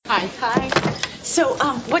Hi. Hi. So,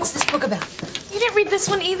 what's this book about? You didn't read this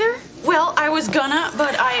one either? Well, I was gonna,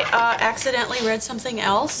 but I accidentally read something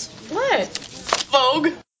else. What? Vogue.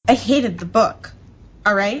 I hated the book,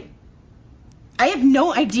 all right? I have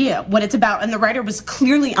no idea what it's about, and the writer was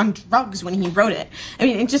clearly on drugs when he wrote it. I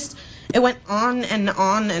mean, it went on and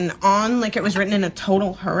on and on like it was written in a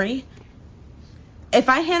total hurry. If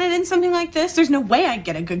I handed in something like this, there's no way I'd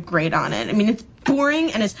get a good grade on it. I mean, it's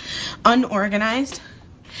boring and it's unorganized,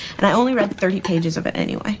 and I only read 30 pages of it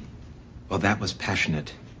anyway. Well, that was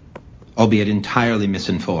passionate, albeit entirely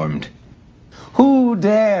misinformed. Who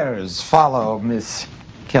dares follow Miss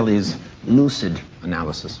Kelly's lucid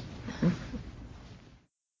analysis?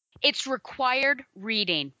 It's required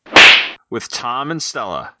reading. With Tom and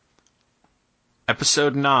Stella.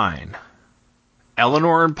 Episode 9.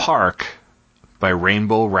 Eleanor and Park by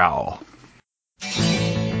Rainbow Rowell.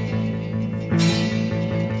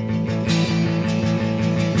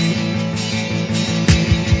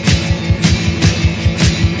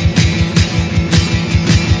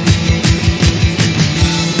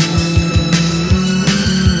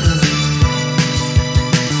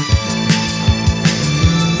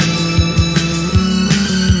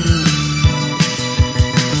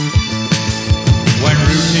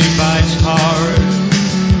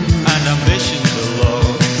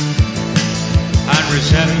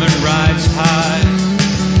 Resentment rides high,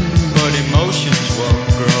 but emotions won't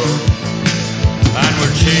grow. And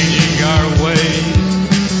we're changing our ways,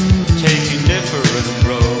 taking different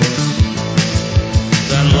roads.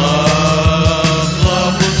 Then love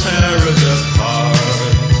will tear us apart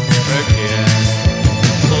again.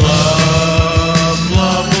 Love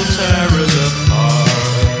will tear us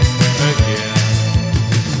apart again.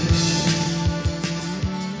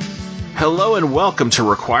 Hello and welcome to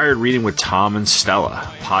Required Reading with Tom and Stella.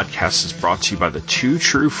 Podcast is brought to you by the Two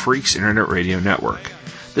True Freaks Internet Radio Network.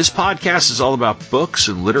 This podcast is all about books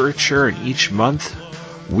and literature, and each month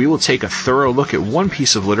we will take a thorough look at one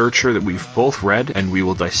piece of literature that we've both read, and we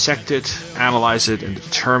will dissect it, analyze it, and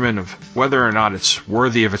determine of whether or not it's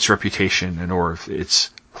worthy of its reputation and or of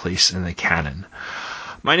its place in the canon.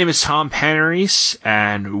 My name is Tom Panarese,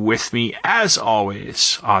 and with me, as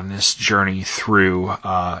always, on this journey through,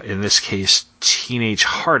 in this case, teenage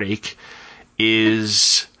heartache,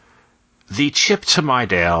 is the Chip to my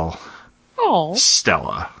Dale,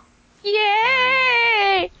 Stella.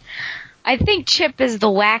 Yay! I think Chip is the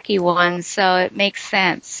wacky one, so it makes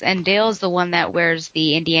sense. And Dale's the one that wears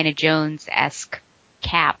the Indiana Jones-esque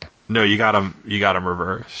cap. No, you got him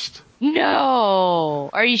reversed.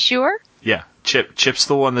 No! Are you sure? Yeah. Chip's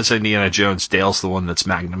the one that's Indiana Jones. Dale's the one that's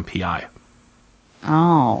Magnum P.I.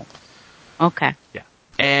 Oh. Okay. Yeah.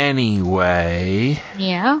 Anyway.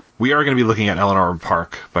 Yeah? We are going to be looking at Eleanor and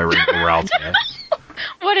Park by Rainbow Rowell today.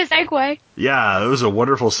 What a segue. Yeah, it was a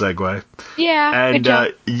wonderful segue. Yeah, and good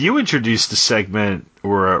job. You introduced a segment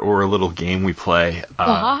or a little game we play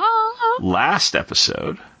last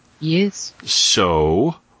episode. Yes.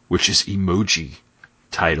 So, which is emoji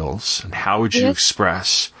titles. And how would you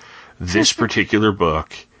express this particular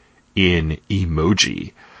book in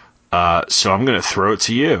emoji? So I'm going to throw it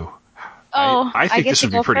to you. I think this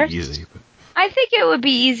would be pretty easy. But I think it would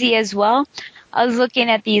be easy as well. I was looking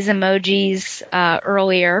at these emojis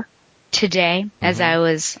earlier today as I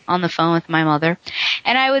was on the phone with my mother.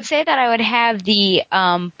 And I would say that I would have the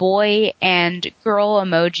boy and girl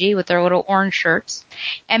emoji with their little orange shirts.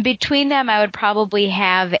 And between them, I would probably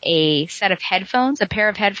have a set of headphones, a pair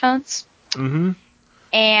of headphones. Mm-hmm.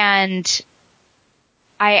 And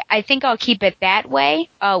I think I'll keep it that way,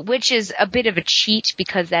 which is a bit of a cheat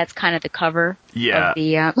because that's kind of the cover of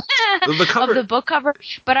the cover, of the book cover.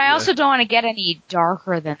 But I also don't want to get any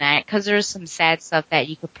darker than that because there's some sad stuff that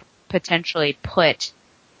you could potentially put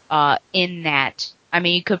in that. I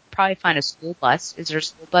mean, you could probably find a school bus. Is there a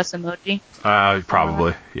school bus emoji?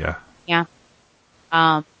 Probably, yeah. Yeah.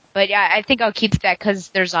 But yeah, I think I'll keep that because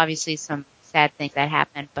there's obviously some sad things that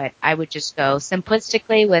happen. But I would just go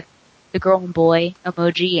simplistically with the girl and boy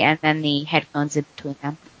emoji, and then the headphones in between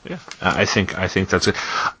them. Yeah, I think that's it.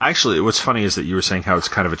 Actually, what's funny is that you were saying how it's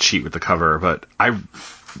kind of a cheat with the cover, but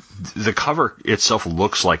the cover itself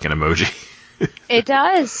looks like an emoji. It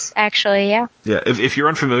does, actually, yeah. Yeah, if you're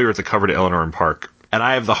unfamiliar with the cover to Eleanor and Park, and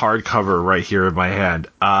I have the hardcover right here in my hand,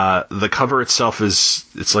 the cover itself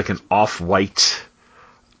it's like an off-white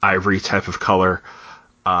ivory type of color,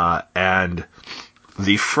 and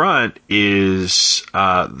the front is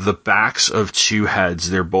the backs of two heads.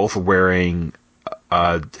 They're both wearing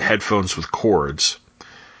headphones with cords,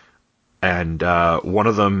 and one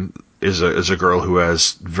of them is a girl who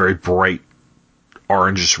has very bright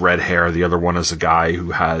orangish red hair. The other one is a guy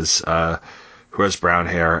who has who has brown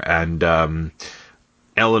hair, and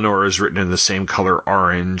Eleanor is written in the same color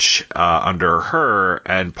orange under her,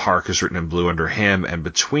 and Park is written in blue under him, and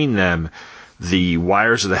between them, the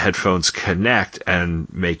wires of the headphones connect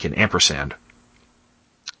and make an ampersand.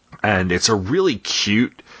 And it's a really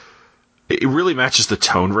cute, it really matches the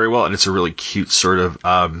tone very well, and it's a really cute sort of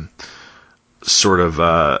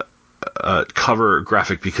cover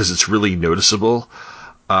graphic because it's really noticeable.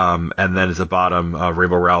 And then at the bottom,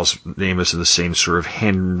 Rainbow Rowell's name is in the same sort of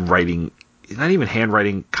handwriting, not even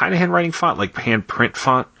handwriting, kind of handwriting font, like handprint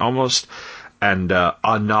font almost. And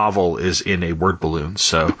a novel is in a word balloon.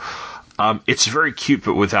 So it's very cute,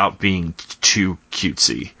 but without being too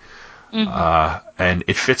cutesy. Mm-hmm. And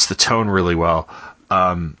it fits the tone really well.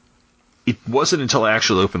 It wasn't until I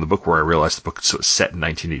actually opened the book where I realized the book was set in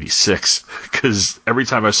 1986, because every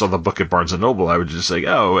time I saw the book at Barnes & Noble, I would just say,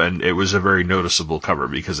 oh, and it was a very noticeable cover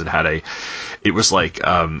because it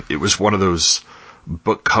was one of those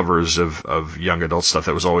book covers of young adult stuff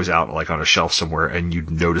that was always out like on a shelf somewhere, and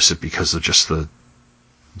you'd notice it because of just the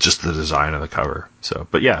design of the cover. So,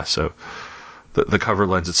 but yeah, so the cover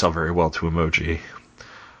lends itself very well to emoji.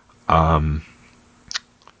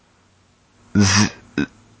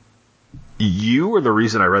 You were the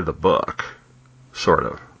reason I read the book, sort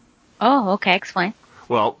of. Oh, okay. Explain.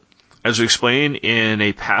 Well, as we explained in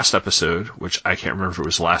a past episode, which I can't remember if it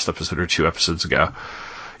was last episode or 2 episodes ago,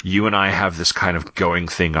 you and I have this kind of going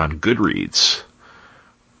thing on Goodreads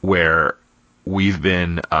where we've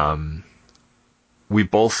been, we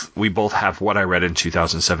both have what I read in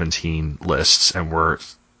 2017 lists, and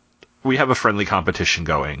we have a friendly competition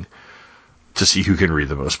going to see who can read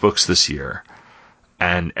the most books this year.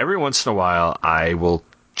 And every once in a while, I will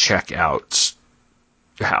check out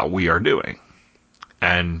how we are doing.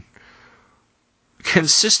 And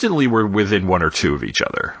consistently, we're within 1 or 2 of each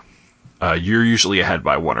other. You're usually ahead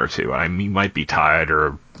by 1 or 2. We might be tied,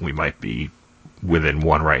 or we might be within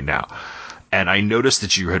 1 right now. And I noticed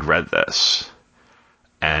that you had read this.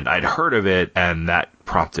 And I'd heard of it, and that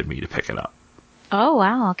prompted me to pick it up. Oh,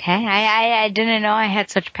 wow. Okay. I didn't know I had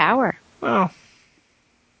such power. Well...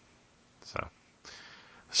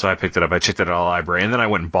 So I picked it up. I checked it at a library, and then I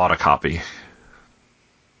went and bought a copy.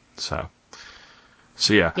 So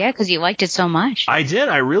yeah. Yeah, because you liked it so much. I did.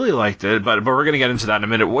 I really liked it, but we're going to get into that in a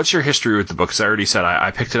minute. What's your history with the book? Because I already said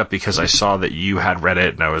I picked it up because I saw that you had read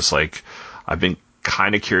it, and I was like, I've been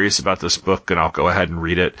kind of curious about this book, and I'll go ahead and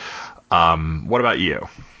read it. What about you?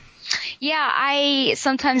 Yeah, I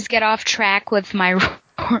sometimes get off track with my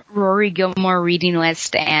Rory Gilmore reading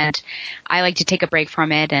list, and I like to take a break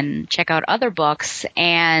from it and check out other books.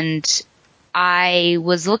 And I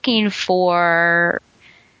was looking for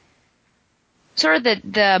sort of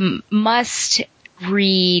the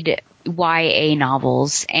must-read YA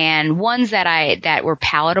novels, and ones that were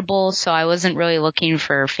palatable. So I wasn't really looking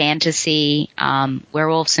for fantasy,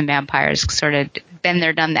 werewolves and vampires. Sort of been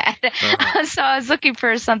there, done that. Uh-huh. So I was looking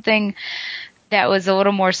for something that was a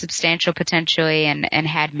little more substantial potentially and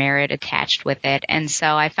had merit attached with it. And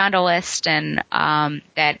so I found a list and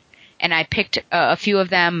I picked a few of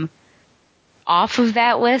them off of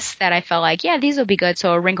that list that I felt like, yeah, these will be good.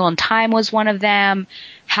 So A Wrinkle in Time was one of them.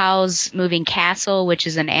 Howl's Moving Castle, which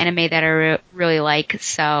is an anime that I really like.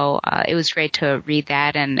 So it was great to read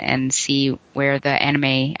that and see where the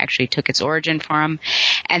anime actually took its origin from.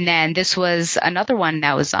 And then this was another one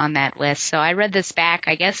that was on that list. So I read this back,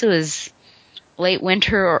 I guess it was late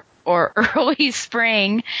winter or early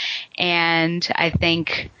spring. And I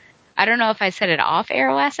don't know if I said it off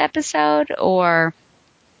air last episode or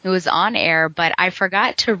it was on air, but I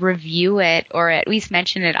forgot to review it or at least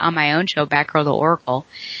mention it on my own show, Batgirl the Oracle.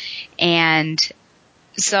 And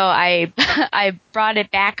so I brought it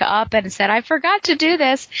back up and said, I forgot to do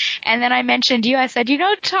this. And then I mentioned you. I said,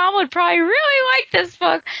 Tom would probably really like this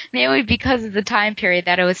book, mainly because of the time period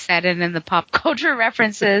that it was set in and the pop culture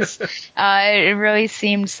references. It really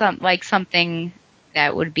seemed like something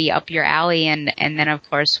that would be up your alley. And then, of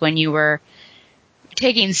course, when you were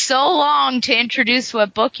taking so long to introduce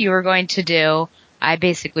what book you were going to do, I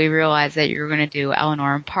basically realized that you were going to do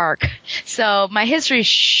Eleanor and Park. So my history's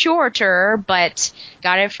shorter, but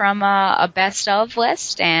got it from a best of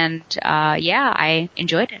list, and I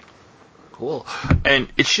enjoyed it. Cool. And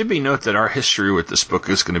it should be noted that our history with this book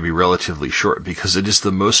is going to be relatively short because it is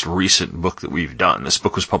the most recent book that we've done. This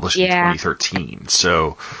book was published in 2013,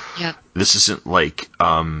 so this isn't like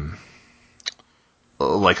a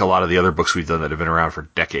lot of the other books we've done that have been around for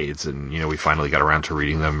decades, and we finally got around to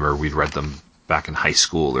reading them, or we'd read them back in high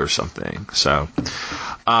school or something. So,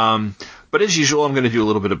 But as usual, I'm going to do a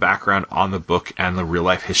little bit of background on the book and the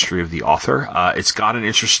real-life history of the author. It's got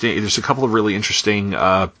there's a couple of really interesting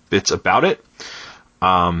bits about it.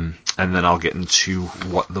 And then I'll get into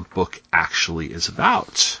what the book actually is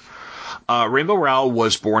about. Rainbow Rowell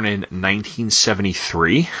was born in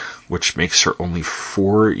 1973, which makes her only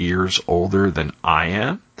 4 years older than I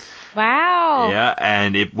am. Wow. Yeah,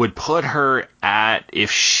 and it would put her at, if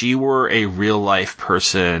she were a real life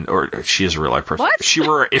person, or she is a real life person. What? If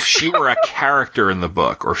she were a character in the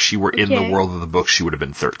book, or if she were in the Okay. world of the book, she would have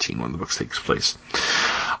been 13 when the book takes place.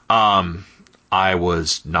 I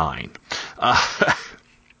was 9.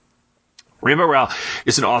 Rainbow Rowell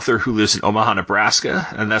is an author who lives in Omaha, Nebraska,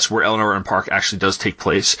 and that's where Eleanor and Park actually does take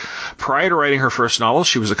place. Prior to writing her first novel,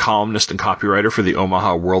 she was a columnist and copywriter for the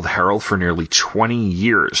Omaha World Herald for nearly 20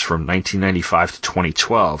 years, from 1995 to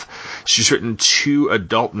 2012. She's written 2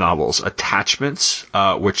 adult novels, Attachments,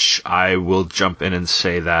 which I will jump in and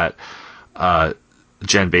say that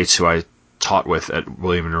Jen Bates, who I taught with at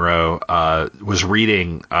William & Monroe, was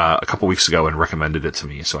reading a couple weeks ago and recommended it to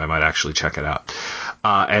me, so I might actually check it out.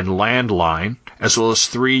 And Landline, as well as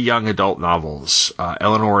 3 young adult novels,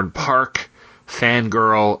 Eleanor and Park,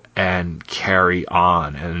 Fangirl, and Carry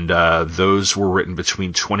On. And those were written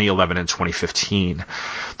between 2011 and 2015.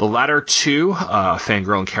 The latter 2,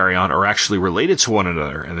 Fangirl and Carry On, are actually related to one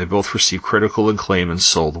another, and they both received critical acclaim and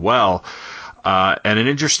sold well. And an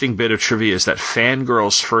interesting bit of trivia is that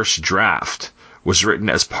Fangirl's first draft was written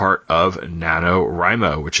as part of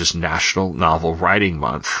NaNoWriMo, which is National Novel Writing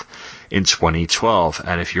Month, in 2012.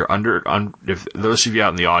 And if you're if those of you out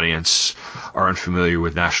in the audience are unfamiliar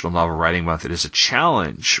with National Novel Writing Month, it is a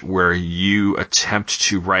challenge where you attempt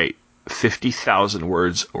to write 50,000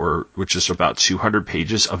 words, which is about 200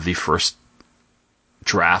 pages of the first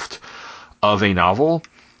draft of a novel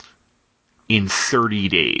in 30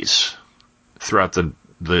 days throughout the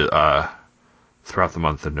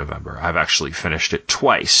month of November. I've actually finished it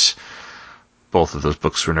twice. Both of those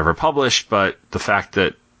books were never published, but the fact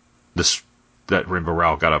that Rainbow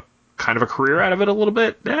Rowell got a kind of a career out of it a little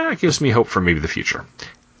bit, it gives me hope for maybe the future.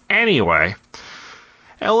 Anyway,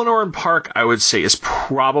 Eleanor and Park, I would say, is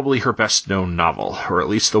probably her best known novel, or at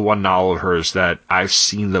least the one novel of hers that I've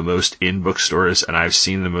seen the most in bookstores and I've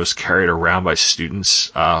seen the most carried around by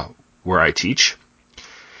students where I teach.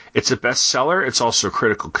 It's a bestseller. It's also a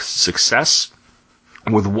critical success,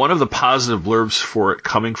 with one of the positive blurbs for it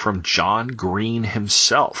coming from John Green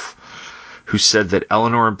himself, who said that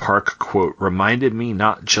Eleanor and Park, quote, reminded me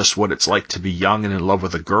not just what it's like to be young and in love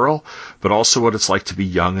with a girl, but also what it's like to be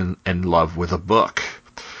young and in love with a book.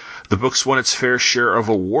 The book's won its fair share of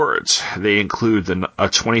awards. They include a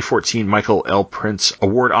 2014 Michael L. Prince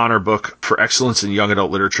Award Honor Book for Excellence in Young Adult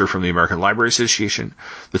Literature from the American Library Association,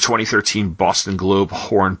 the 2013 Boston Globe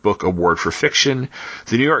Horn Book Award for Fiction.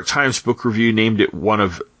 The New York Times Book Review named it one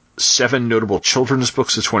of 7 notable children's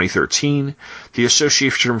books of 2013. The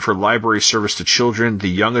Association for Library Service to Children, the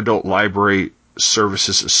Young Adult Library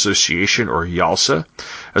Services Association, or YALSA,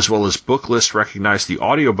 as well as Booklist, recognized the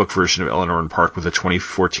audiobook version of Eleanor and Park with a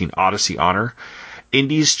 2014 Odyssey honor.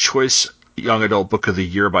 Indie's Choice Young Adult Book of the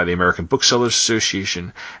Year by the American Booksellers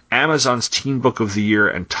Association, Amazon's Teen Book of the Year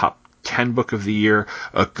and Top 10 Book of the Year,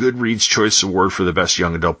 a Goodreads Choice Award for the Best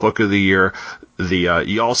Young Adult Book of the Year, the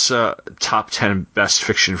YALSA Top 10 Best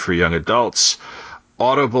Fiction for Young Adults,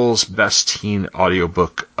 Audible's Best Teen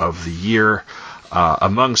Audiobook of the Year,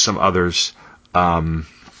 among some others. And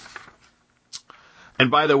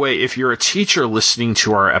by the way, if you're a teacher listening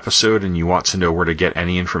to our episode and you want to know where to get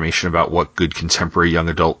any information about what good contemporary young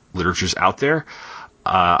adult literature is out there,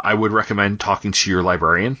 I would recommend talking to your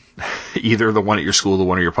librarian, either the one at your school or the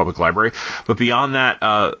one at your public library. But beyond that,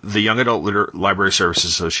 the Young Adult Library Services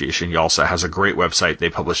Association also has a great website. They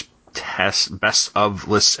publish best of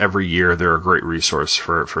lists every year. They're a great resource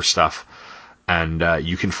for stuff. And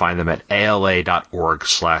you can find them at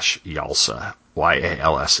ala.org/YALSA,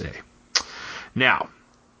 YALSA. Now,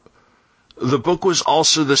 the book was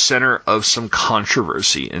also the center of some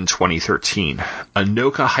controversy in 2013.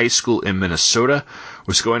 Anoka High School in Minnesota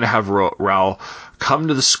was going to have Rowell come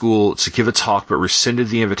to the school to give a talk, but rescinded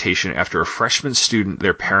the invitation after a freshman student,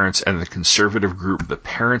 their parents, and the conservative group, the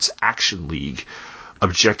Parents Action League,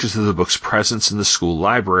 objected to the book's presence in the school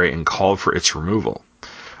library and called for its removal.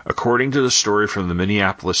 According to the story from the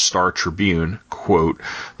Minneapolis Star-Tribune, quote,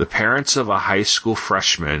 the parents of a high school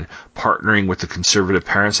freshman partnering with the Conservative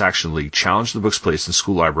Parents Action League challenged the book's place in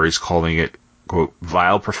school libraries, calling it, quote,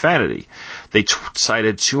 vile profanity. They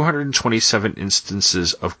cited 227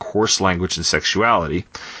 instances of coarse language and sexuality.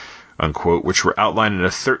 unquote, which were outlined in a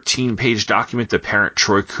 13-page document that parent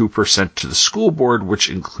Troy Cooper sent to the school board, which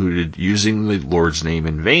included using the Lord's name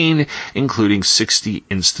in vain, including 60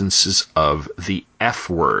 instances of the F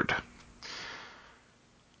word.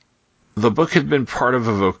 The book had been part of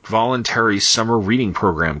a voluntary summer reading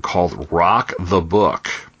program called Rock the Book.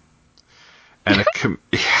 And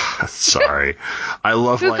sorry, I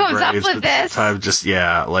love Who comes up librarians, with but this? sometimes just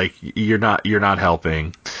you're not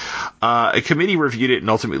helping. A committee reviewed it and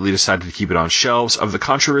ultimately decided to keep it on shelves. Of the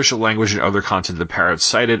controversial language and other content the parents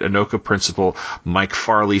cited, Anoka principal Mike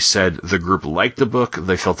Farley said the group liked the book.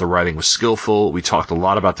 They felt the writing was skillful. We talked a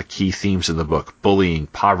lot about the key themes in the book: bullying,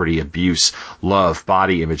 poverty, abuse, love,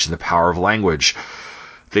 body image, and the power of language.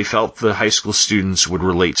 They felt the high school students would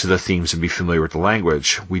relate to the themes and be familiar with the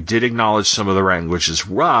language. We did acknowledge some of the language is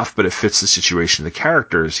rough, but it fits the situation of the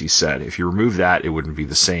characters, he said. If you remove that, it wouldn't be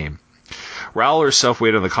the same. Rowell herself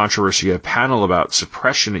weighed on the controversy at a panel about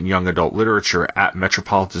suppression in young adult literature at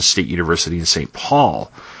Metropolitan State University in St. Paul.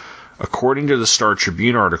 According to the Star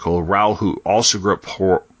Tribune article, Rowell, who also grew up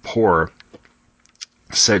poor,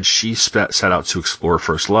 said she set out to explore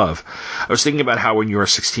first love. I was thinking about how when you are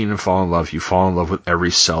 16 and fall in love, you fall in love with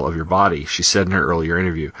every cell of your body, she said in her earlier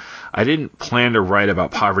interview. I didn't plan to write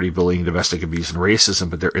about poverty, bullying, domestic abuse, and racism,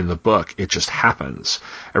 but they're in the book. It just happens.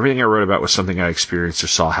 Everything I wrote about was something I experienced or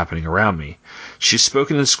saw happening around me. She's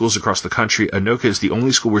spoken in schools across the country. Anoka is the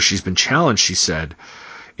only school where she's been challenged, she said.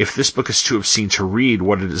 If this book is too obscene to read,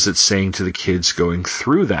 what is it saying to the kids going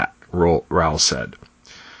through that? Rowell said.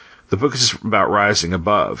 The book is about rising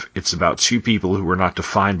above. It's about two people who were not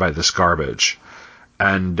defined by this garbage.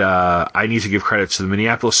 And I need to give credit to the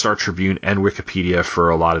Minneapolis Star Tribune and Wikipedia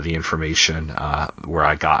for a lot of the information where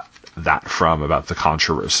I got that from about the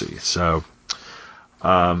controversy. So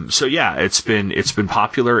yeah, it's been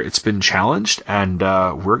popular, it's been challenged, and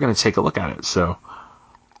we're going to take a look at it. So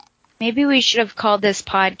maybe we should have called this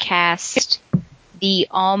podcast the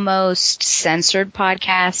Almost Censored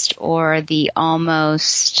Podcast or the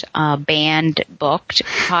Almost Banned Booked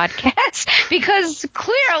Podcast, because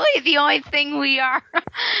clearly the only thing we are,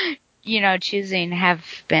 choosing have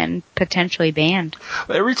been potentially banned.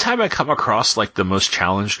 Every time I come across like the most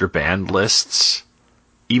challenged or banned lists,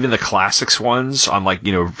 even the classics ones on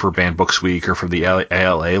for Banned Books Week or from the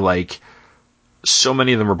ALA, like so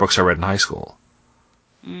many of them are books I read in high school.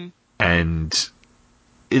 And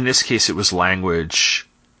in this case, it was language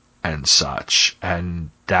and such,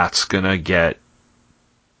 and that's gonna get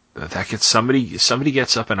somebody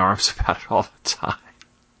gets up in arms about it all the time.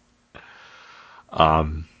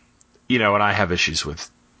 And I have issues with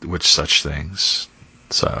such things.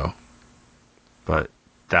 So, but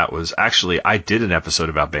that was actually, I did an episode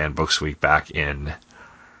about Banned Books Week back in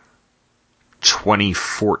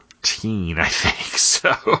 2014, I think.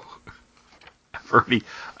 So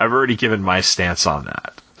I've already given my stance on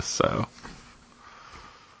that. So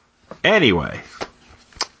anyway,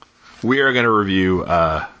 we are going to review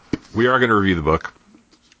the book,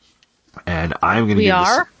 and I'm going to give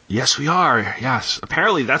this. Yes, we are. Yes,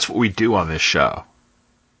 apparently that's what we do on this show.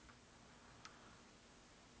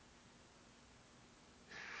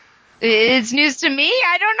 It's news to me.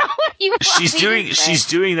 I don't know what you want. She's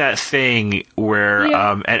doing that thing where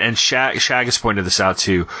and Shag has pointed this out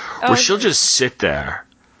too, where she'll just sit there.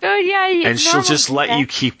 Oh yeah, and she'll just let you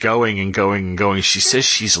keep going and going and going. She says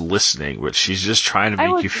she's listening, but she's just trying to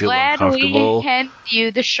make you feel uncomfortable. We hand you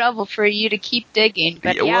the shovel for you to keep digging,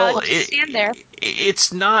 but I'll just stand there.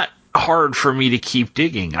 It's not hard for me to keep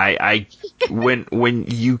digging. I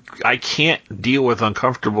can't deal with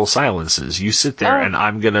uncomfortable silences. You sit there and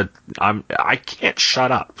I can't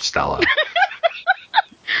shut up, Stella.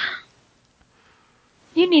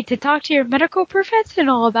 You need to talk to your medical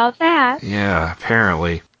professional about that. Yeah,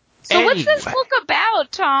 apparently. So what's this book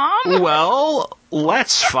about, Tom? Well,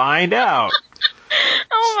 let's find out.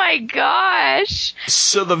 Oh my gosh.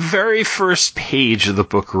 So the very first page of the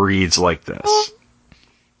book reads like this.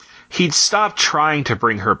 He'd stopped trying to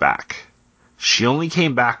bring her back. She only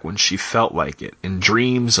came back when she felt like it, in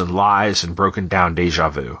dreams and lies and broken down deja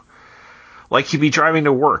vu. Like he'd be driving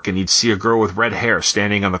to work and he'd see a girl with red hair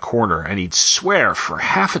standing on the corner and he'd swear for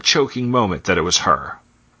half a choking moment that it was her.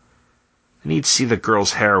 And he'd see the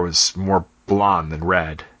girl's hair was more blonde than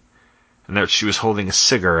red, and that she was holding a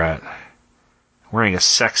cigarette, wearing a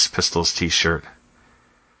Sex Pistols t-shirt.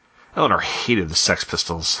 Eleanor hated the Sex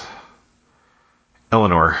Pistols.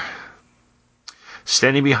 Eleanor,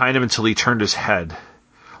 standing behind him until he turned his head,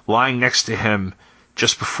 lying next to him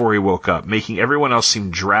just before he woke up, making everyone else seem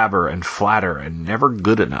drabber and flatter and never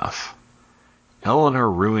good enough. Eleanor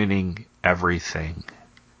ruining everything.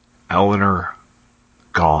 Eleanor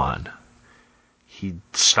gone. he'd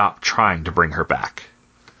stop trying to bring her back.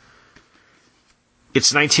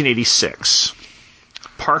 It's 1986.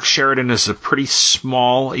 Park Sheridan is a pretty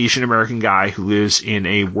small Asian American guy who lives in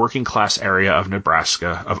a working class area of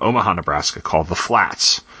Omaha, Nebraska, called the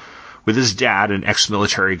Flats, with his dad, an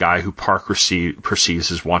ex-military guy who Park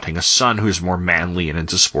perceives as wanting a son who is more manly and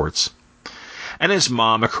into sports, and his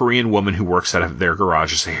mom, a Korean woman who works out of their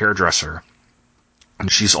garage as a hairdresser,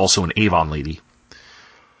 and she's also an Avon lady.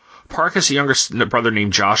 Park has a younger brother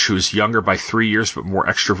named Josh who is younger by 3 years but more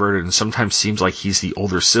extroverted and sometimes seems like he's the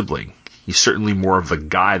older sibling. He's certainly more of the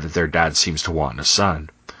guy that their dad seems to want in a son.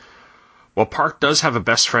 While Park does have a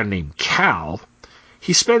best friend named Cal,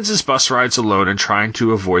 he spends his bus rides alone and trying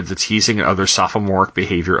to avoid the teasing and other sophomoric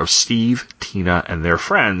behavior of Steve, Tina, and their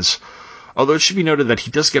friends, although it should be noted that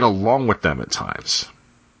he does get along with them at times.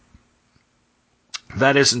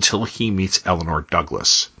 That is until he meets Eleanor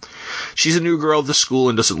Douglas. She's a new girl at the school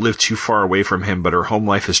and doesn't live too far away from him, but her home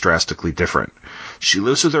life is drastically different. She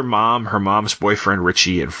lives with her mom's boyfriend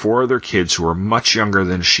Richie, and 4 other kids who are much younger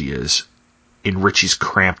than she is in Richie's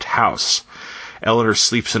cramped house. Eleanor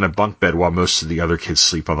sleeps in a bunk bed while most of the other kids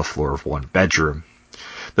sleep on the floor of one bedroom.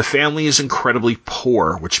 The family is incredibly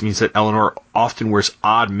poor, which means that Eleanor often wears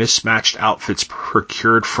odd, mismatched outfits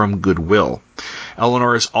procured from Goodwill.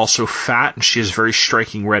 Eleanor is also fat, and she has very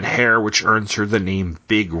striking red hair, which earns her the name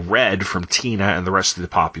Big Red from Tina and the rest of the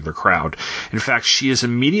popular crowd. In fact, she is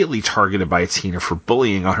immediately targeted by Tina for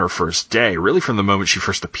bullying on her first day, really from the moment she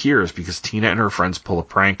first appears, because Tina and her friends pull a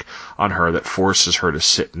prank on her that forces her to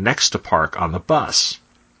sit next to Park on the bus.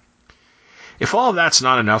 If all of that's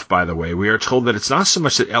not enough, by the way, we are told that it's not so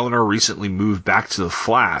much that Eleanor recently moved to the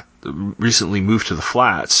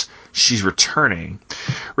flats. She's returning.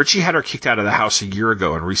 Richie had her kicked out of the house a year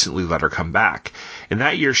ago and recently let her come back. In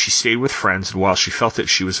that year, she stayed with friends, and while she felt that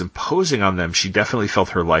she was imposing on them, she definitely felt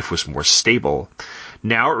her life was more stable.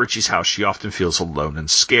 Now at Richie's house, she often feels alone and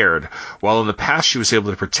scared. While in the past she was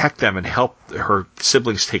able to protect them and help her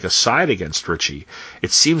siblings take a side against Richie,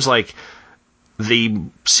 it seems like they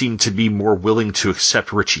seem to be more willing to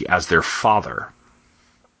accept Richie as their father.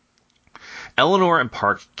 Eleanor and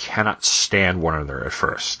Park cannot stand one another at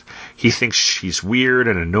first. He thinks she's weird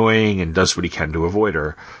and annoying and does what he can to avoid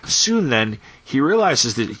her. Soon then, he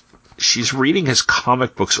realizes that she's reading his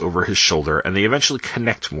comic books over his shoulder, and they eventually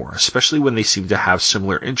connect more, especially when they seem to have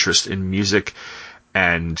similar interest in music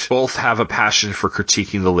and both have a passion for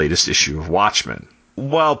critiquing the latest issue of Watchmen.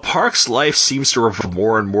 While Park's life seems to revolve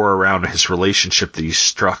more and more around his relationship that he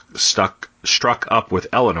struck up with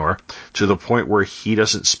Eleanor, to the point where he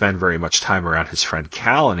doesn't spend very much time around his friend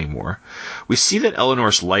Cal anymore, we see that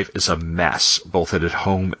Eleanor's life is a mess, both at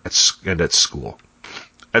home and at school.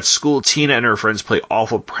 At school, Tina and her friends play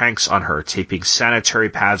awful pranks on her, taping sanitary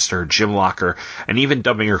pads to her gym locker and even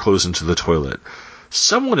dumping her clothes into the toilet.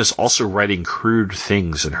 Someone is also writing crude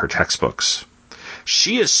things in her textbooks.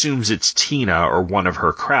 She assumes it's Tina or one of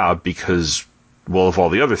her crowd because, well, of all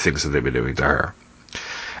the other things that they've been doing to her.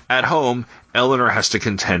 At home, Eleanor has to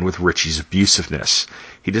contend with Richie's abusiveness.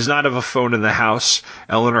 He does not have a phone in the house.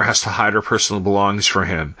 Eleanor has to hide her personal belongings from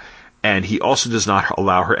him, and he also does not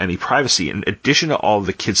allow her any privacy. In addition to all of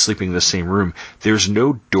the kids sleeping in the same room, there's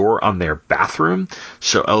no door on their bathroom,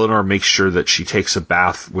 so Eleanor makes sure that she takes a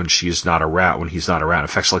bath when he's not around. In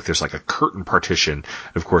fact, there's like a curtain partition,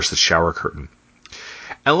 of course, the shower curtain.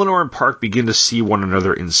 Eleanor and Park begin to see one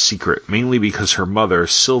another in secret, mainly because her mother,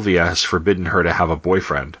 Sylvia, has forbidden her to have a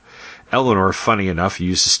boyfriend. Eleanor, funny enough,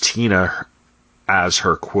 uses Tina as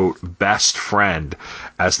her, quote, best friend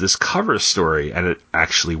as this cover story, and it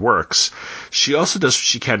actually works. She also does what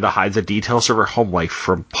she can to hide the details of her home life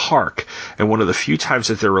from Park, and one of the few times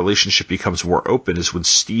that their relationship becomes more open is when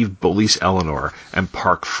Steve bullies Eleanor and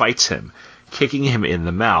Park fights him, kicking him in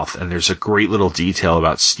the mouth, and there's a great little detail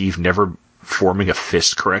about Steve never forming a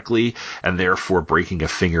fist correctly and therefore breaking a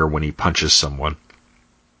finger when he punches someone.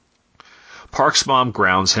 Park's mom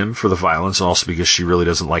grounds him for the violence, and also because she really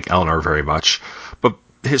doesn't like Eleanor very much, but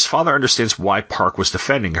his father understands why Park was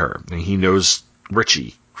defending her, and he knows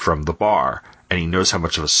Richie from the bar, and he knows how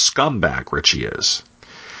much of a scumbag Richie is.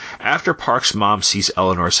 After Park's mom sees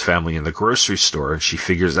Eleanor's family in the grocery store and she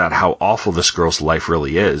figures out how awful this girl's life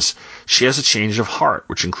really is, she has a change of heart,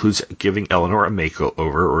 which includes giving Eleanor a makeover,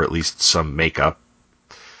 or at least some makeup,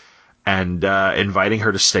 and inviting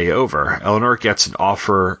her to stay over. Eleanor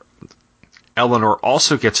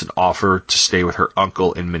also gets an offer to stay with her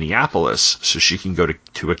uncle in Minneapolis so she can go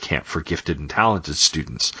to a camp for gifted and talented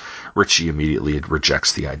students. Richie immediately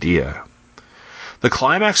rejects the idea. The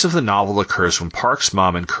climax of the novel occurs when Park's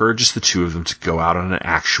mom encourages the two of them to go out on an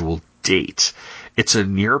actual date. It's a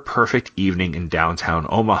near-perfect evening in downtown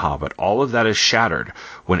Omaha, but all of that is shattered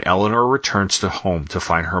when Eleanor returns to home to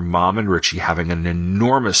find her mom and Richie having an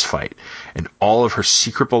enormous fight and all of her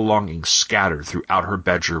secret belongings scattered throughout her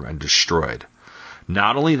bedroom and destroyed.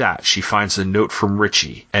 Not only that, she finds a note from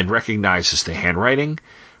Richie and recognizes the handwriting.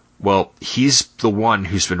 Well, he's the one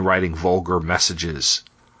who's been writing vulgar messages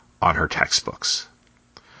on her textbooks.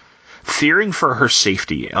 Fearing for her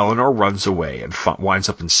safety, Eleanor runs away and winds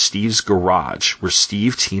up in Steve's garage, where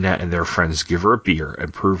Steve, Tina, and their friends give her a beer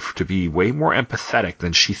and prove to be way more empathetic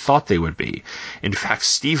than she thought they would be. In fact,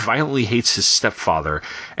 Steve violently hates his stepfather,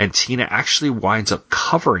 and Tina actually winds up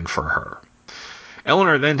covering for her.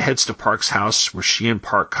 Eleanor then heads to Park's house, where she and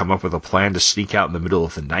Park come up with a plan to sneak out in the middle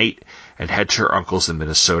of the night and head to her uncle's in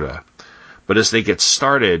Minnesota. But as they get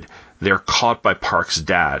started, they're caught by Park's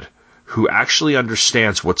dad, who actually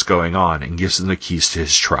understands what's going on and gives them the keys to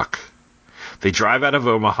his truck. They drive out of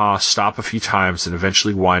Omaha, stop a few times, and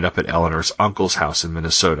eventually wind up at Eleanor's uncle's house in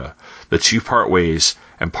Minnesota. The two part ways,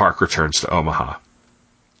 and Park returns to Omaha.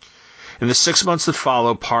 In the 6 months that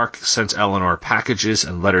follow, Park sends Eleanor packages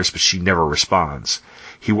and letters, but she never responds.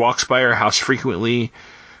 He walks by her house frequently,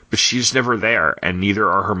 but she's never there, and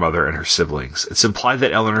neither are her mother and her siblings. It's implied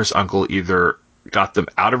that Eleanor's uncle either got them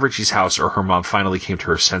out of Richie's house or her mom finally came to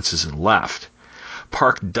her senses and left.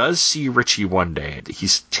 Park does see Richie one day, and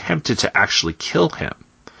he's tempted to actually kill him.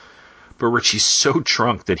 But Richie's so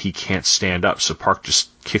drunk that he can't stand up, so Park just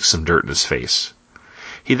kicks some dirt in his face.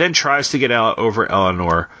 He then tries to get over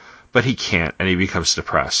Eleanor, but he can't, and he becomes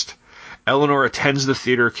depressed. Eleanor attends the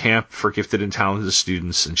theater camp for gifted and talented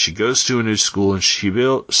students, and she goes to a new school, and she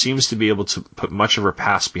seems to be able to put much of her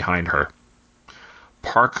past behind her.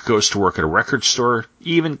 Park goes to work at a record store,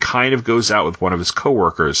 even kind of goes out with one of his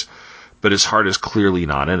coworkers, but his heart is clearly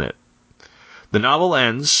not in it. The novel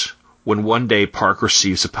ends when one day Park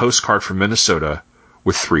receives a postcard from Minnesota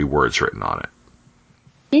with 3 words written on it.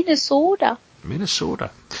 Minnesota. Minnesota.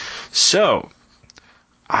 So,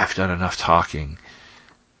 I've done enough talking.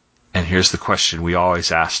 And here's the question we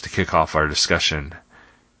always ask to kick off our discussion.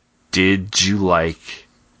 Did you like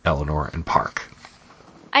Eleanor and Park?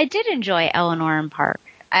 I did enjoy Eleanor and Park.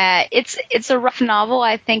 It's a rough novel.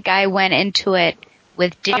 I think I went into it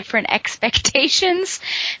with different expectations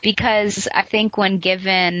because I think when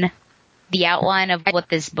given the outline of what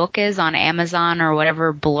this book is on Amazon or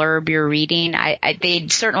whatever blurb you're reading, they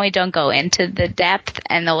certainly don't go into the depth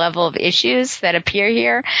and the level of issues that appear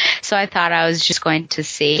here. So I thought I was just going to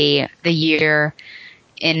see the year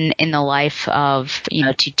in the life of,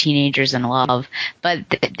 2 teenagers in love. But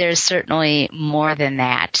there's certainly more than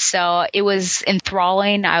that. So it was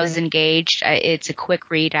enthralling. I was engaged. It's a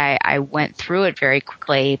quick read. I went through it very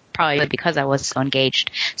quickly, probably because I was so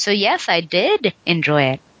engaged. So yes, I did enjoy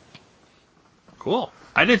it. Cool.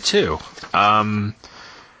 I did too. I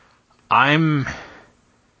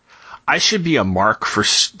should be a mark for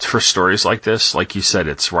stories like this. Like you said,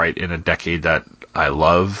 it's right in a decade that I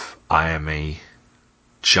love. I am a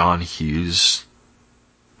John Hughes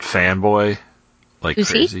fanboy, like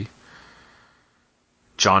Who's crazy. he?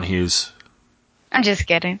 John Hughes. I'm just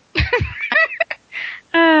kidding.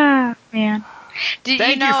 Oh, man. Did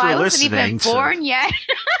Thank you know you for I wasn't even listening born yet?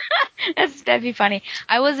 That'd be funny.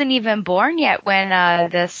 I wasn't even born yet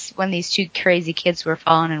when these 2 crazy kids were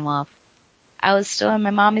falling in love. I was still in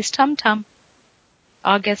my mommy's tum-tum.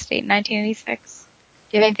 August 8, 1986.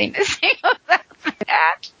 Do you have anything to say about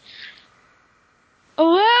that?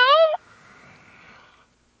 Well...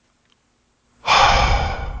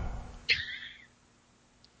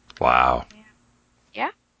 Wow.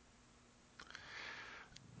 Yeah.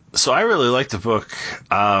 So I really like the book.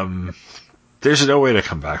 There's no way to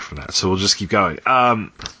come back from that, so we'll just keep going.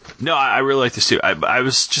 No, I really like this too. I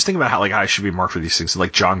was just thinking about how I should be marked for these things,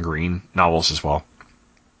 like John Green novels as well.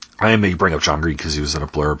 I may bring up John Green because he was in a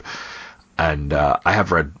blurb, and I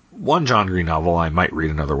have read one John Green novel. I might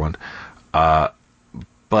read another one, but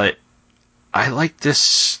I like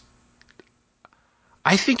this.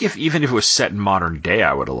 I think even if it was set in modern day,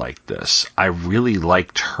 I would have liked this. I really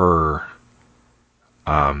liked her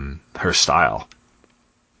style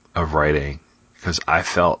of writing, because I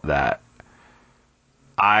felt that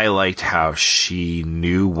I liked how she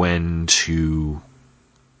knew when to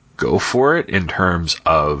go for it in terms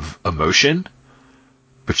of emotion,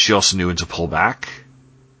 but she also knew when to pull back.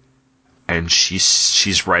 And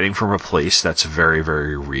she's writing from a place that's very,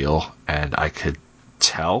 very real, and I could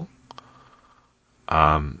tell.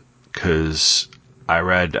 Because I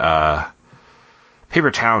read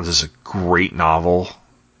Paper Towns is a great novel,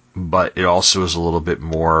 but it also is a little bit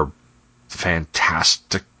more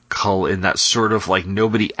fantastical magical in that sort of like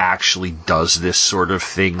nobody actually does this sort of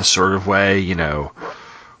thing sort of way, you know,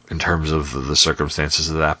 in terms of the circumstances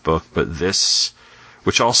of that book. But this,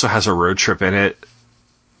 which also has a road trip in it,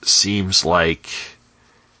 seems like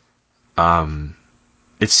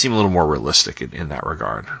it seemed a little more realistic in that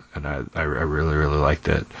regard, and I really, really liked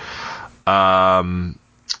it.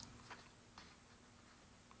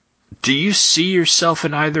 Do you see yourself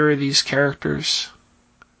in either of these characters?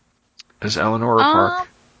 As Eleanor or Park?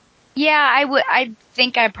 Yeah, I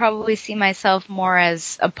think I probably see myself more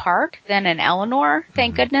as a Park than an Eleanor,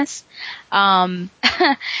 thank goodness.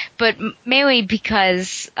 But mainly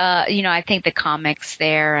because, I think the comics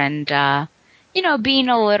there and, being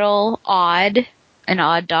a little odd, an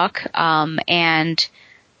odd duck, and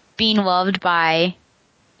being loved by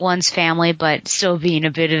one's family, but still being a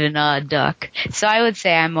bit of an odd duck. So I would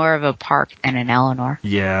say I'm more of a Park than an Eleanor.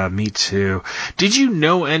 Yeah, me too. Did you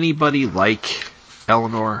know anybody like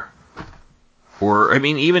Eleanor? Or, I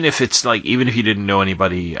mean, even if you didn't know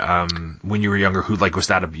anybody when you were younger who, like, was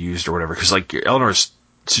that abused or whatever, because, like, Eleanor's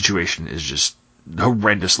situation is just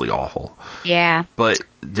horrendously awful. Yeah. But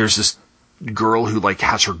there's this girl who, like,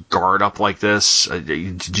 has her guard up like this.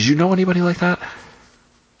 Did you know anybody like that?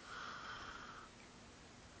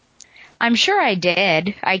 I'm sure I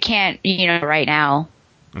did. I can't, right now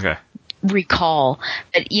recall.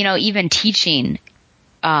 But, even teaching,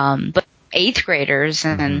 but 8th graders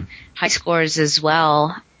and high schoolers as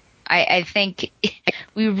well, I think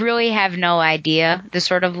we really have no idea the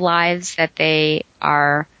sort of lives that they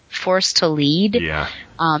are forced to lead. Yeah.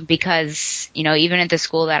 Because, even at the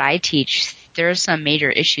school that I teach, there are some major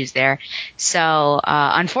issues there. So,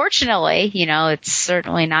 unfortunately, it's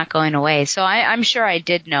certainly not going away. So I'm sure I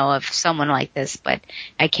did know of someone like this, but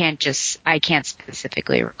I can't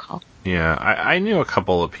specifically recall. Yeah, I knew a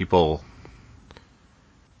couple of people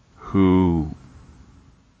who,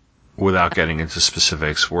 without getting into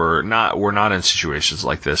specifics, were not in situations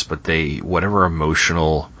like this, but whatever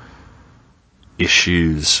emotional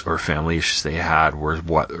issues or family issues they had were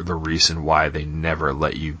the reason why they never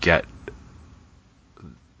let you get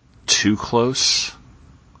too close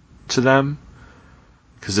to them,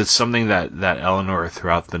 because it's something that Eleanor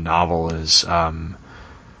throughout the novel is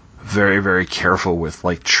very, very careful with,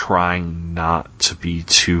 like trying not to be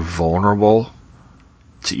too vulnerable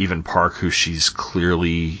to even Park, who's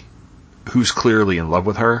clearly in love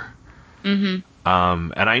with her. And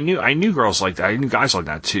I knew girls like that. I knew guys like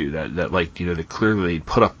that too. That like, they clearly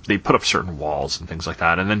put up certain walls and things like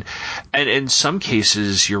that. And then, and in some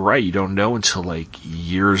cases, you're right. You don't know until like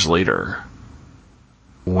years later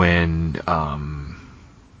when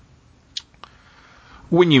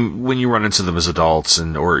you run into them as adults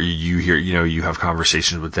or you hear, you have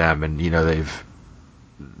conversations with them and,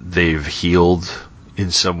 they've healed in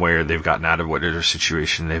some way or they've gotten out of whatever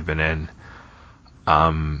situation they've been in.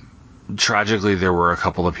 Tragically, there were a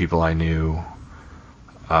couple of people I knew,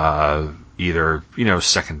 either,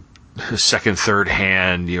 second, third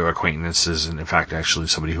hand, acquaintances, and in fact, actually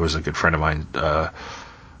somebody who was a good friend of mine,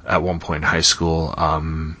 at one point in high school,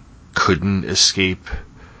 couldn't escape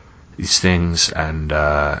these things and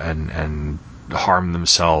harm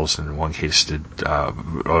themselves. And in one case, an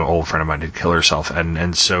old friend of mine did kill herself.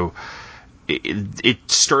 And so it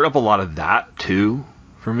stirred up a lot of that too,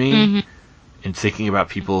 for me. And thinking about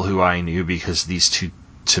people who I knew, because these two,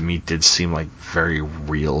 to me, did seem like very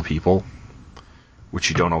real people,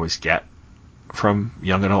 which you don't always get from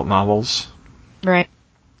young adult novels. Right.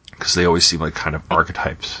 Because they always seem like kind of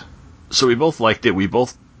archetypes. So we both liked it.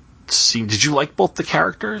 Did you like both the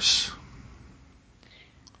characters?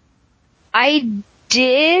 I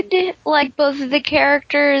did like both of the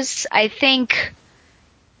characters. I think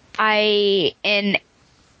in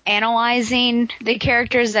analyzing the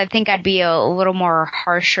characters, I think I'd be a little more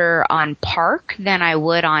harsher on Park than I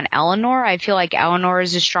would on Eleanor. I feel like Eleanor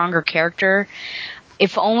is a stronger character,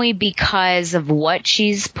 if only because of what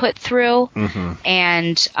she's put through.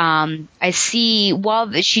 And I see,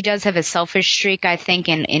 while she does have a selfish streak, I think,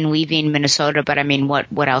 in leaving Minnesota, but I mean,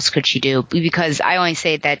 what else could she do? Because I only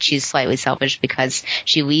say that she's slightly selfish because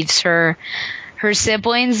she leaves her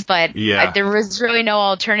siblings, but there was really no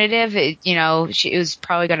alternative. It was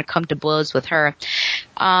probably going to come to blows with her.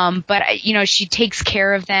 But she takes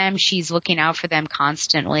care of them. She's looking out for them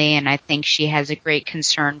constantly. And I think she has a great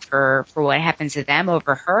concern for what happens to them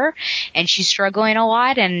over her. And she's struggling a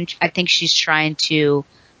lot. And I think she's trying to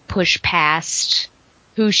push past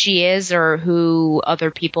who she is or who other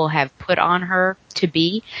people have put on her to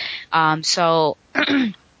be. So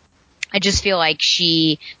I just feel like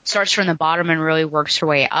she starts from the bottom and really works her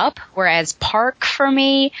way up. Whereas Park, for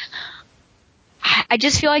me, I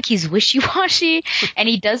just feel like he's wishy-washy and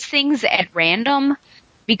he does things at random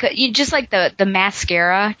because you just like the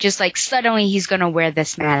mascara, just like suddenly he's going to wear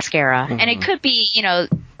this mascara. And it could be,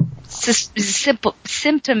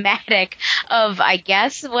 symptomatic of, I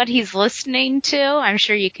guess, what he's listening to. I'm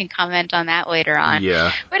sure you can comment on that later on.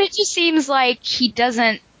 Yeah. But it just seems like he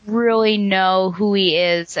doesn't really know who he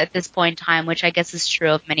is at this point in time, which I guess is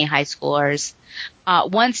true of many high schoolers.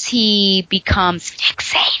 Once he becomes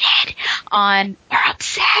fixated on or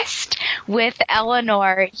obsessed with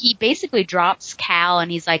Eleanor, he basically drops Cal and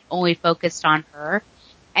he's like only focused on her.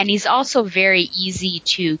 And he's also very easy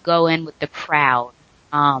to go in with the crowd.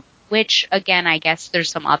 Which again, I guess there's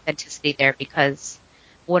some authenticity there because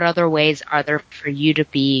what other ways are there for you to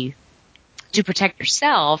protect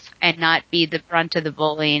yourself and not be the brunt of the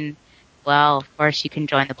bullying? Well, of course you can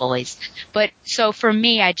join the bullies. But so for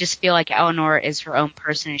me, I just feel like Eleanor is her own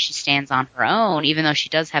person and she stands on her own, even though she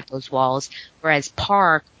does have those walls. Whereas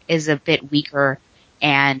Park is a bit weaker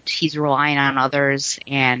and he's relying on others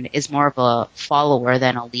and is more of a follower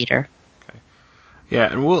than a leader. Yeah,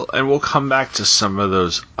 and we'll come back to some of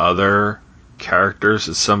those other characters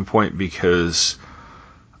at some point because,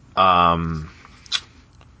 like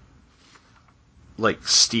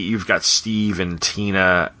you've got Steve and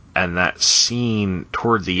Tina, and that scene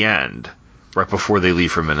toward the end, right before they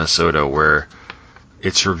leave for Minnesota, where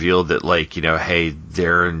it's revealed that hey,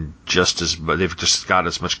 they've just got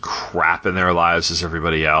as much crap in their lives as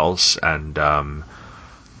everybody else, and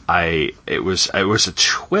it was a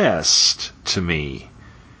twist to me.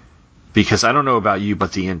 Because I don't know about you,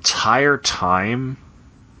 but the entire time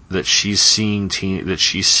that she's seeing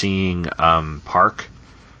Park,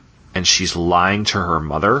 and she's lying to her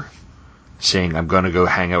mother, saying, "I'm going to go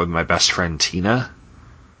hang out with my best friend Tina,"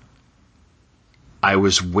 I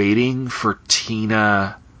was waiting for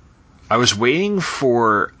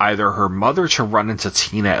either her mother to run into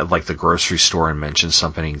Tina at the grocery store and mention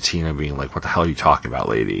something, and Tina being like, "What the hell are you talking about,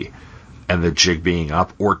 lady?" and the jig being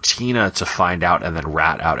up, or Tina to find out and then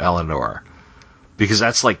rat out Eleanor. Because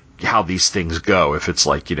that's how these things go if it's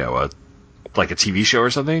a TV show or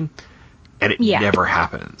something, and it never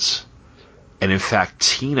happens. And in fact,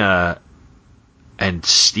 Tina and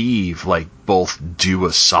Steve both do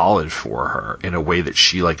a solid for her in a way that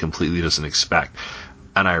she completely doesn't expect.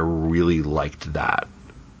 And I really liked that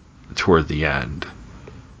toward the end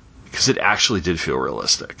because it actually did feel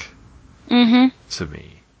realistic to me.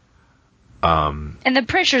 And the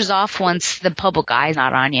pressure's off once the public eye's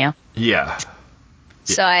not on you. Yeah.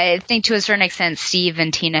 So I think to a certain extent, Steve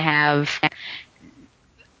and Tina have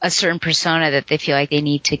a certain persona that they feel like they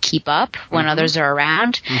need to keep up when others are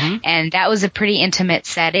around. And that was a pretty intimate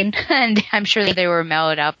setting. And I'm sure that they were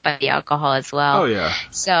mellowed up by the alcohol as well. Oh, yeah.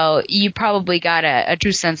 So you probably got a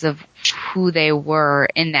true sense of who they were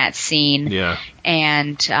in that scene. Yeah.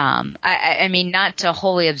 And, I mean, not to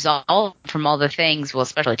wholly absolve from all the things, well,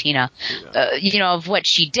 especially Tina, of what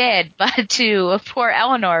she did, but to poor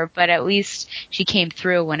Eleanor, but at least she came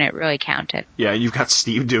through when it really counted. Yeah, you've got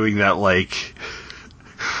Steve doing that,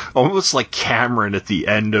 almost like Cameron at the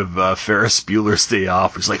end of Ferris Bueller's Day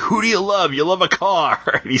Off. He's like, "Who do you love? You love a car."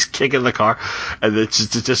 And he's kicking the car. And it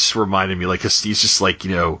just reminded me, cause Steve's just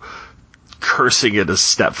cursing at his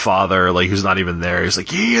stepfather, who's not even there. He's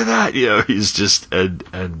like, "You hear that?" He's just, and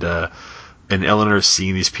Eleanor's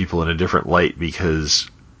seeing these people in a different light because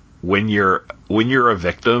when you're a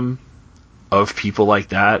victim of people like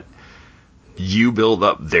that, you build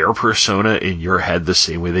up their persona in your head the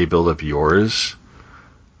same way they build up yours.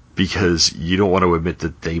 Because you don't want to admit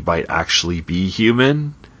that they might actually be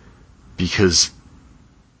human, because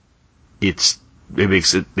it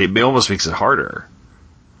almost makes it harder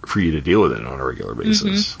for you to deal with it on a regular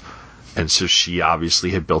basis. And so she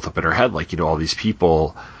obviously had built up in her head, all these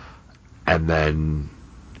people, and then,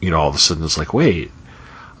 all of a sudden it's wait.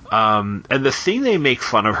 And the thing they make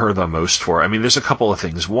fun of her the most for, I mean, there's a couple of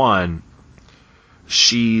things. One,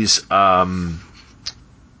 she's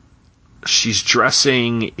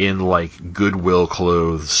dressing in Goodwill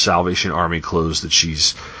clothes, Salvation Army clothes that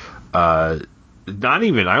she's not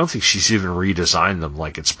even, I don't think she's even redesigned them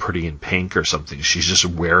it's pretty in pink or something. She's just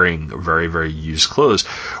wearing very, very used clothes,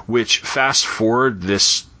 which fast forward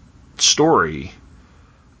this story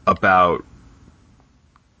about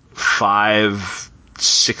 5,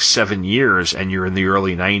 6, 7 years and you're in the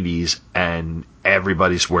early 90s and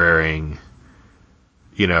everybody's wearing,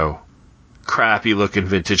 crappy looking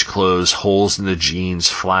vintage clothes, holes in the jeans,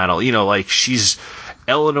 flannel, she's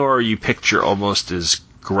Eleanor, you picture almost as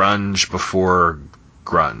grunge before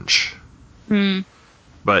grunge.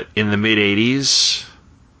 But in the mid 80s,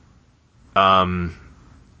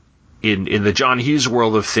 in the John Hughes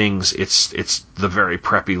world of things, it's the very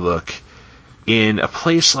preppy look. In a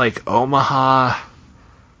place like Omaha,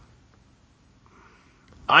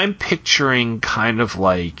 I'm picturing kind of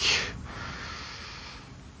like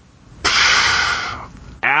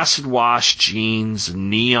acid wash jeans,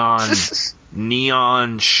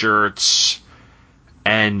 neon shirts,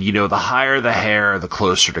 and, you know, the higher the hair, the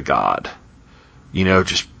closer to God. You know,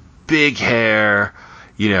 just big hair,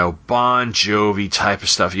 you know, Bon Jovi type of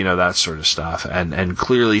stuff, you know, that sort of stuff. And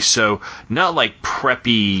clearly so, not like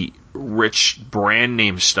preppy, rich brand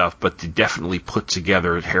name stuff, but to definitely put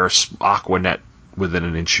together hair Aquanet within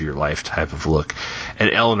an inch of your life type of look. And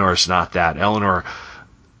Eleanor's not that. Eleanor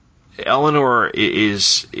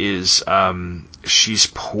is she's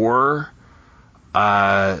poor.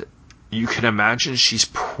 You can imagine she's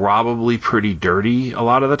probably pretty dirty a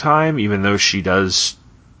lot of the time, even though she does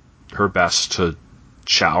her best to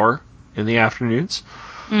shower in the afternoons.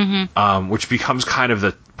 Mm-hmm. Which becomes kind of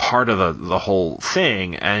the part of the whole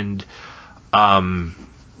thing. And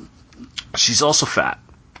she's also fat.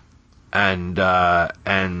 And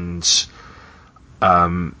that's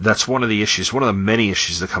one of the issues, one of the many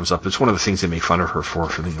issues that comes up. It's one of the things they make fun of her for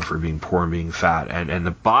being poor and being fat. And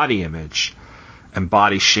the body image and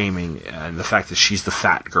body shaming and the fact that she's the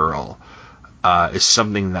fat girl is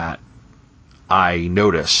something that I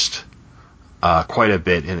noticed quite a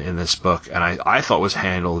bit in this book, and I thought was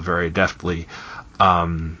handled very deftly.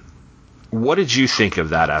 What did you think of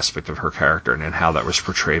that aspect of her character and how that was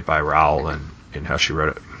portrayed by Rowell and how she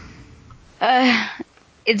wrote it?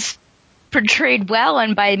 It's portrayed well,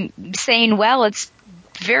 and by saying well, it's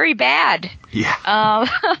very bad. Yeah.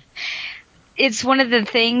 It's one of the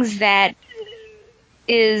things that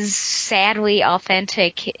is sadly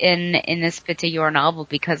authentic in this particular novel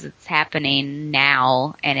because it's happening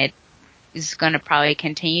now, and it is going to probably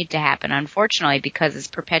continue to happen, unfortunately, because it's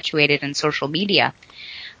perpetuated in social media.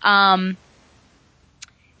 You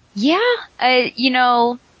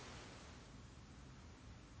know,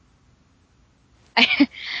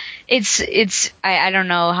 I don't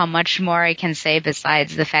know how much more I can say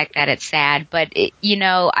besides the fact that it's sad, but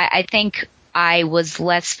I think I was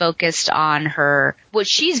less focused on her. Well,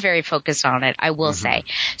 she's very focused on it, I will say.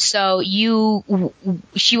 So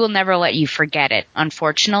she will never let you forget it,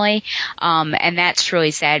 unfortunately. And that's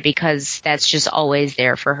really sad because that's just always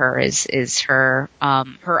there for her is her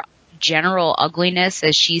general ugliness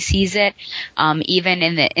as she sees it. Even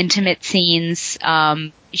in the intimate scenes,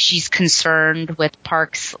 she's concerned with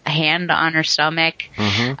Park's hand on her stomach.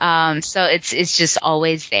 So it's just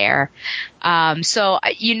always there. So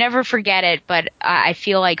you never forget it, but I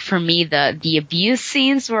feel like for me, the abuse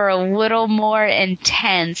scenes were a little more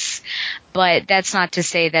intense, but that's not to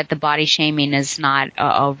say that the body shaming is not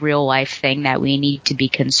a real life thing that we need to be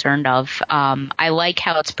concerned of. I like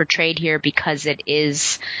how it's portrayed here because it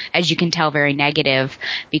is, as you can tell, very negative,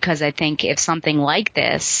 because I think if something like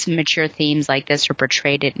this, mature themes like this are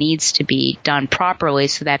portrayed, it needs to be done properly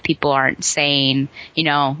so that people aren't saying,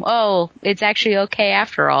 oh, it's actually okay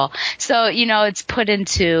after all. So, it's put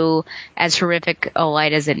into as horrific a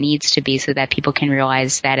light as it needs to be so that people can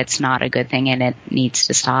realize that it's not a good thing and it needs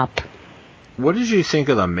to stop. What did you think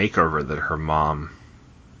of the makeover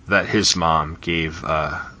that his mom gave,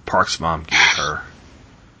 Park's mom gave her?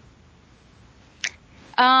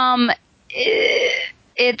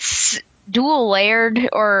 It's dual layered,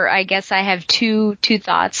 or I guess I have two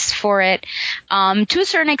thoughts for it. To a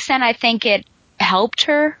certain extent, I think it helped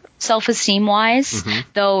her self-esteem wise,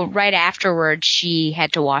 though right afterwards she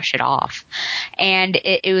had to wash it off. And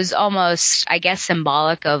it was almost, I guess,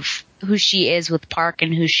 symbolic of who she is with Park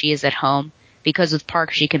and who she is at home. Because with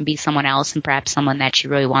Park, she can be someone else and perhaps someone that she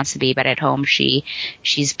really wants to be, but at home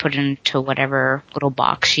she's put into whatever little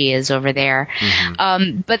box she is over there.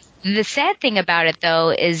 But the sad thing about it,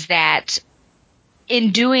 though, is that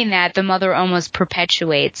in doing that, the mother almost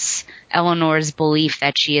perpetuates Eleanor's belief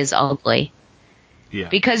that she is ugly. Yeah.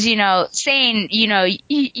 Because, saying, get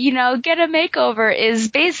a makeover is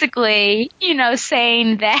basically,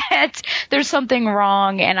 saying that there's something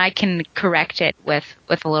wrong and I can correct it with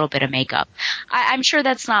a little bit of makeup. I'm sure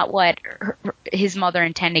that's not what his mother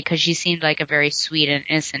intended, because she seemed like a very sweet and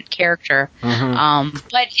innocent character.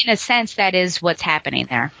 But in a sense, that is what's happening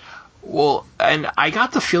there. Well, and I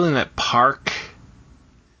got the feeling that Park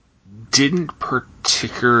didn't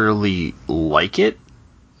particularly like it.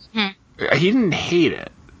 He didn't hate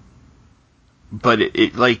it, but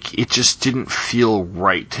it just didn't feel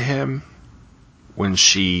right to him when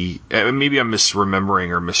she. Maybe I'm misremembering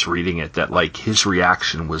or misreading it. That his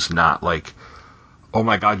reaction was not like, "Oh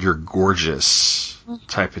my God, you're gorgeous"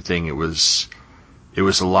 type of thing. It was a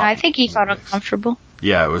lot. I think he felt uncomfortable.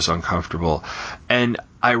 Yeah, it was uncomfortable. And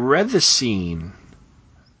I read the scene,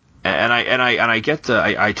 and I get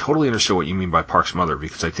I totally understand what you mean by Park's mother,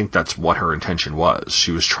 because I think that's what her intention was.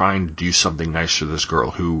 She was trying to do something nice for this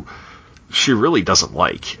girl who she really doesn't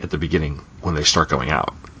like at the beginning when they start going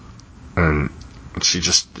out. And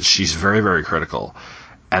she's very, very critical.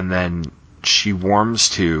 And then she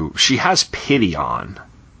has pity on,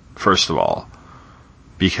 first of all,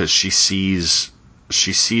 because she sees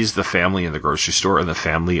the family in the grocery store, and the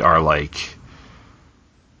family are like,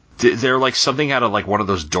 they're like something out of like one of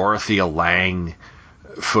those Dorothea Lange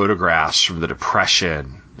photographs from the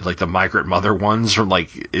Depression, like the migrant mother ones from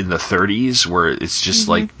like in the 30s, where it's just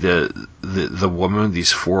like the woman,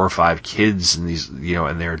 these 4 or 5 kids, and these,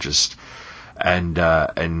 and they're just,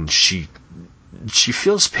 and she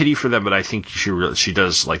feels pity for them, but I think she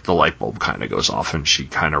does, like, the light bulb kind of goes off, and she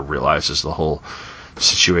kind of realizes the whole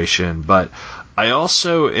situation. But I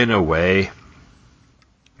also, in a way,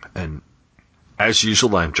 and as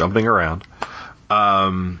usual, I'm jumping around,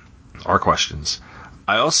 our questions.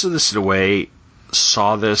 I also, in a way,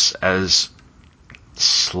 saw this as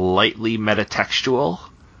slightly metatextual,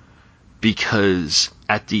 because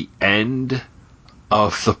at the end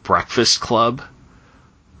of The Breakfast Club,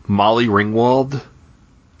 Molly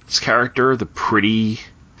Ringwald's character, the pretty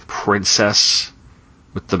princess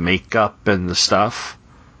with the makeup and the stuff,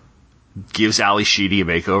 gives Ali Sheedy a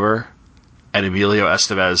makeover, and Emilio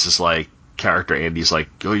Estevez's like character Andy's like,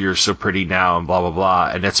 "Oh, you're so pretty now," and blah blah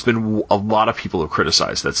blah. And that's been a lot of people have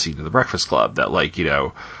criticized that scene in The Breakfast Club, that like,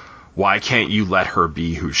 why can't you let her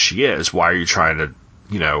be who she is? Why are you trying to,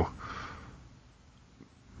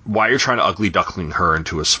 why are you trying to ugly duckling her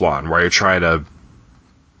into a swan? Why are you trying to,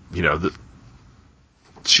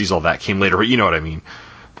 she's all that came later, but you know what I mean?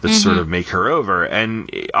 That sort of make her over. And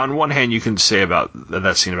on one hand, you can say about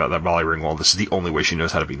that scene about that Molly Ringwald, this is the only way she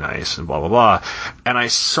knows how to be nice, and blah, blah, blah. And I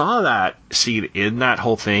saw that scene in that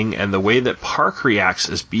whole thing, and the way that Park reacts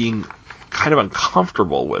as being kind of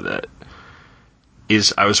uncomfortable with it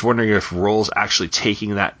is, I was wondering if Roll's actually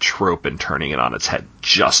taking that trope and turning it on its head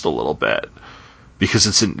just a little bit. Because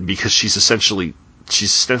she's essentially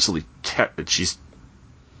she's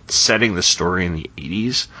setting the story in the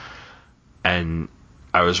 80s, and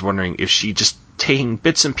I was wondering if she just taking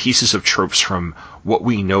bits and pieces of tropes from what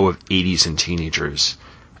we know of 80s and teenagers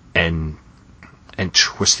and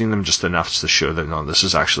twisting them just enough to show that, no, this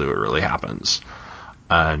is actually what really happens,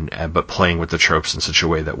 but playing with the tropes in such a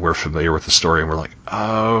way that we're familiar with the story and we're like,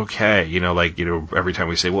 okay, every time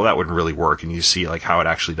we say, well, that wouldn't really work, and you see like how it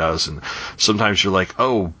actually does, and sometimes you're like,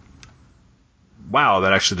 oh wow,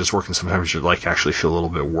 that actually does work, and sometimes you like actually feel a little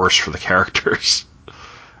bit worse for the characters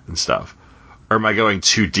and stuff. Or am I going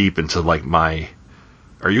too deep into like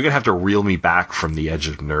are you gonna have to reel me back from the edge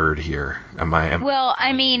of nerd here? Well,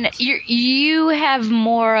 I mean, you have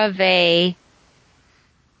more of an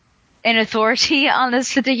authority on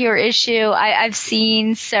this particular issue. I've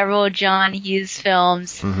seen several John Hughes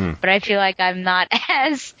films, but I feel like I'm not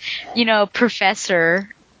as, professor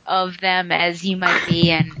of them as you might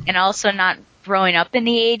be, and also not growing up in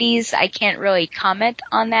the 80s. I can't really comment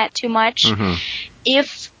on that too much.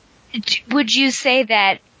 Would you say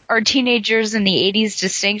that are teenagers in the 80s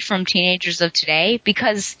distinct from teenagers of today?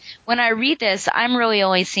 Because when I read this, I'm really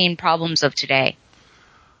only seeing problems of today.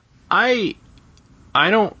 I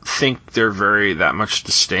don't think they're that much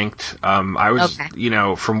distinct. I was,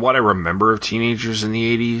 from what I remember of teenagers in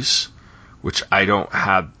the 80s, which I don't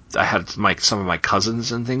have, I had some of my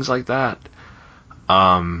cousins and things like that.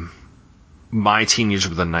 My teenagers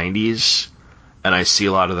were the 90s, and I see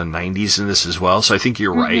a lot of the 90s in this as well. So I think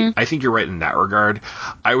you're right. I think you're right in that regard.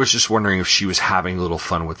 I was just wondering if she was having a little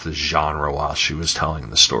fun with the genre while she was telling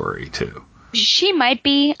the story too. She might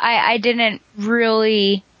be. I didn't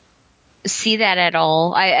really see that at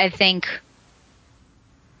all. I think,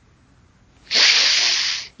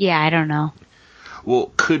 I don't know.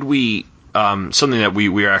 Well, could we, something that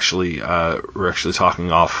we're actually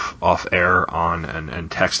talking off air on and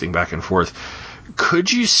texting back and forth.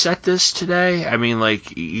 Could you set this today? I mean,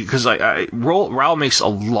 like, because Raoul makes a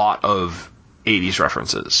lot of 80s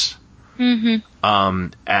references.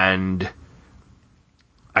 And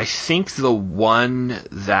I think the one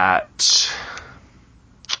that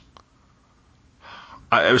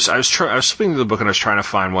I was flipping through the book and I was trying to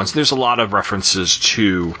find ones. There's a lot of references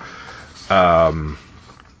to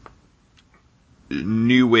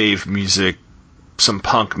new wave music, some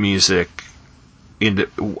punk music,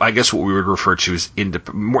 I guess what we would refer to as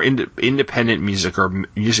more independent music, or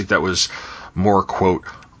music that was more, quote,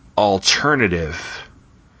 alternative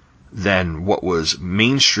than what was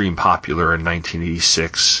mainstream popular in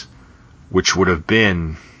 1986, which would have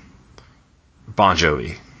been Bon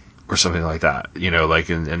Jovi or something like that, like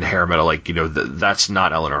in hair metal, like, that's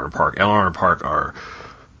not Eleanor and Park. Eleanor and Park are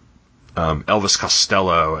Elvis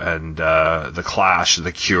Costello and The Clash,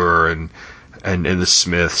 The Cure, and the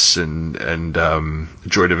Smiths and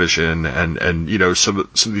Joy Division and some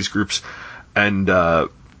of these groups, and the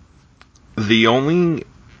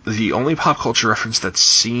only pop culture reference that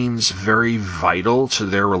seems very vital to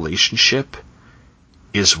their relationship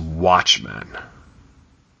is Watchmen.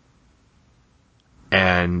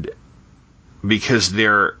 And because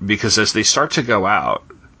as they start to go out,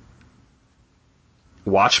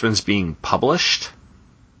 Watchmen's being published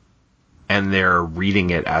and they're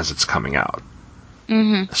reading it as it's coming out.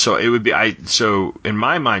 Mm-hmm. So it would be so in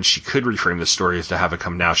my mind, she could reframe the story as to have it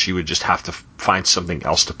come now. She would just have to find something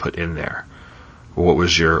else to put in there. What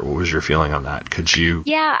was your feeling on that? Could you?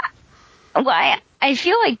 Yeah. Well, I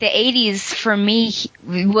feel like the 80s for me,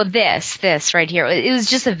 well, this right here, it was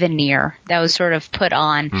just a veneer that was sort of put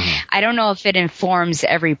on. Mm-hmm. I don't know if it informs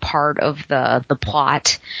every part of the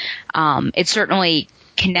plot. It certainly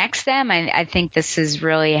connects them. I think this is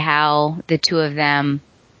really how the two of them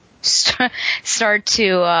start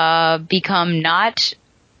to become not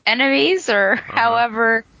enemies, or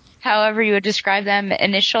however you would describe them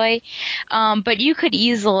initially. But you could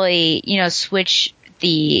easily, switch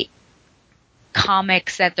the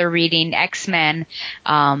comics that they're reading, X-Men,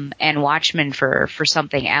 and Watchmen for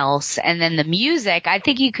something else. And then the music, I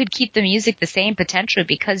think you could keep the music the same potentially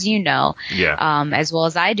because, as well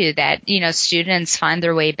as I do, that, students find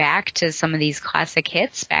their way back to some of these classic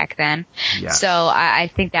hits back then. Yes. So I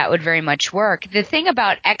think that would very much work. The thing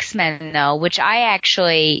about X-Men, though, which I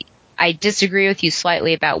disagree with you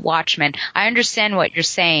slightly about Watchmen. I understand what you're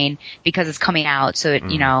saying because it's coming out, so it,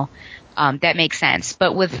 that makes sense.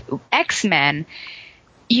 But with X-Men,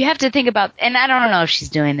 you have to think about, and I don't know if she's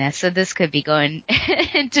doing this, so this could be going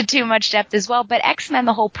into too much depth as well, but X-Men,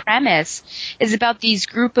 the whole premise is about these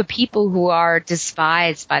group of people who are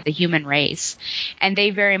despised by the human race. And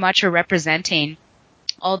they very much are representing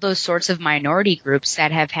all those sorts of minority groups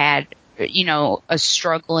that have had, a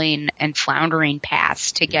struggling and floundering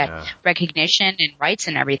past to get recognition and rights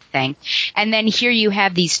and everything. And then here you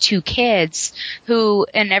have these two kids who,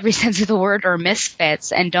 in every sense of the word, are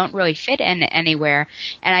misfits and don't really fit in anywhere.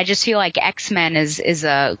 And I just feel like X-Men is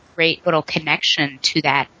a great little connection to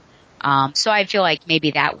that. So I feel like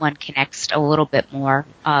maybe that one connects a little bit more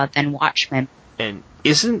than Watchmen. And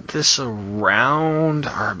isn't this around,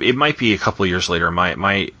 or it might be a couple of years later,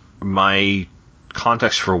 my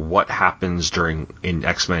context for what happens in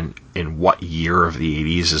X-Men in what year of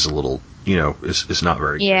the 80s is a little, is not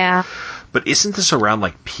very good. But isn't this around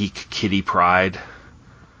like peak Kitty Pryde?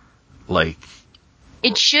 Like,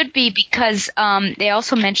 it should be, because they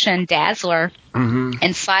also mentioned Dazzler and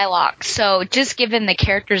Psylocke. So just given the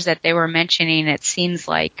characters that they were mentioning, it seems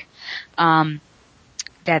like that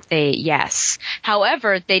yes.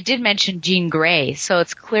 However, they did mention Jean Grey, so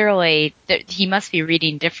it's clearly that he must be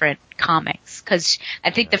reading different comics, because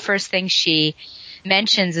I think the first thing she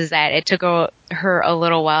mentions is that it took her a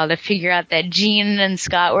little while to figure out that Jean and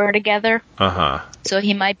Scott were together. So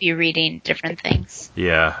he might be reading different things.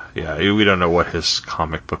 Yeah. We don't know what his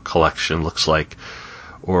comic book collection looks like,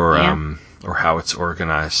 or how it's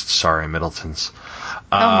organized. Sorry, Middletons.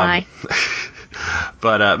 Oh my.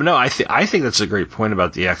 But no, I think that's a great point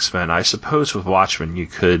about the X-Men. I suppose with Watchmen, you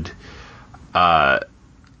could have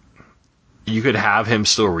him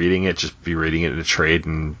still reading it, just be reading it in a trade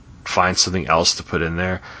and find something else to put in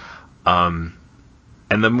there. And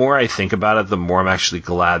the more I think about it, the more I'm actually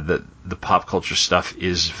glad that the pop culture stuff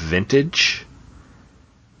is vintage,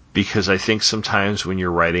 because I think sometimes when you're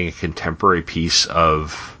writing a contemporary piece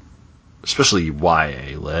of, especially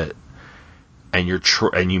YA lit, and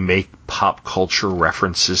you make pop culture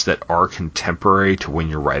references that are contemporary to when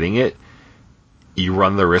you're writing it, you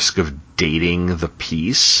run the risk of dating the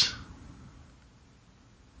piece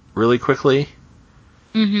really quickly.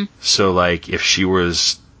 Mm-hmm. So, like, if she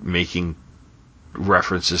was making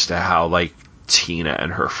references to how, like, Tina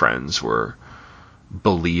and her friends were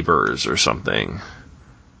believers or something,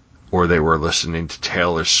 or they were listening to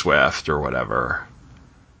Taylor Swift or whatever,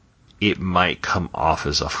 it might come off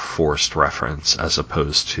as a forced reference as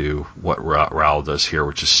opposed to what Raoul does here,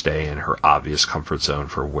 which is stay in her obvious comfort zone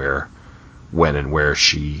for when and where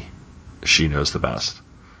she knows the best.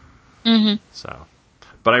 Mm-hmm. So,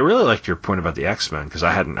 but I really liked your point about the X-Men, because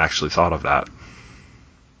I hadn't actually thought of that.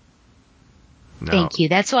 Thank you.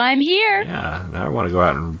 That's why I'm here. Yeah. Now I want to go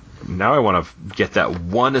out and now I want to get that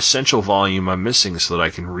one essential volume I'm missing so that I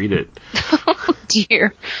can read it. Oh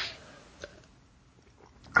dear.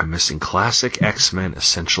 I'm missing Classic X-Men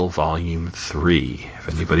Essential Volume 3. If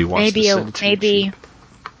anybody wants to send it to me cheap.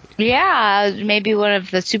 Yeah, maybe one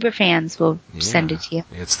of the super fans will send it to you.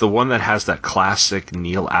 It's the one that has that classic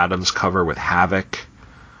Neil Adams cover with Havoc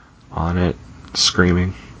on it,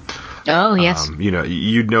 screaming. Oh yes.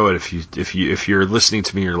 You'd know it if you're listening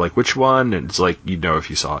to me. You're like, which one? And it's like you'd know if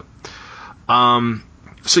you saw it.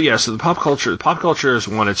 So the pop culture is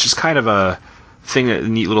one. It's just kind of a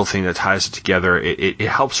neat little thing that ties it together. It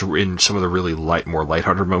helps in some of the really more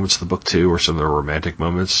lighthearted moments of the book too, or some of the romantic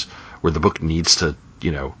moments where the book needs to,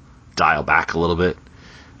 dial back a little bit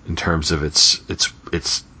in terms of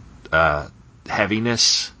its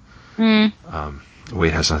heaviness.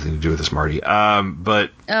 Weight has nothing to do with this, Marty.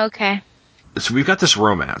 But okay. So we've got this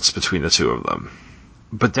romance between the two of them,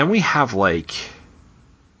 but then we have like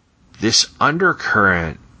this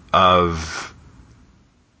undercurrent of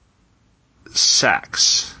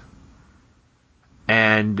sex,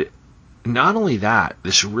 and not only that,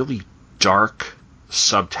 this really dark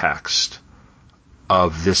subtext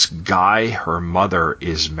of this guy her mother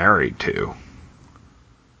is married to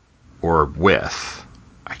or with.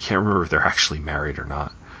 I can't remember if they're actually married or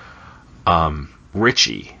not.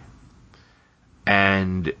 Richie.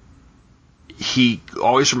 And he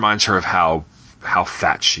always reminds her of how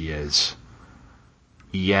fat she is.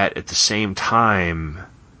 Yet at the same time,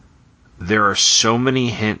 there are so many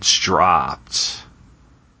hints dropped,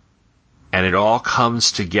 and it all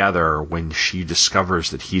comes together when she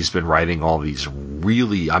discovers that he's been writing all these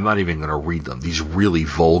really, I'm not even going to read them, these really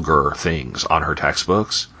vulgar things on her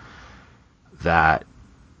textbooks, that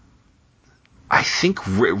I think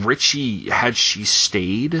Richie, had she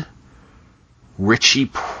stayed, Richie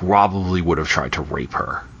probably would have tried to rape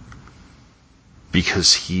her.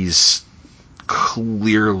 Because he's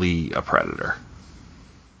clearly a predator.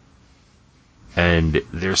 And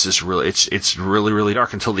there's this it's really, really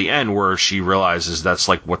dark until the end where she realizes that's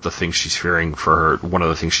like what the thing she's fearing for her, one of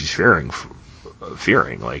the things she's fearing,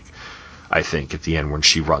 like, I think at the end when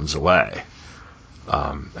she runs away,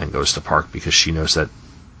 and goes to park because she knows that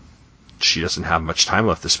she doesn't have much time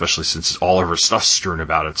left, especially since all of her stuff's strewn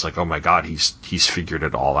about. It's like, oh my god, he's figured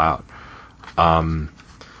it all out.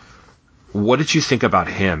 What did you think about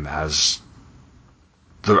him as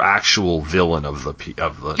the actual villain of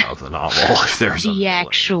the novel? If there's the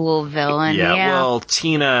actual villain, yeah. yeah. Well,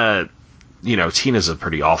 Tina's a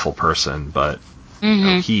pretty awful person, but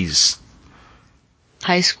he's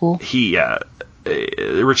high school.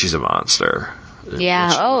 Richie's a monster.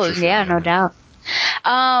 Yeah. Yeah, no doubt.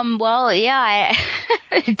 Well, yeah,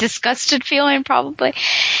 disgusted feeling probably.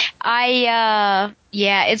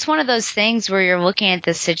 It's one of those things where you're looking at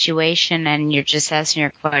the situation and you're just asking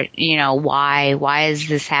your question, why is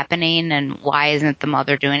this happening and why isn't the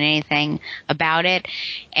mother doing anything about it?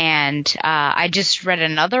 And, I just read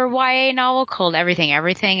another YA novel called Everything,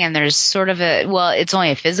 and there's sort of it's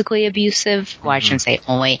only a physically abusive, I shouldn't say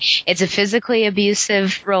only, it's a physically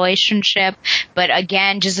abusive relationship, but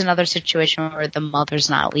again, just another situation where the mother's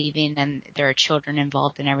not leaving and there are children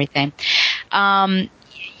involved and everything.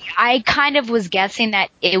 I kind of was guessing that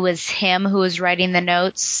it was him who was writing the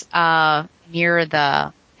notes near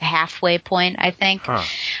the halfway point, I think.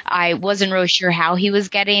 I wasn't really sure how he was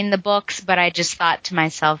getting the books, but I just thought to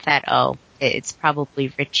myself that, it's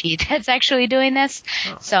probably Richie that's actually doing this.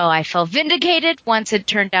 So I felt vindicated once it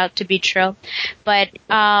turned out to be true. But,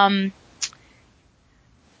 oh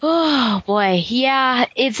boy, yeah,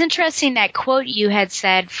 it's interesting that quote you had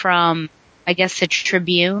said from, I guess, the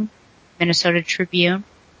Tribune, Minnesota Tribune.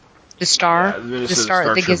 The Star?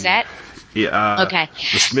 The Gazette? Yeah. Okay.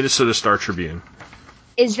 The Minnesota Star Tribune.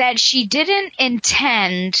 Is that she didn't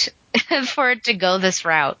intend for it to go this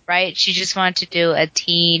route, right? She just wanted to do a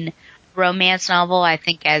teen romance novel, I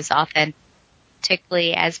think, as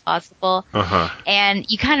authentically as possible. And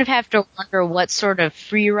you kind of have to wonder what sort of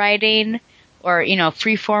free writing or,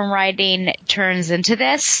 free-form writing turns into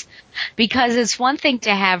this. Because it's one thing to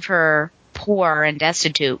have her poor and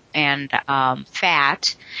destitute and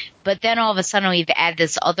fat, but then all of a sudden we've added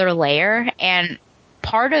this other layer, and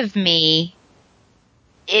part of me,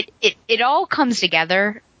 it all comes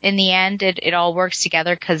together in the end. It all works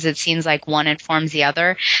together because it seems like one informs the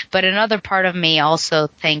other, but another part of me also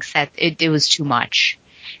thinks that it was too much,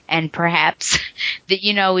 and perhaps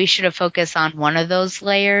that we should have focused on one of those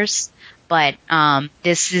layers. But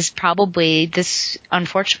this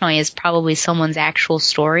unfortunately is probably someone's actual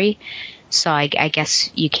story. So I guess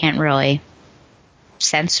you can't really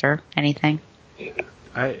censor anything.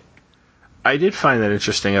 I did find that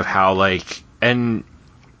interesting of how, and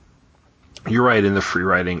you're right, in the free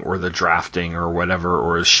writing or the drafting or whatever,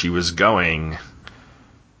 or as she was going,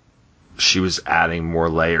 she was adding more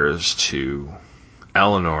layers to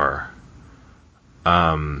Eleanor.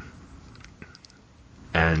 And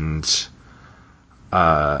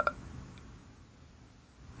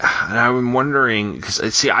I'm wondering,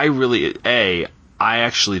 because, see, I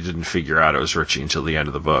actually didn't figure out it was Richie until the end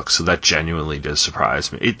of the book, so that genuinely did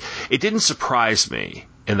surprise me. It didn't surprise me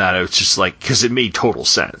in that it was just like, because it made total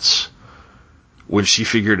sense. When she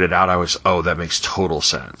figured it out, I was, oh, that makes total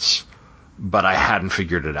sense. But I hadn't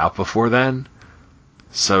figured it out before then.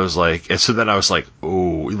 So I was like, and so then I was like,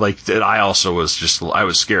 oh, like, I also was I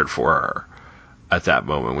was scared for her at that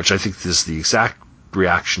moment, which I think is the exact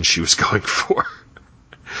reaction she was going for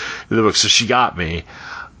in the book. So she got me.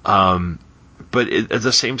 But at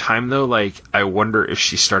the same time, though, like, I wonder if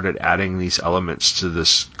she started adding these elements to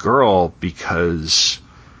this girl because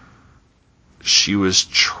she was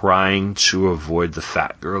trying to avoid the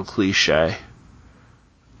fat girl cliche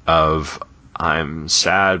of, I'm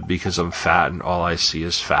sad because I'm fat and all I see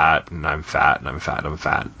is fat, and I'm fat and I'm fat and I'm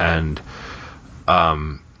fat. And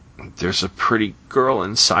there's a pretty girl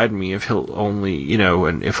inside me if he'll only,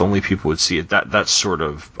 and if only people would see it. That sort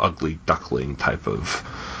of ugly duckling type of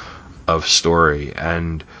story.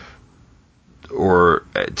 And or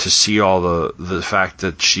to see all the fact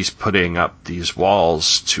that she's putting up these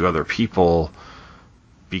walls to other people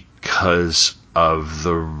because of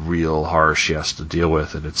the real horror she has to deal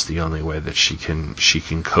with, and it's the only way that she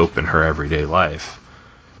can cope in her everyday life,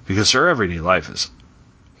 because her everyday life is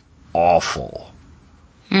awful.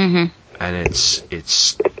 Mm-hmm. And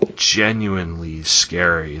it's genuinely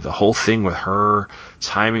scary. The whole thing with her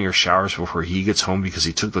timing her showers before he gets home because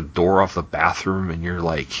he took the door off the bathroom, and you're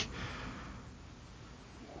like,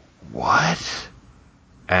 what?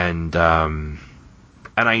 And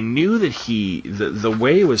I knew that the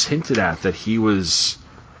way it was hinted at that he was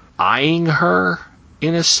eyeing her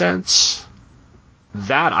in a sense,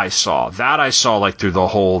 that I saw like through the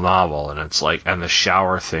whole novel. And it's like, and the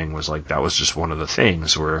shower thing was like, that was just one of the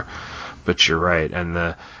things where, but you're right. And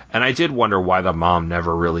I did wonder why the mom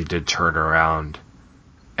never really did turn around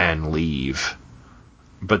and leave.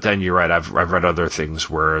 But then you're right, I've read other things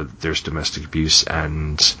where there's domestic abuse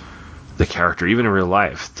and the character, even in real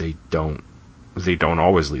life, they don't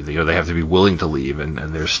always leave. They have to be willing to leave, and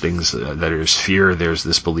there's things that there's fear, there's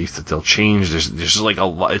this belief that they'll change. There's like a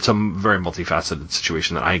lot. It's a very multifaceted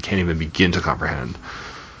situation that I can't even begin to comprehend.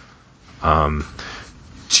 Do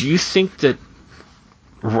you think that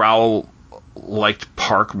Raoul liked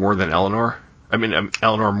Park more than Eleanor? I mean,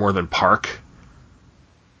 Eleanor more than Park?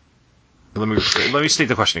 Let me state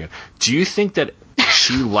the question again. Do you think that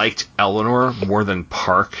she liked Eleanor more than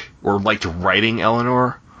Park, or liked writing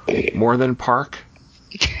Eleanor more than Park?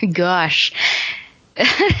 Gosh.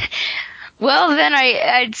 Well, then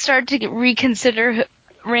I'd start to reconsider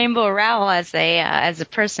Rainbow Rowell as a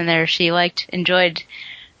person there. She enjoyed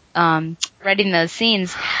writing those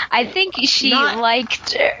scenes. I think she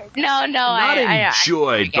liked. No, not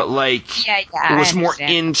enjoyed, but was more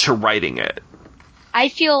into writing it. I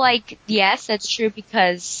feel like, yes, that's true,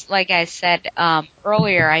 because, like I said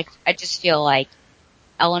earlier, I just feel like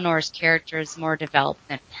Eleanor's character is more developed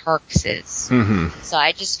than Park's is. Mm-hmm. So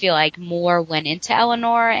I just feel like more went into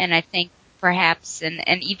Eleanor, and I think perhaps, and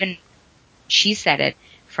even she said it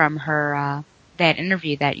from her that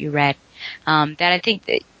interview that you read, that I think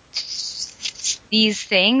that these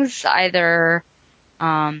things either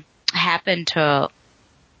happened to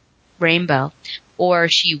Rainbow, or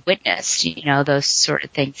she witnessed, those sort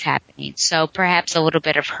of things happening. So perhaps a little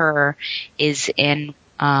bit of her is in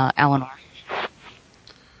Eleanor.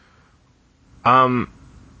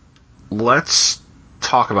 Let's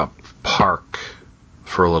talk about Park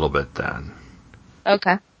for a little bit then.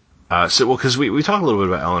 Okay. Because we talked a little bit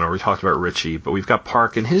about Eleanor, we talked about Richie, but we've got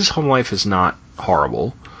Park, and his home life is not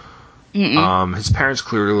horrible. His parents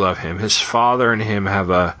clearly love him. His father and him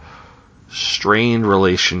have a strained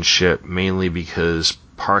relationship, mainly because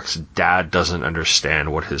Park's dad doesn't understand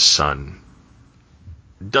why his son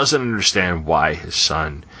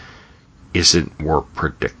isn't more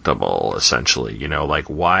predictable, essentially.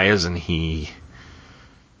 Why isn't he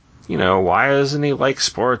like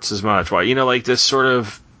sports as much? Why, like this sort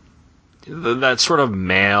of, that sort of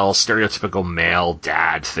stereotypical male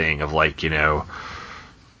dad thing of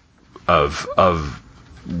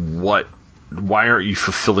why aren't you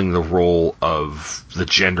fulfilling the role of the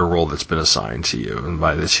gender role that's been assigned to you? And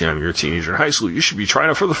by this time, you're a teenager in high school, you should be trying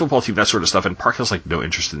out for the football team, that sort of stuff. And Park has no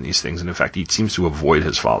interest in these things, and in fact, he seems to avoid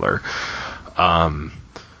his father. But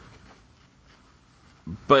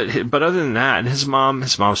other than that, and his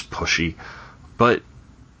mom's pushy, but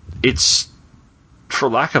it's, for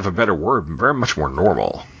lack of a better word, very much more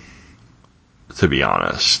normal, to be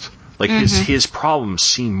honest. Like, his problems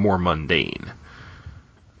seem more mundane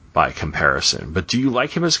by comparison. But do you like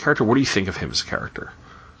him as a character? What do you think of him as a character?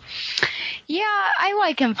 Yeah, I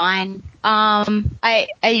like him fine.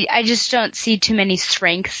 I just don't see too many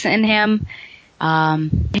strengths in him.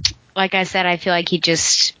 Like I said, I feel like he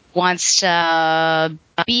just wants to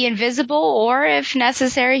be invisible, or if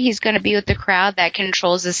necessary, he's going to be with the crowd that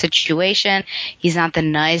controls the situation. He's not the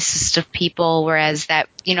nicest of people, whereas that,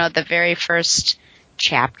 the very first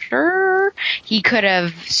chapter, he could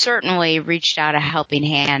have certainly reached out a helping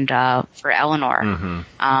hand for Eleanor.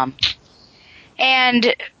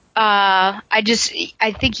 And I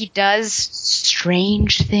think he does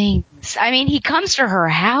strange things. I mean, he comes to her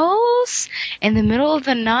house in the middle of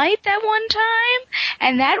the night that one time,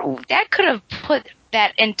 and that could have put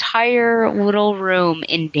that entire little room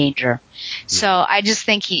in danger. So I just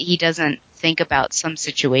think he doesn't think about some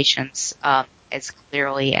situations as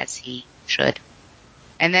clearly as he should.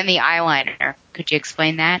 And then the eyeliner. Could you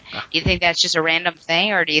explain that? Do you think that's just a random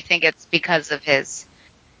thing, or do you think it's because of his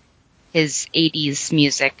 80s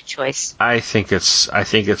music choice? I think it's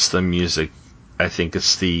the music. I think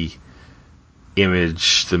it's the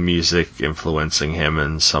image, the music influencing him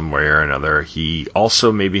in some way or another. He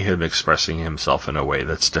also, maybe him expressing himself in a way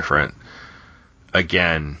that's different.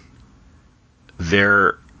 Again,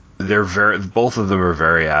 they're both of them are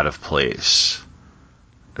very out of place.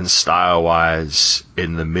 And style-wise,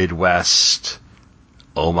 in the Midwest,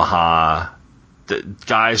 Omaha, the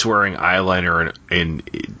guys wearing eyeliner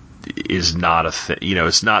is not a thing.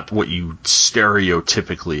 It's not what you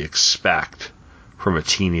stereotypically expect from a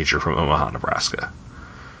teenager from Omaha, Nebraska.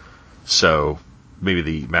 So maybe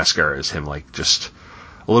the mascara is him, like, just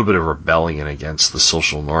a little bit of rebellion against the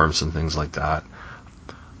social norms and things like that.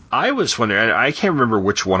 I was wondering, I can't remember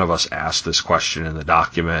which one of us asked this question in the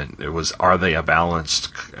document. It was, are they balanced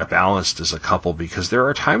as a couple? Because there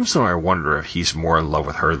are times when I wonder if he's more in love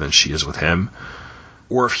with her than she is with him,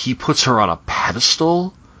 or if he puts her on a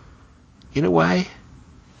pedestal in a way.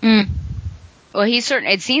 Well,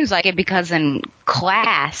 it seems like it, because in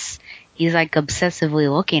class he's like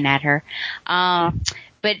obsessively looking at her.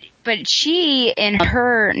 But she, in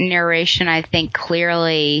her narration, I think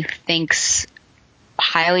clearly thinks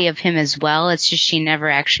highly of him as well. It's just she never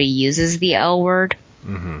actually uses the L word.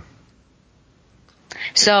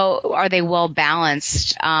 So are they well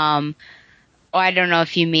balanced? I don't know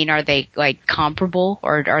if you mean, are they like comparable,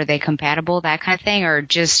 or are they compatible, that kind of thing, or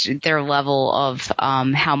just their level of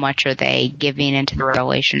how much are they giving into the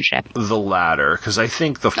relationship? The latter, because I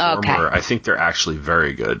think the former, Okay. I think they're actually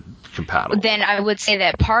very good compatible. Then I would say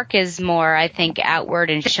that Park is more, I think, outward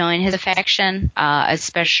in showing his affection,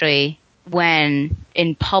 especially when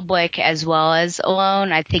in public as well as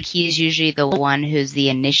alone. I think he's usually the one who's the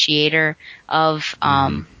initiator of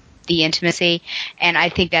the intimacy, and I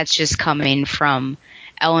think that's just coming from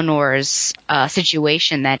Eleanor's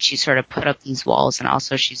situation, that she sort of put up these walls, and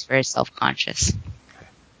also she's very self-conscious.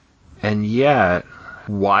 And yet,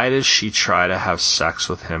 why does she try to have sex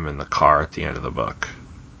with him in the car at the end of the book?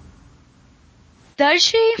 Does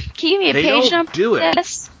she? Can you give me a page number? They don't do it.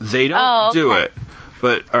 Yes? They don't do it.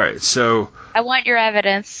 But, alright, so... I want your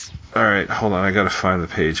evidence. Alright, hold on, I gotta find the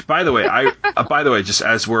page. By the way, just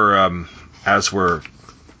as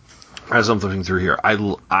I'm looking through here,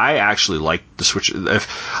 I actually like the switch.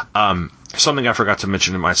 If something I forgot to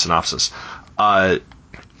mention in my synopsis,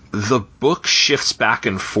 the book shifts back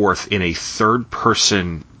and forth in a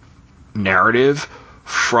third-person narrative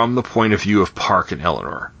from the point of view of Park and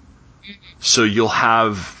Eleanor. So you'll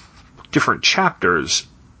have different chapters.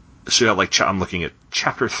 So you have, like, I'm looking at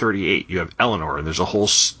chapter 38. You have Eleanor, and there's a whole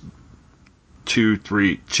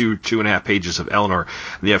 2.5 pages of Eleanor.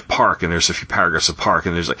 And you have Park, and there's a few paragraphs of Park,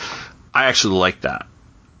 and there's like, I actually like that.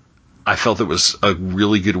 I felt it was a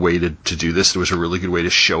really good way to do this. It was a really good way to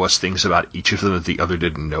show us things about each of them that the other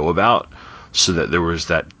didn't know about, so that there was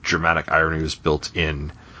that dramatic irony was built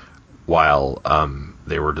in while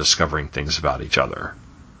they were discovering things about each other.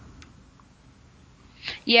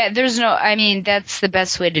 Yeah, that's the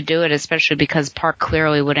best way to do it, especially because Park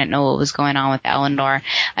clearly wouldn't know what was going on with Eleanor.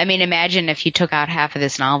 I mean, imagine if you took out half of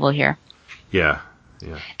this novel here. Yeah.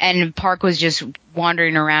 And Park was just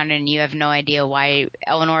wandering around, and you have no idea why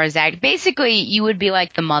Eleanor is acting. Basically, you would be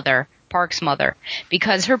like the mother, Park's mother,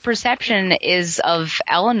 because her perception is of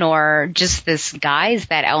Eleanor just this guise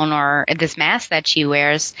that this mask that she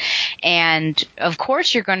wears. And of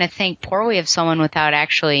course, you're going to think poorly of someone without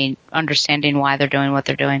actually understanding why they're doing what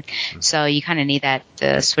they're doing. So you kind of need that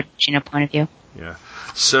switching a point of view. Yeah.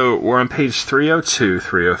 So we're on page 302,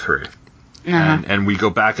 303. And we go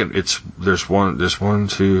back, and there's 1,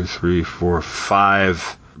 2, 3, 4,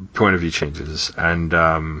 5 point of view changes, and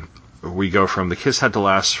we go from the kiss had to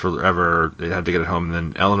last forever, they had to get it home,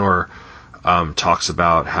 and then Eleanor talks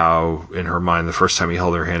about how, in her mind, the first time he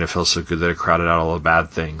held her hand, it felt so good that it crowded out all the bad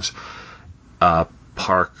things.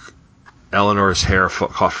 Eleanor's hair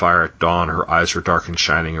caught fire at dawn. Her eyes were dark and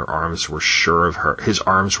shining. Her arms were sure of her. His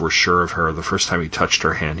arms were sure of her. The first time he touched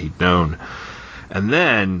her hand, he'd known. And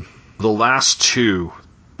then the last two,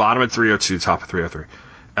 bottom at 302, top at 303.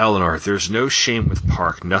 Eleanor, there's no shame with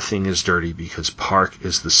Park. Nothing is dirty because Park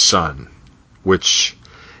is the sun. Which,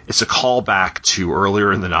 it's a callback to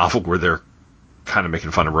earlier in the novel where they're kind of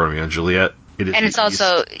making fun of Romeo and Juliet. And it's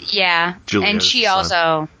also, yeah. Juliet and she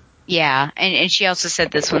also, yeah. And she also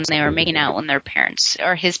said this when they were making out when their parents,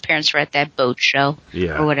 or his parents were at that boat show.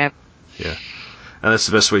 Yeah. Or whatever. Yeah. And that's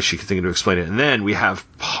the best way she could think of to explain it. And then we have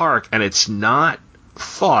Park, and it's not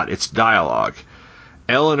thought, it's dialogue.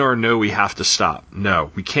 Eleanor, no, we have to stop.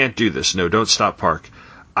 No, we can't do this. No, don't stop, Park.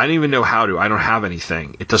 I don't even know how to. I don't have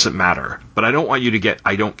anything. It doesn't matter. But I don't want you to get,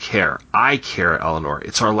 I don't care. I care, Eleanor.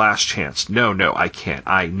 It's our last chance. No, I can't.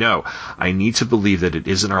 I know. I need to believe that it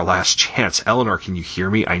isn't our last chance. Eleanor, can you hear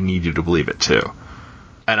me? I need you to believe it too.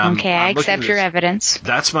 And I'm accept your evidence.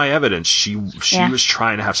 That's my evidence. She was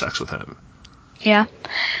trying to have sex with him. Yeah.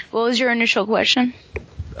 What was your initial question?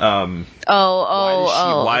 Why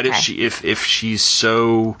did she? If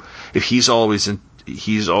he's always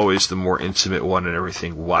the more intimate one and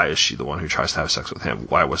everything, why is she the one who tries to have sex with him?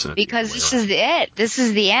 Why wasn't it? Because this is it. This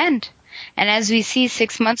is the end. And as we see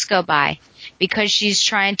 6 months go by, because she's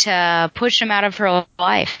trying to push him out of her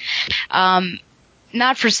life.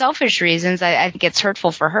 Not for selfish reasons. I think it's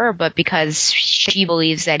hurtful for her, but because she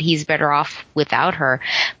believes that he's better off without her.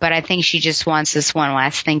 But I think she just wants this one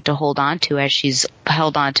last thing to hold on to, as she's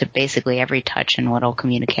held on to basically every touch and what'll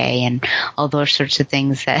communicate and all those sorts of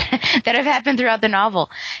things that have happened throughout the novel.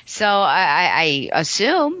 So I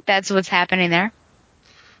assume that's what's happening there.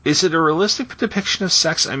 Is it a realistic depiction of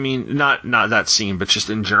sex? I mean, not that scene, but just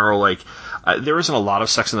in general, like, there isn't a lot of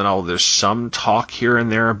sex in the novel. There's some talk here and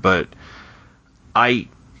there, but I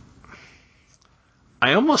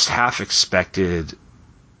almost half expected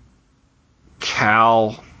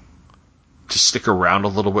Cal to stick around a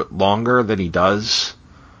little bit longer than he does,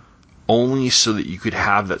 only so that you could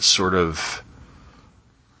have that sort of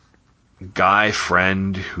guy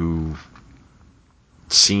friend who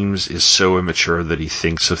is so immature that he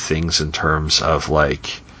thinks of things in terms of,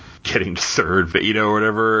 like, getting to third, or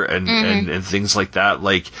whatever, and things like that,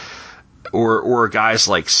 like, or guys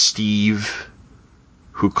like Steve,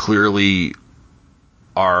 who clearly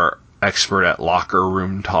are expert at locker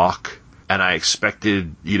room talk, and I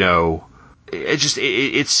expected, it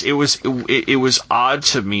was odd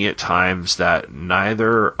to me at times that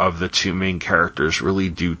neither of the two main characters really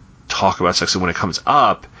do talk about sex, and when it comes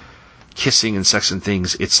up, kissing and sex and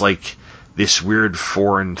things, it's like this weird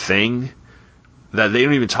foreign thing that they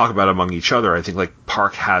don't even talk about among each other. I think, like,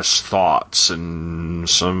 Park has thoughts and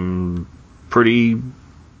some pretty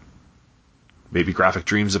maybe graphic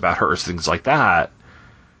dreams about her, things like that,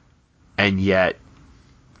 and yet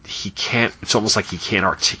he can't, it's almost like he can't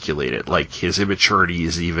articulate it. Like, his immaturity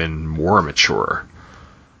is even more mature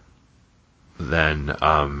than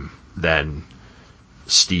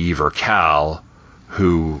Steve or Cal,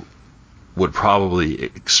 who would probably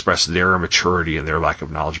express their immaturity and their lack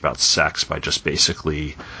of knowledge about sex by just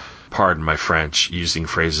basically, pardon my French, using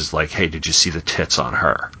phrases like, hey, did you see the tits on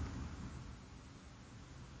her?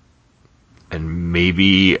 And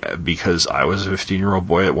maybe because I was a 15-year-old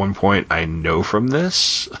boy at one point, I know from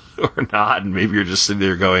this, or not, and maybe you're just sitting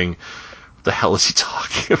there going, what the hell is he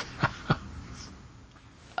talking about?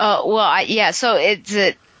 So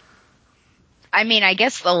I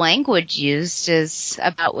guess the language used is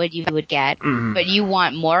about what you would get, but you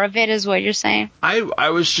want more of it, is what you're saying? I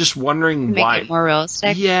was just wondering why. Make it more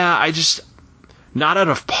realistic? Yeah, not out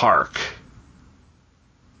of Park,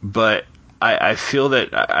 but I feel that,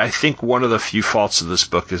 I think one of the few faults of this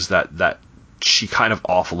book is that she kind of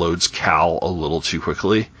offloads Cal a little too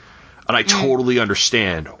quickly. And I totally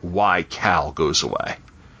understand why Cal goes away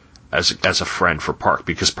as a friend for Park,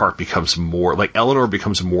 because Park becomes more, like, Eleanor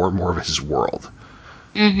becomes more and more of his world.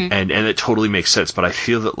 Mm-hmm. And it totally makes sense, but I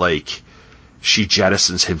feel that, like, she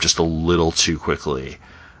jettisons him just a little too quickly.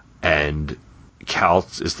 And Cal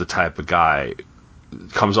is the type of guy,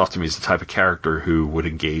 comes off to me as the type of character who would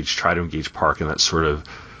try to engage Park in that sort of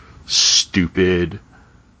stupid,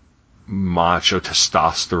 macho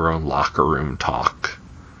testosterone locker room talk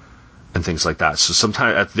and things like that. So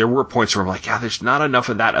sometimes there were points where I'm like, yeah, there's not enough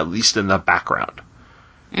of that, at least in the background,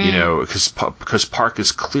 because Park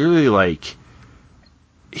is clearly, like,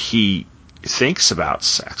 he thinks about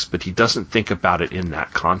sex, but he doesn't think about it in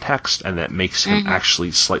that context, and that makes him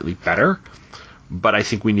actually slightly better. But I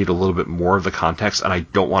think we need a little bit more of the context, and I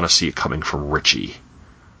don't want to see it coming from Richie.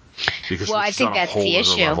 Because I think that's the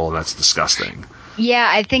issue. Level, and that's disgusting. Yeah,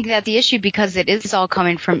 I think that's the issue because it is all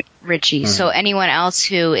coming from Richie. So anyone else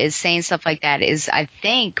who is saying stuff like that is, I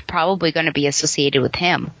think, probably going to be associated with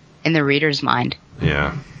him in the reader's mind.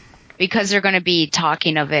 Yeah. Because they're going to be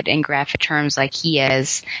talking of it in graphic terms like he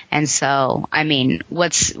is. And so, I mean,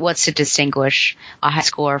 what's to distinguish a high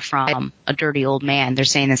score from a dirty old man? They're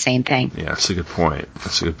saying the same thing. Yeah, that's a good point.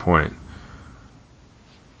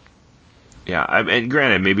 Yeah, and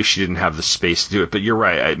granted, maybe she didn't have the space to do it, but you're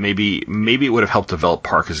right. Maybe it would have helped develop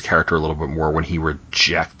Park as a character a little bit more when he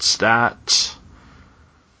rejects that.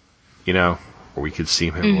 You know, or we could see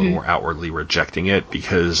him a little more outwardly rejecting it,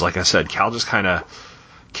 because, like I said,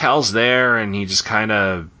 Cal's there and he just kind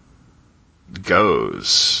of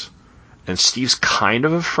goes. And Steve's kind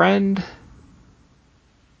of a friend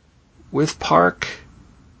with Park,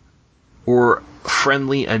 or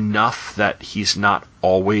friendly enough that he's not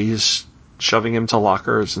always shoving him to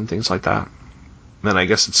lockers and things like that. And I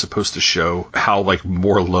guess it's supposed to show how, like,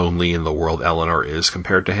 more lonely in the world Eleanor is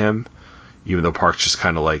compared to him, even though Park's just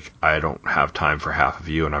kind of like, I don't have time for half of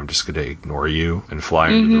you and I'm just going to ignore you and fly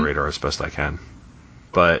under the radar as best I can.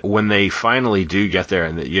 But when they finally do get there,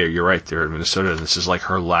 and yeah, you're right, they're in Minnesota, and this is like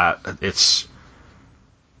her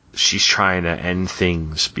she's trying to end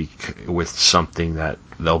things with something that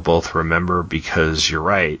they'll both remember, because you're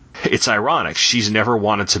right. It's ironic. She's never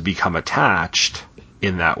wanted to become attached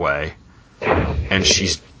in that way, and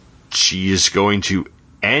she is going to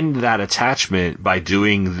end that attachment by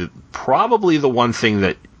doing probably the one thing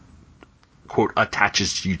that, quote,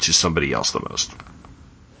 attaches you to somebody else the most.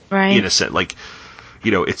 Right. In a sense, like,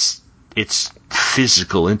 you know, it's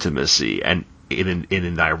physical intimacy, and in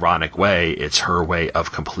an ironic way, it's her way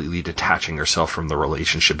of completely detaching herself from the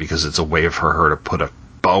relationship, because it's a way for her to put a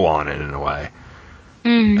bow on it in a way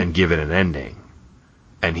and give it an ending.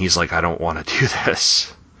 And he's like, I don't want to do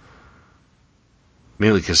this.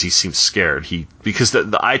 Mainly because he seems scared. Because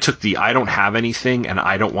I took the I don't have anything and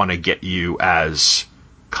I don't want to get you as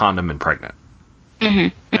condom and pregnant.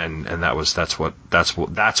 And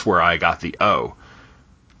that's where I got the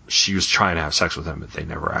she was trying to have sex with him, but they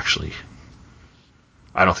never actually.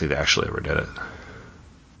 I don't think they actually ever did it.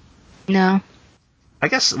 No. I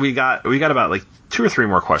guess we got about like 2 or 3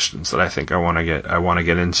 more questions that I think I want to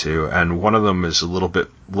get into, and one of them is a little bit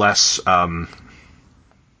less about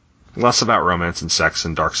romance and sex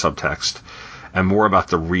and dark subtext, and more about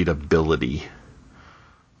the readability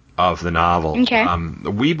of the novel. Okay.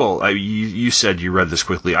 We both. You said you read this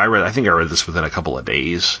quickly. I think I read this within a couple of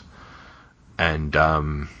days, and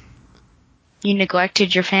you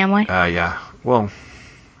neglected your family? Yeah. Well,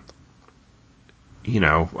 you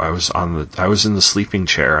know, I was in the sleeping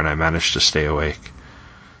chair and I managed to stay awake.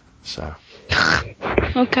 So.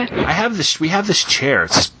 Okay. We have this chair.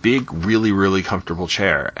 It's this big, really, really comfortable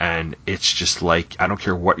chair, and it's just like, I don't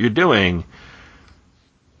care what you're doing,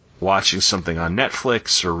 watching something on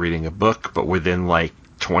Netflix or reading a book, but within like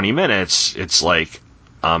 20 minutes, it's like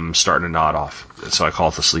I'm starting to nod off. So I call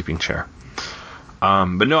it the sleeping chair.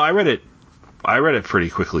 But no, I read it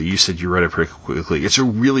pretty quickly. You said you read it pretty quickly. It's a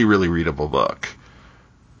really, really readable book.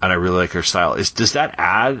 And I really like her style. Does that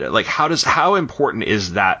add, like, how important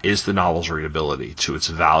is the novel's readability to its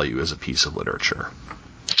value as a piece of literature?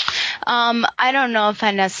 I don't know if I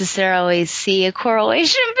necessarily see a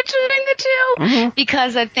correlation between the two,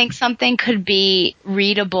 because I think something could be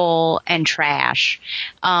readable and trash.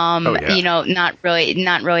 You know, not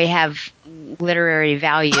really have literary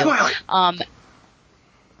value.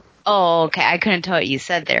 Oh, okay. I couldn't tell what you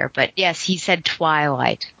said there, but yes, he said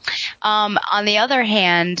Twilight. On the other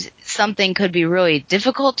hand, something could be really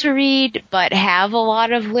difficult to read, but have a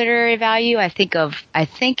lot of literary value. I think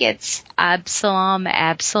it's Absalom,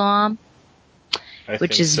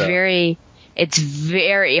 which is very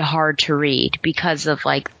hard to read because of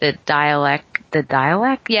like the dialects,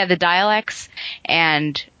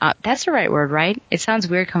 and that's the right word, right? It sounds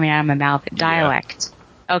weird coming out of my mouth. Dialect. Yeah.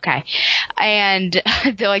 Okay. And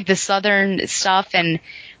the southern stuff, and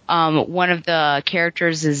one of the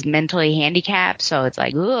characters is mentally handicapped, so it's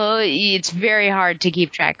like, it's very hard to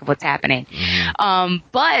keep track of what's happening.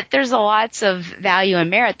 But there's lots of value and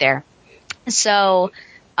merit there. So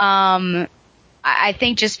I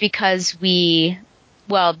think just because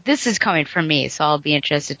this is coming from me, so I'll be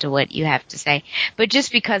interested to what you have to say. But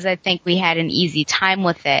just because I think we had an easy time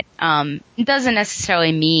with it, doesn't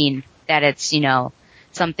necessarily mean that it's,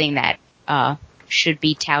 something that should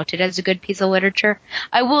be touted as a good piece of literature.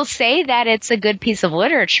 I will say that it's a good piece of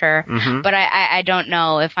literature, but I don't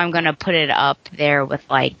know if I'm going to put it up there with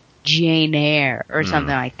like Jane Eyre or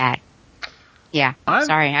something like that. Yeah,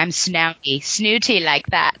 sorry, I'm snooty like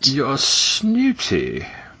that. You're snooty.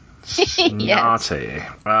 Snotty.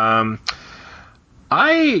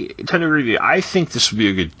 I tend to agree with you. I think this would be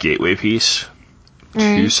a good gateway piece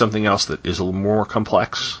to something else that is a little more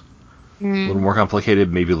complex, a little more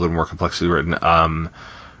complicated, maybe a little more complexly written,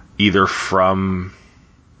 either from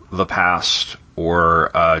the past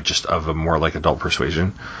or just of a more like adult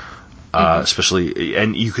persuasion. Especially,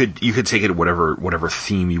 and you could take it whatever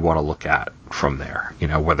theme you want to look at from there. You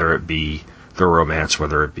know, whether it be the romance,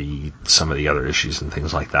 whether it be some of the other issues and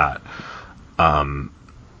things like that.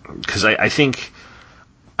 Because I think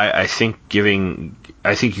you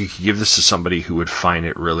could give this to somebody who would find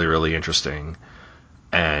it really, really interesting,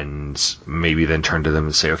 and maybe then turn to them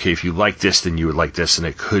and say, okay, if you like this, then you would like this, and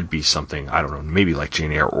it could be something, I don't know, maybe like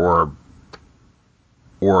Jane Eyre or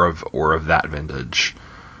of that vintage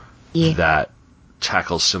that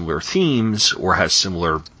tackles similar themes or has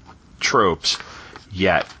similar tropes,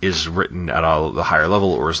 yet is written at a higher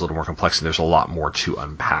level or is a little more complex, and there's a lot more to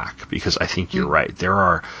unpack. Because I think you're right. There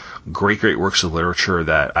are great works of literature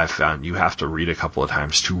that I've found you have to read a couple of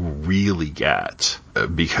times to really get,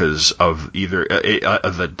 because of either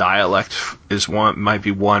the dialect might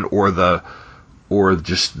be one, or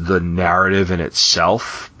just the narrative in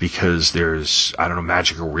itself, because there's, I don't know,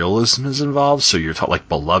 magical realism is involved. So you're taught like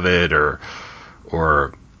Beloved or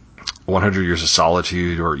 100 Years of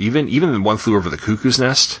Solitude, or even One Flew Over the Cuckoo's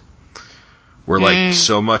Nest, where like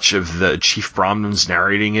so much of the Chief Bromden's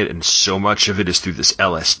narrating it, and so much of it is through this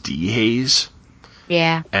LSD haze.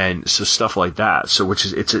 Yeah. And so stuff like that. So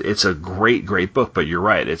it's a great book, but you're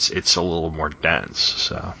right, it's a little more dense.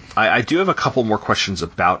 So I do have a couple more questions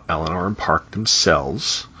about Eleanor and Park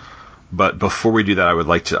themselves. But before we do that, I would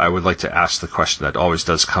like to ask the question that always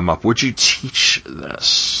does come up. Would you teach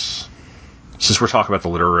this? Since we're talking about the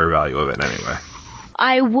literary value of it anyway.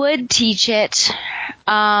 I would teach it.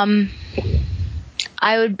 I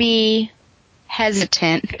would be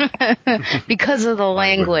hesitant because of the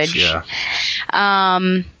language. Yeah.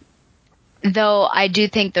 Though I do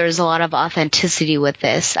think there's a lot of authenticity with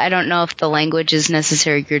this. I don't know if the language is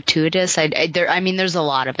necessarily gratuitous. I mean, there's a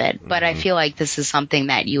lot of it, but I feel like this is something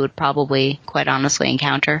that you would probably, quite honestly,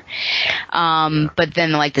 encounter. But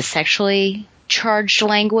then, like, the sexually charged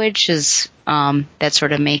language is that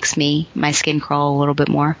sort of makes my skin crawl a little bit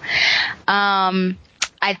more. I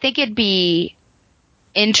think it'd be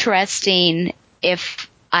interesting if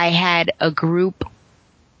I had a group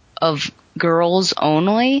of girls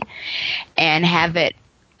only and have it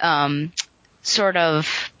sort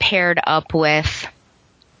of paired up with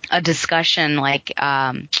a discussion, like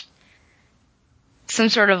some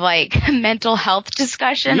sort of like mental health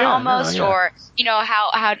discussion almost. Or, you know,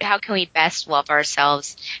 how can we best love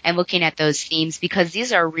ourselves, and looking at those themes, because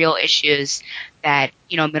these are real issues that,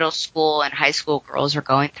 you know, middle school and high school girls are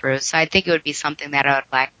going through. So I think it would be something that I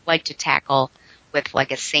would like to tackle with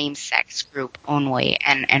like a same-sex group only,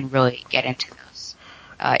 and really get into those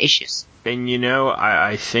issues. And, you know,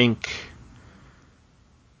 I think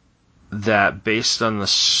that based on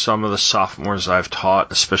some of the sophomores I've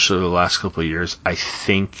taught, especially the last couple of years, I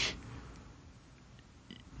think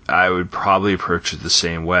I would probably approach it the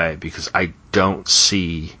same way, because I don't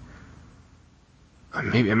see,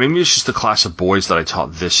 maybe it's just the class of boys that I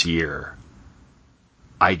taught this year,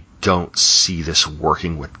 I don't see this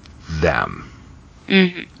working with them.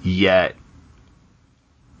 Yet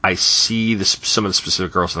I see some of the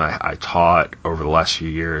specific girls that I taught over the last few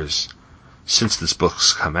years since this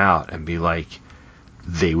book's come out, and be like,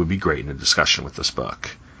 they would be great in a discussion with this book.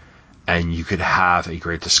 And you could have a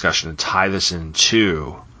great discussion and tie this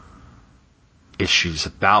into issues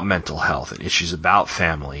about mental health, and issues about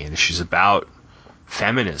family, and issues about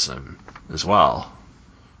feminism as well.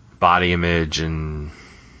 Body image and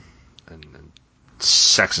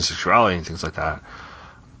sex and sexuality and things like that.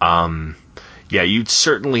 Yeah, you'd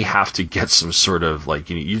certainly have to get some sort of, like,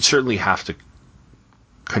 you know, you'd certainly have to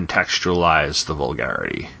contextualize the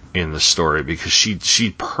vulgarity in the story, because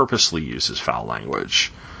she purposely uses foul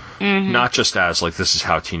language. Not just as, like, this is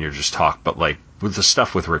how teenagers talk, but, like, with the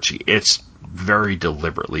stuff with Richie, it's very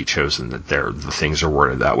deliberately chosen that the things are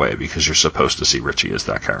worded that way, because you're supposed to see Richie as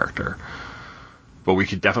that character. But we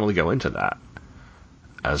could definitely go into that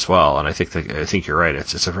as well, and I think you're right.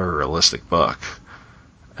 It's a very realistic book,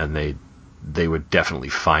 and they would definitely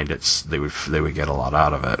find it. They would get a lot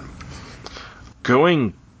out of it.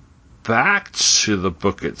 Going back to the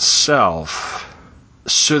book itself,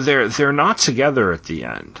 so they're not together at the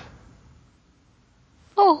end.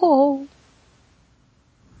 Oh.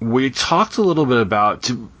 We talked a little bit about,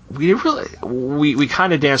 we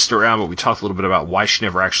kind of danced around, but we talked a little bit about why she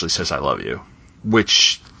never actually says I love you,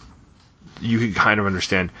 which you can kind of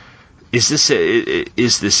understand. Is this it?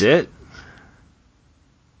 Is this it?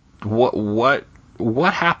 What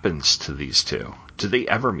happens to these two? Do they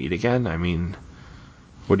ever meet again? I mean,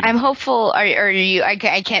 I'm hopeful. Are you? I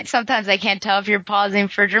can't. Sometimes I can't tell if you're pausing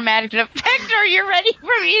for dramatic effect or you're ready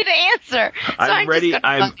for me to answer. So I'm ready.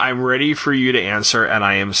 I'm ready for you to answer, and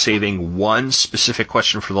I am saving one specific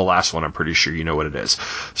question for the last one. I'm pretty sure you know what it is.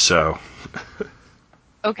 So,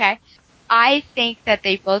 okay. I think that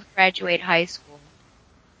they both graduate high school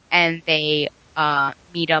and they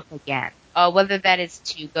meet up again. Whether that is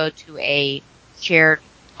to go to a shared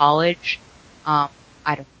college, I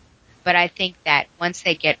don't know. But I think that once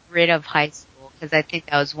they get rid of high school, because I think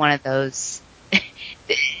that was one of those,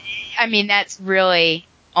 I mean, that's really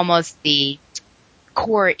almost the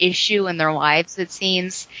core issue in their lives, it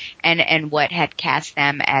seems, and what had cast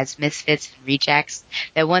them as misfits and rejects,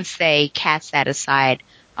 that once they cast that aside,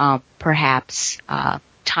 perhaps,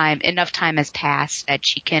 enough time has passed that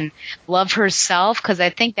she can love herself, because I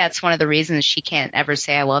think that's one of the reasons she can't ever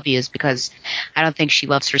say I love you is because I don't think she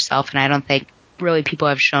loves herself, and I don't think really people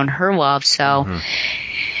have shown her love, so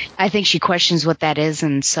I think she questions what that is,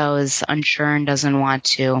 and so is unsure and doesn't want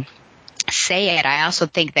to say it. I also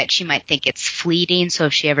think that she might think it's fleeting, so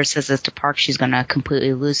if she ever says this to Park, she's going to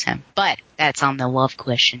completely lose him. But that's on the love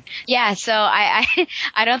question. Yeah, so I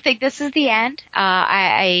don't think this is the end.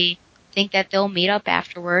 I think that they'll meet up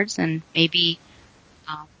afterwards, and maybe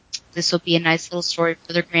this will be a nice little story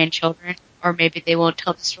for their grandchildren, or maybe they won't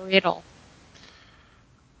tell the story at all.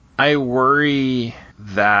 I worry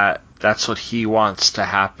that that's what he wants to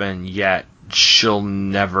happen, yet she'll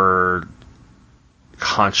never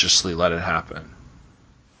consciously let it happen.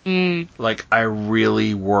 Like, I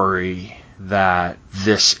really worry that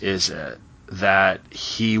this is it. That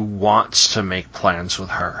he wants to make plans with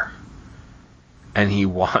her. And he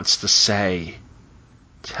wants to say,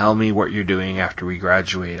 tell me what you're doing after we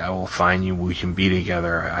graduate. I will find you. We can be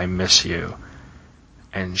together. I miss you.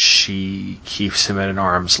 And she keeps him at an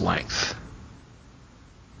arm's length.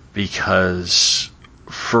 Because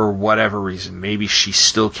for whatever reason, maybe she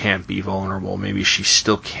still can't be vulnerable. Maybe she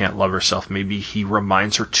still can't love herself. Maybe he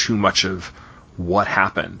reminds her too much of what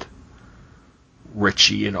happened.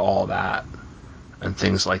 Richie and all that. And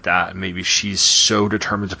things like that. Maybe she's so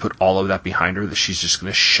determined to put all of that behind her that she's just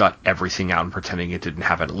going to shut everything out and pretending it didn't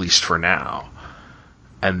happen, at least for now.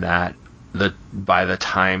 And that by the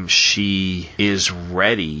time she is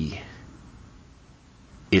ready,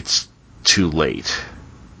 it's too late.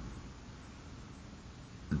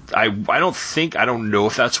 I don't know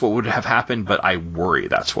if that's what would have happened, but I worry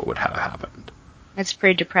that's what would have happened. It's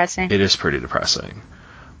pretty depressing. It is pretty depressing.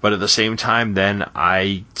 But at the same time, then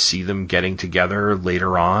I see them getting together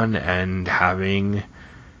later on and having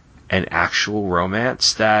an actual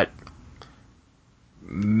romance that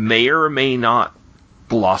may or may not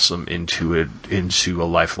blossom into a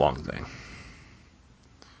lifelong thing.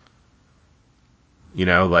 You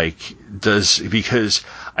know, because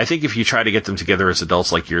I think if you try to get them together as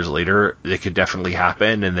adults, like years later, it could definitely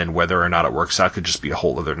happen, and then whether or not it works out could just be a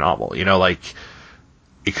whole other novel. You know, like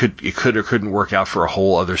it could or couldn't work out for a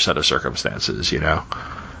whole other set of circumstances. You know,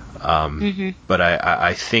 but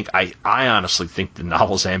I honestly think the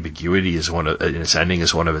novel's ambiguity is in its ending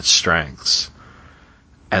is one of its strengths.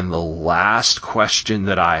 And the last question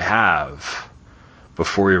that I have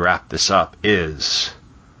before we wrap this up is,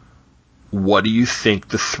 what do you think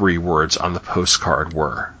the 3 words on the postcard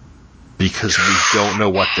were? Because we don't know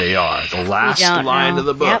what they are. The last line of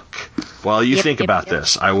the book. Yep. While you think about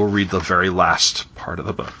this, I will read the very last part of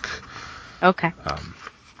the book. Okay.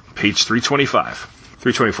 Page 325.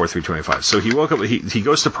 324, 325. So he woke up, he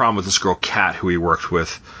goes to prom with this girl, Kat, who he worked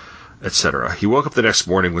with, etc. He woke up the next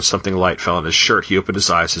morning when something light fell on his shirt. He opened his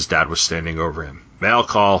eyes. His dad was standing over him. Mail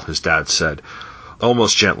call, his dad said,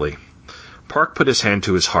 almost gently. Park put his hand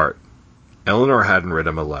to his heart. Eleanor hadn't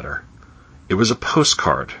written him a letter. It was a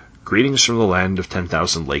postcard. Greetings from the land of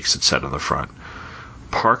 10,000 lakes, it said on the front.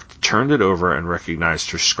 Park turned it over and recognized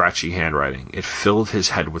her scratchy handwriting. It filled his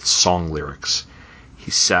head with song lyrics. He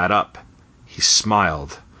sat up. He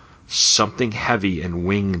smiled. Something heavy and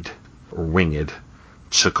winged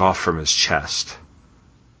took off from his chest.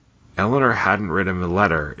 Eleanor hadn't written him a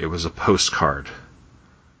letter. It was a postcard.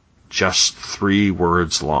 Just 3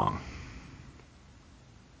 words long.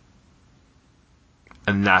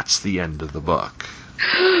 And that's the end of the book.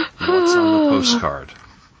 What's on the postcard?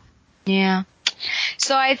 Yeah.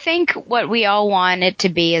 So I think what we all want it to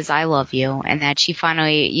be is "I love you," and that she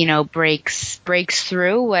finally, breaks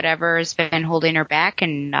through whatever's been holding her back,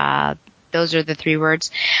 and those are the 3 words.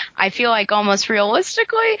 I feel like almost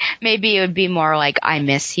realistically, maybe it would be more like "I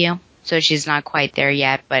miss you." So she's not quite there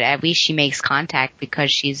yet, but at least she makes contact because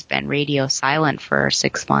she's been radio silent for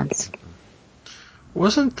 6 months.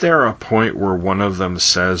 Wasn't there a point where one of them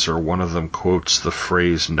says, or one of them quotes the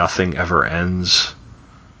phrase, "Nothing ever ends"?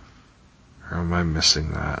 Or am I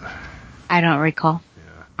missing that? I don't recall.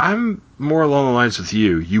 Yeah. I'm more along the lines with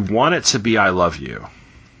you. You want it to be "I love you."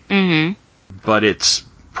 Mm-hmm. But it's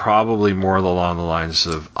probably more along the lines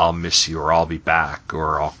of "I'll miss you," or "I'll be back,"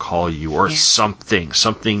 or "I'll call you," or something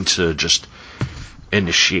to just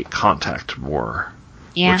initiate contact more.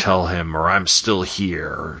 Yeah. Or tell him, or "I'm still here,"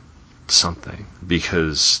 or something.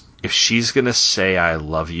 Because if she's going to say "I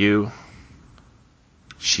love you,"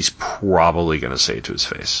 she's probably going to say it to his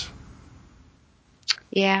face.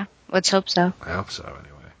 Yeah, let's hope so. I hope so,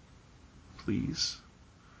 anyway. Please.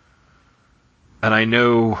 And I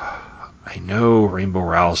know Rainbow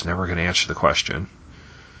Rowell's never going to answer the question.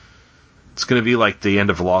 It's going to be like the end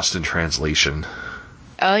of Lost in Translation.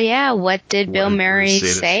 Oh, yeah. What did Bill Murray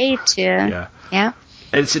say to... Yeah.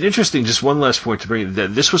 And it's an interesting, just one last point to bring,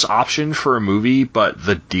 that this was optioned for a movie, but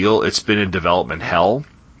the deal, it's been in development hell.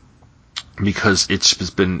 Because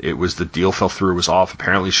the deal fell through, it was off.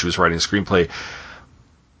 Apparently she was writing a screenplay.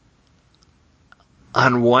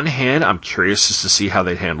 On one hand, I'm curious as to see how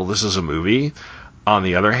they'd handle this as a movie. On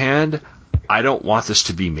the other hand, I don't want this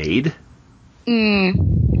to be made.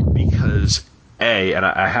 Because, and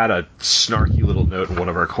I had a snarky little note in one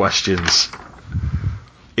of our questions.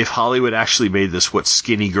 If Hollywood actually made this, what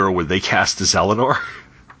skinny girl would they cast as Eleanor?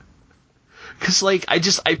 Because, I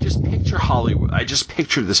just picture Hollywood. I just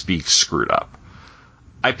picture this being screwed up.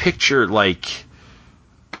 I picture,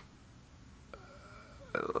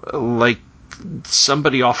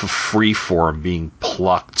 somebody off of Freeform being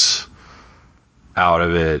plucked out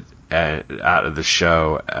of it, and out of the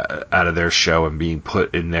show, out of their show, and being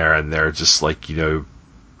put in there, and they're just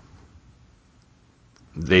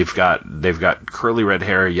they've got curly red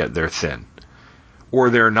hair, yet they're thin,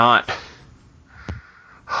 or they're not.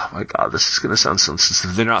 Oh my God, this is gonna sound so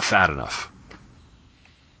insensitive. They're not fat enough.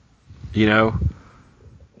 It's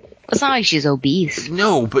not like she's obese.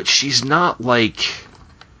 No, but she's not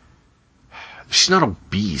she's not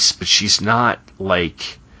obese, but she's not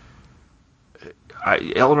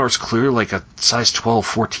Eleanor's clearly a size 12,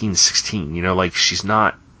 14, 16, she's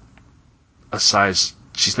not a size,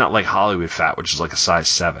 she's not like Hollywood fat, which is a size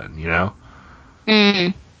 7,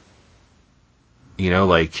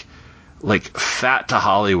 fat to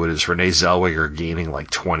Hollywood is Renee Zellweger gaining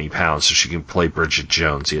 20 pounds so she can play Bridget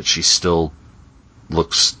Jones, yet she still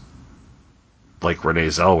looks like Renee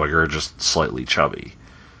Zellweger, just slightly chubby.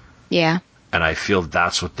 Yeah. And I feel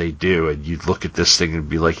that's what they do, and you'd look at this thing and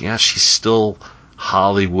be like, yeah, she's still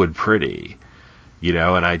Hollywood pretty,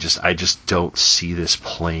 and I just don't see this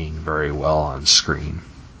playing very well on screen.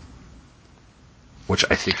 Which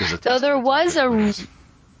I think is a... Though there was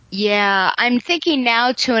yeah, I'm thinking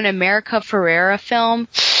now to an America Ferrera film.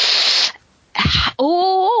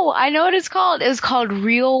 Oh, I know what it's called. It was called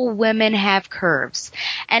Real Women Have Curves.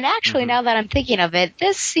 And actually, now that I'm thinking of it,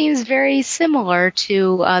 this seems very similar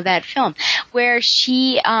to that film, where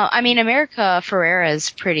she, America Ferrera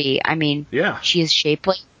is pretty. She is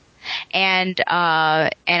shapely. And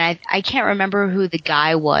I can't remember who the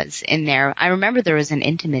guy was in there. I remember there was an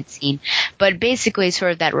intimate scene, but basically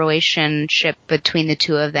sort of that relationship between the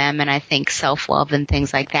two of them, and I think self-love and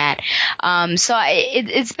things like that.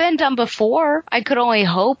 It's been done before. I could only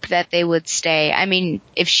hope that they would stay.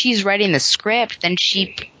 If she's writing the script, then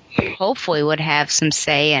she hopefully would have some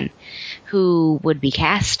say in who would be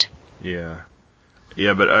cast. Yeah.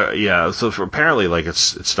 Yeah, but so apparently,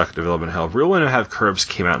 it's stuck in development hell. Real Women Have Curves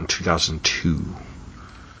came out in 2002.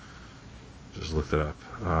 Just looked it up.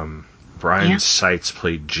 Brian Seitz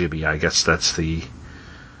played Jimmy. I guess that's the...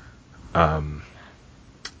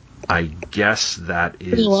 I guess that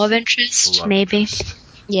is... Love interest, maybe.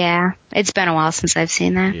 Yeah, it's been a while since I've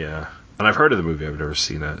seen that. Yeah, and I've heard of the movie. I've never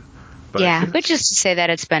seen it. But just to say that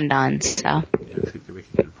it's been done, so... Yeah, I think they make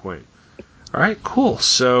a good point. All right, cool.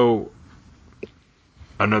 So...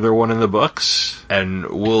 another one in the books, and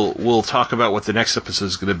we'll talk about what the next episode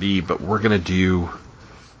is going to be, but we're going to do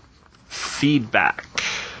feedback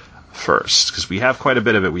first, because we have quite a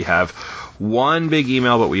bit of it. We have one big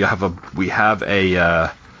email, but we have a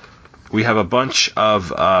bunch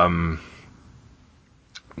of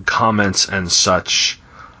comments and such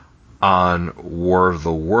on War of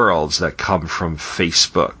the Worlds that come from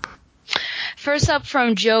Facebook. First up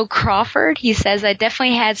from Joe Crawford, he says, I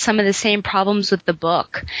definitely had some of the same problems with the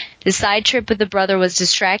book. The side trip with the brother was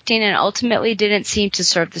distracting and ultimately didn't seem to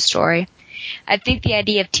serve the story. I think the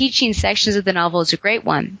idea of teaching sections of the novel is a great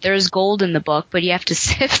one. There is gold in the book, but you have to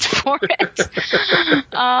sift for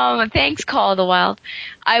it. Thanks, Call of the Wild.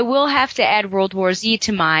 I will have to add World War Z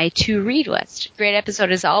to my to-read list. Great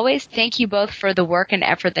episode as always. Thank you both for the work and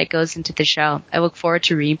effort that goes into the show. I look forward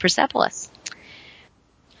to reading Persepolis.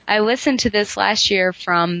 I listened to this last year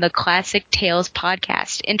from the Classic Tales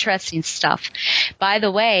podcast. Interesting stuff. By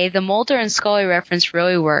the way, the Mulder and Scully reference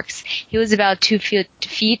really works. He was about 2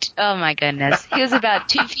 feet. Oh my goodness. He was about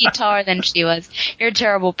 2 feet taller than she was. You're a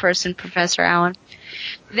terrible person, Professor Allen.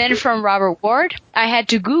 Then from Robert Ward, I had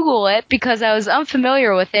to Google it because I was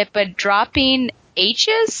unfamiliar with it, but dropping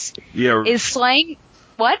H's is slang.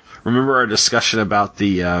 What? Remember our discussion about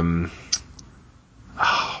the,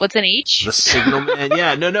 what's an H? The signal man.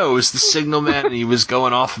 Yeah, no, it was the signal man, and he was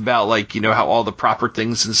going off about, like, you know, how all the proper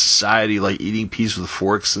things in society, like eating peas with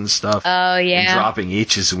forks and stuff. Oh, yeah. And dropping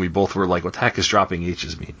H's, and we both were like, what the heck does dropping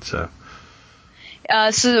H's mean? So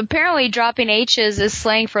apparently dropping H's is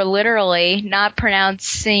slang for literally not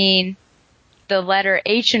pronouncing the letter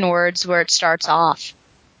H in words where it starts off.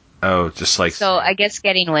 Oh, just like... So I guess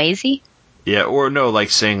getting lazy? Yeah, or no, like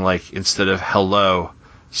saying, like, instead of hello,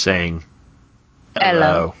 saying...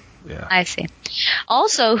 Hello. Yeah. I see.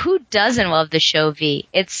 Also, who doesn't love the show V?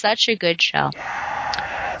 It's such a good show.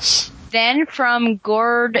 Yes. Then from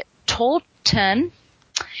Gord Tolton,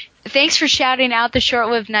 thanks for shouting out the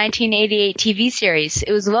short-lived 1988 TV series.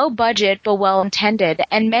 It was low budget but well intended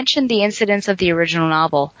and mentioned the incidents of the original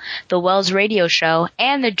novel, the Wells radio show,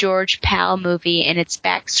 and the George Pal movie in its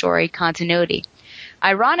backstory continuity.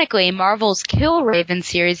 Ironically, Marvel's Killraven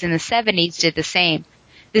series in the 70s did the same.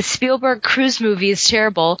 The Spielberg cruise movie is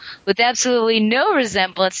terrible, with absolutely no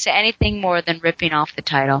resemblance to anything more than ripping off the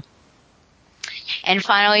title. And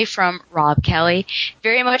finally, from Rob Kelly,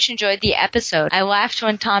 very much enjoyed the episode. I laughed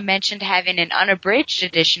when Tom mentioned having an unabridged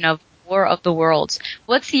edition of War of the Worlds.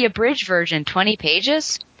 What's the abridged version, 20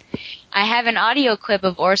 pages? I have an audio clip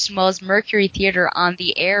of Orson Welles' Mercury Theater on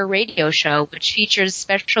the Air radio show, which features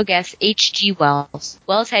special guest H.G. Wells.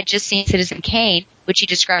 Wells had just seen Citizen Kane, which he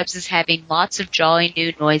describes as having lots of jolly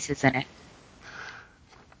new noises in it.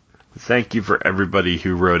 Thank you for everybody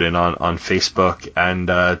who wrote in on Facebook, and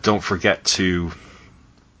don't forget to...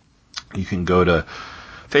 You can go to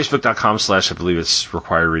facebook.com/ I believe it's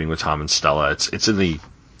Required Reading with Tom and Stella. It's in the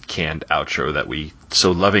canned outro that we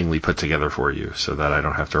so lovingly put together for you, so that I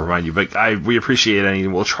don't have to remind you. But we appreciate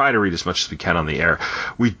anything. We'll try to read as much as we can on the air.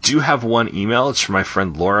 We do have one email. It's from my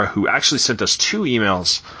friend Laura, who actually sent us 2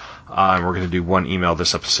 emails. And we're going to do one email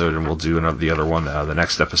this episode, and we'll do the other one the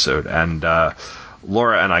next episode. And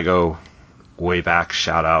Laura and I go way back.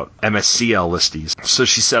 Shout out MSCL listies. So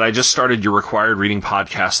she said, I just started your Required Reading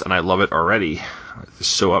podcast, and I love it already. It's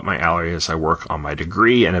so up my alley as I work on my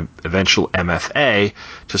degree and eventual MFA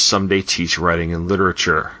to someday teach writing and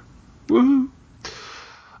literature. Woohoo!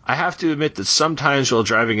 I have to admit that sometimes while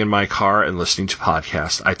driving in my car and listening to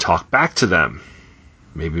podcasts, I talk back to them.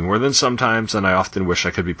 Maybe more than sometimes, and I often wish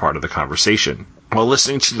I could be part of the conversation. While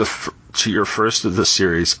listening to your first of the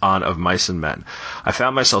series on Of Mice and Men, I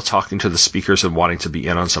found myself talking to the speakers and wanting to be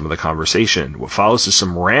in on some of the conversation. What follows is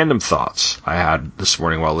some random thoughts I had this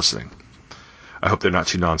morning while listening. I hope they're not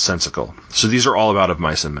too nonsensical. So these are all about Of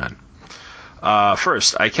Mice and Men.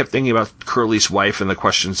 First, I kept thinking about Curly's wife and the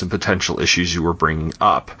questions and potential issues you were bringing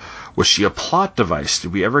up. Was she a plot device?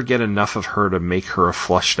 Did we ever get enough of her to make her a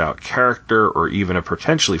fleshed-out character, or even a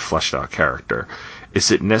potentially fleshed-out character? Is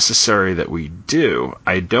it necessary that we do?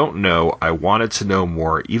 I don't know. I wanted to know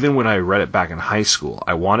more. Even when I read it back in high school,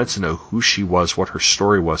 I wanted to know who she was, what her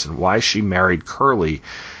story was, and why she married Curly,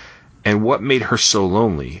 and what made her so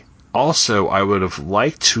lonely. Also, I would have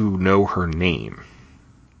liked to know her name.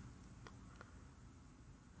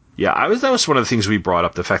 Yeah, that was one of the things we brought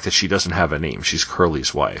up, the fact that she doesn't have a name. She's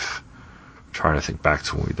Curly's wife. I'm trying to think back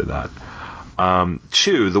to when we did that.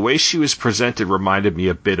 2, the way she was presented reminded me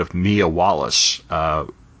a bit of Mia Wallace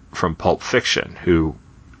from Pulp Fiction, who,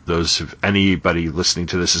 anybody listening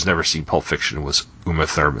to this has never seen Pulp Fiction, was Uma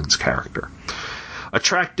Thurman's character.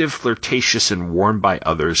 Attractive, flirtatious, and warned by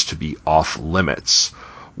others to be off limits.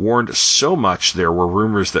 Warned so much there were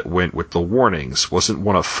rumors that went with the warnings. Wasn't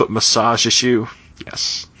one a foot massage issue?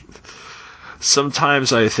 Yes.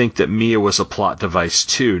 Sometimes I think that Mia was a plot device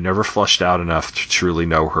too, never fleshed out enough to truly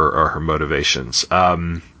know her or her motivations.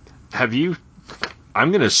 Have you...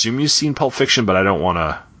 I'm going to assume you've seen Pulp Fiction, but I don't want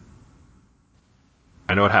to...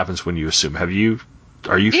 I know what happens when you assume. Are you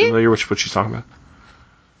familiar with what she's talking about?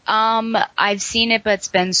 I've seen it, but it's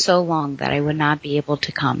been so long that I would not be able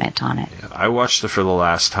to comment on it. Yeah, I watched it for the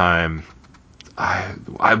last time.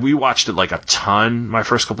 We watched it like a ton my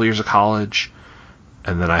first couple of years of college,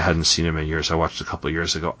 and then I hadn't seen him in years. I watched it a couple of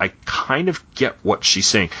years ago. I kind of get what she's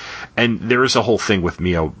saying, and there is a whole thing with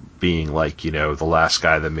Mia being like, you know, the last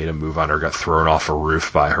guy that made a move on her got thrown off a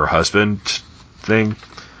roof by her husband thing,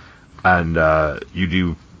 and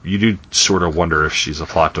you do sort of wonder if she's a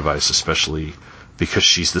plot device, especially because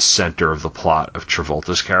she's the center of the plot of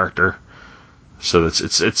Travolta's character. So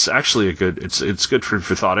it's actually a good it's good for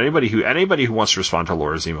thought. Anybody who wants to respond to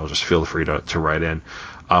Laura's email, just feel free to write in.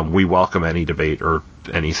 We welcome any debate or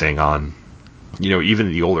anything on, you know,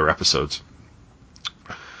 even the older episodes.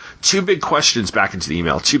 Two big questions back into the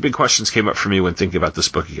email. Two big questions came up for me when thinking about this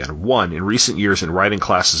book again. One, in recent years in writing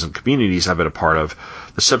classes and communities I've been a part of,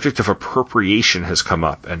 the subject of appropriation has come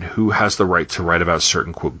up, and who has the right to write about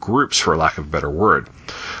certain, quote, groups, for lack of a better word.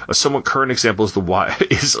 A somewhat current example is the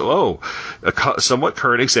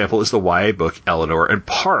YA book Eleanor and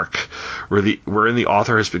Park, wherein the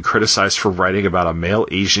author has been criticized for writing about a male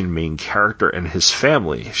Asian main character and his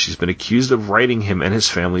family. She's been accused of writing him and his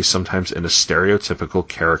family sometimes in a stereotypical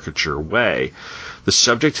caricature way. The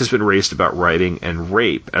subject has been raised about writing and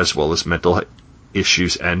rape, as well as mental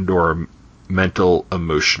issues and/or mental,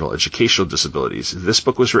 emotional, educational disabilities. If this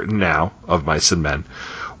book was written now, of Mice and Men,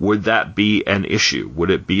 would that be an issue?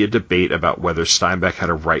 Would it be a debate about whether Steinbeck had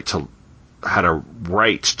a right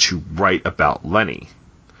to write about Lenny?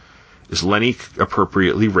 Is Lenny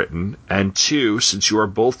appropriately written? And two, since you are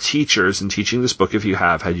both teachers and teaching this book, if you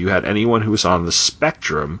had you had anyone who was on the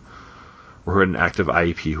spectrum or who had an active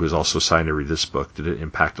IEP who was also assigned to read this book, did it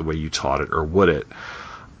impact the way you taught it, or would it?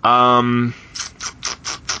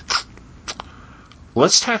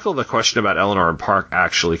 Let's tackle the question about Eleanor and Park,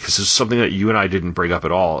 actually, because it's something that you and I didn't bring up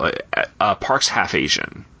at all. Park's half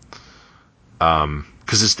Asian.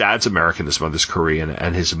 Because his dad's American, his mother's Korean,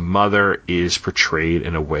 and his mother is portrayed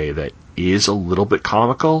in a way that is a little bit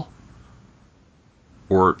comical,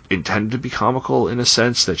 or intended to be comical, in a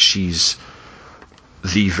sense that she's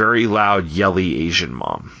the very loud, yelly Asian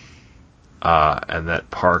mom. And that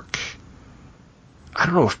Park... I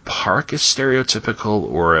don't know if Park is stereotypical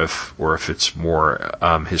or if it's more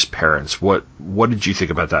his parents. What did you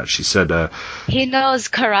think about that? She said he knows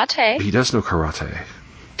karate. He does know karate.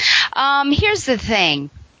 Here's the thing,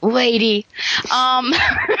 lady. I'm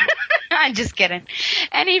just kidding.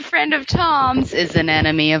 Any friend of Tom's is an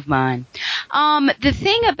enemy of mine. The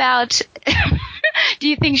thing about do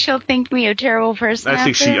you think she'll think me a terrible person?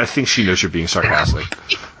 I think she knows you're being sarcastic.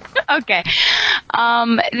 Okay.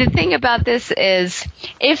 The thing about this is,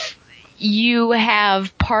 if you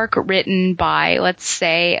have Park written by, let's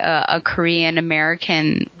say, a Korean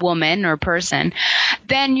American woman or person,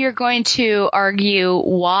 then you're going to argue,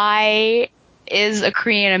 why is a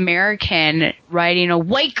Korean American writing a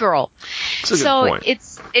white girl? That's a good point.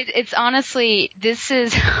 It's honestly,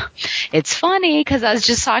 it's funny because I was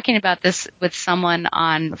just talking about this with someone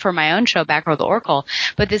for my own show, Back Row the Oracle,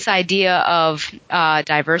 but this idea of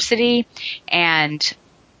diversity, and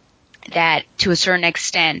that to a certain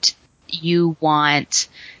extent you want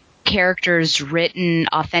characters written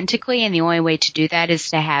authentically, and the only way to do that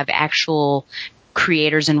is to have actual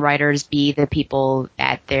creators and writers be the people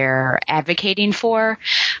that they're advocating for.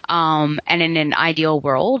 And in an ideal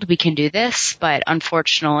world, we can do this, but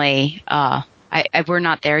unfortunately, we're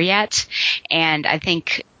not there yet. And I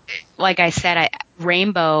think, like I said,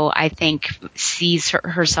 Rainbow, I think, sees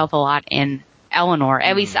herself a lot in Eleanor.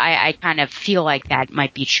 At least I kind of feel like that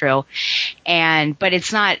might be true. But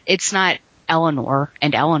it's not Eleanor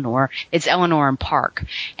and Eleanor, it's Eleanor and Park.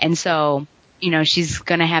 And so, she's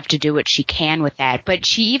going to have to do what she can with that. But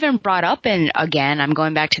she even brought up, and again, I'm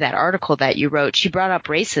going back to that article that you wrote, she brought up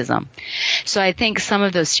racism. So I think some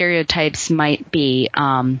of those stereotypes might be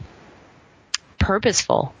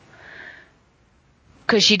purposeful.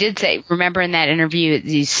 Because she did say, remember in that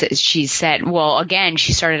interview, she said, well, again,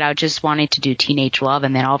 she started out just wanting to do teenage love,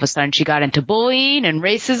 and then all of a sudden she got into bullying and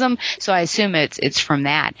racism. So I assume it's from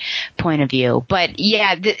that point of view. But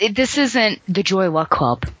yeah, this isn't The Joy Luck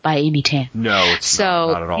Club by Amy Tan. No, it's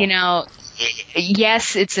not at all.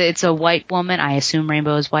 Yes, it's a white woman. I assume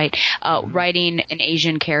Rainbow is white, writing an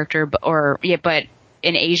Asian character, but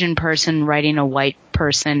an Asian person writing a white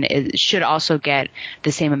person should also get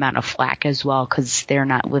the same amount of flack as well, because they're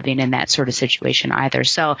not living in that sort of situation either.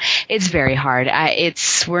 So it's very hard.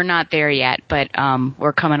 We're not there yet, but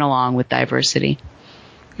we're coming along with diversity.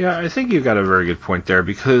 Yeah, I think you've got a very good point there,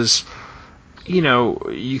 because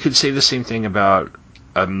you could say the same thing about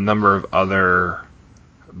a number of other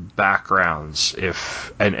backgrounds,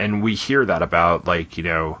 and we hear that about, like, you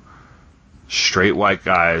know, straight white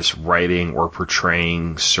guys writing or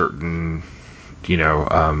portraying certain, you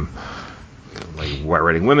know, like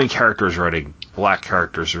writing women characters, writing black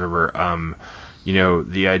characters, remember, you know,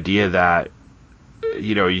 the idea that,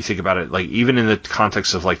 you know, you think about it, like, even in the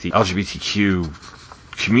context of, like, the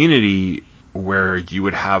LGBTQ community, where you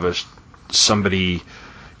would have somebody,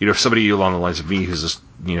 you know, somebody along the lines of me who's this,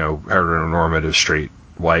 you know, heteronormative straight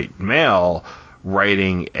white male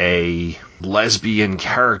writing a lesbian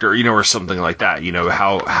character, you know, or something like that, you know,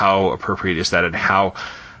 how appropriate is that, and how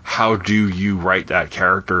do you write that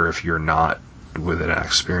character if you're not with an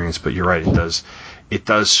experience? But you're right, it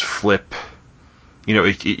does flip, you know,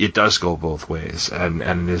 it does go both ways, and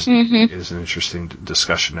it is, it is an interesting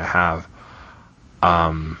discussion to have.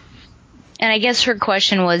 And I guess her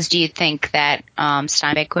question was, do you think that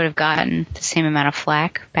Steinbeck would have gotten the same amount of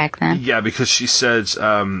flack back then? Yeah, because she says,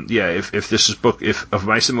 if this is if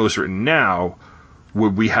Mice and Mo was written now,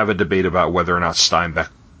 would we have a debate about whether or not Steinbeck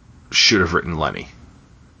should have written Lenny?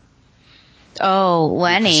 Oh,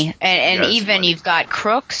 Lenny. Because, and yes, even Lenny. You've got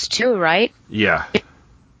Crooks, too, right? Yeah.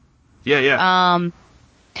 Yeah.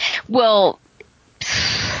 Well,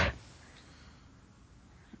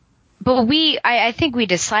 but I think we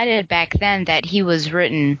decided back then that he was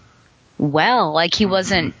written well. Like, he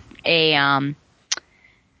wasn't a,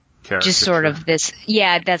 just sort of this,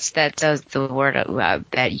 yeah, that's the word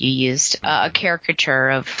that you used, a caricature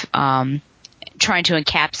of trying to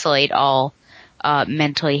encapsulate all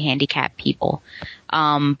mentally handicapped people.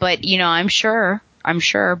 But, you know, I'm sure.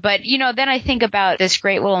 But, you know, then I think about this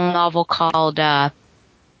great little novel called The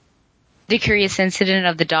Curious Incident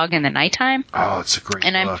of the Dog in the Nighttime. Oh, it's a great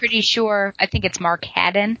And book. I'm pretty sure, I think it's Mark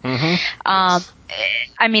Haddon. Yes. I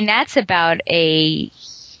mean, that's about a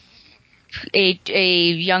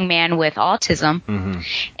young man with autism.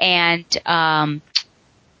 And I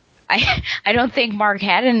don't think Mark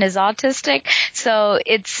Haddon is autistic. So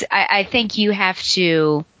I think you have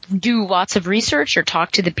to do lots of research or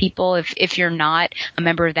talk to the people. If you're not a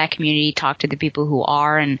member of that community, talk to the people who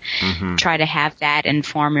are, and try to have that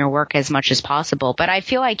inform your work as much as possible. But I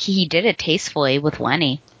feel like he did it tastefully with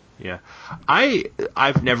Lenny. Yeah. I've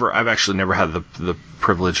actually never had the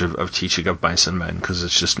privilege of teaching of Mice and Men, because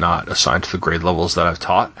it's just not assigned to the grade levels that I've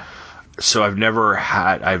taught. So I've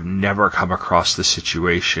never come across the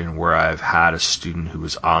situation where I've had a student who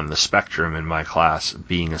was on the spectrum in my class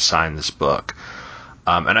being assigned this book.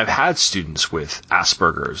 And I've had students with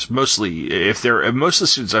Asperger's. Most of the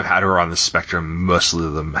students I've had who are on the spectrum, most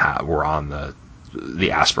of them were on the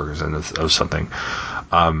Asperger's end of something.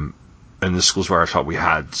 In the schools where I taught, we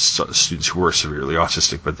had students who were severely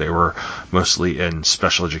autistic, but they were mostly in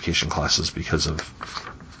special education classes because of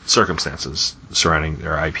circumstances surrounding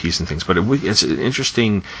their IPs and things. But it's an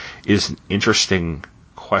interesting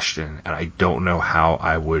question, and I don't know how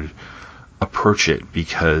I would approach it,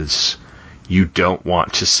 because you don't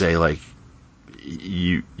want to say, like,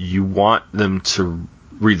 you want them to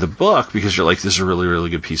read the book because you're like, this is a really, really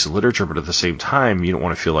good piece of literature, but at the same time, you don't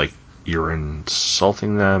want to feel like you're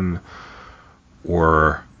insulting them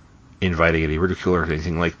or inviting any ridicule or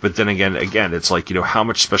anything like. But then again, it's like, you know, how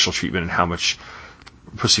much special treatment and how much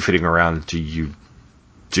pussyfooting around do you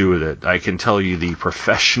do with it? I can tell you the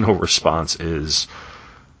professional response is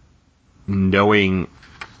knowing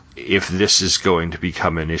if this is going to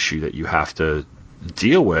become an issue that you have to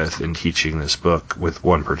deal with in teaching this book with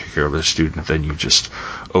one particular student, then you just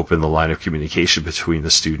open the line of communication between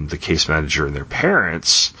the student, the case manager, and their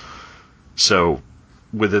parents. So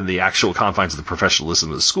within the actual confines of the professionalism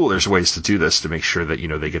of the school, there's ways to do this to make sure that, you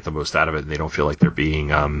know, they get the most out of it and they don't feel like they're being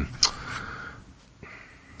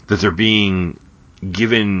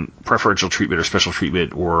given preferential treatment or special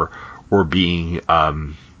treatment, or being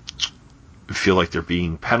feel like they're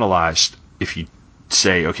being penalized if you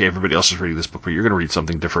say, okay, everybody else is reading this book, but you're going to read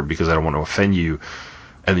something different because I don't want to offend you,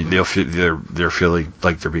 and they're feeling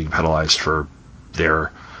like they're being penalized for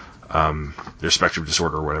their spectrum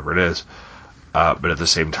disorder or whatever it is. But at the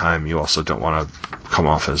same time, you also don't want to come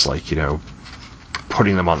off as, like, you know,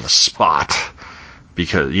 putting them on the spot,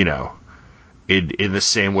 because, you know, in the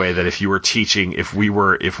same way that if we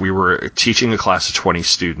were teaching a class of 20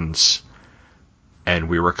 students and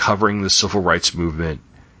we were covering the civil rights movement,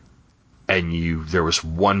 and there was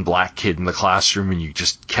one black kid in the classroom and you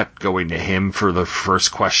just kept going to him for the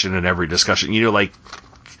first question in every discussion, you know, like,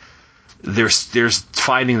 there's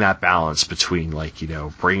finding that balance between, like, you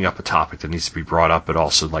know, bringing up a topic that needs to be brought up, but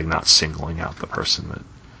also, like, not singling out the person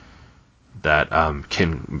that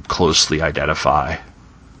can closely identify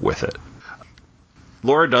with it.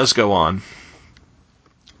 Laura does go on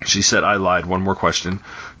She said, I lied. One more question.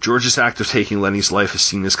 George's act of taking Lenny's life is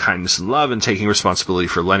seen as kindness and love and taking responsibility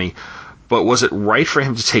for Lenny. But was it right for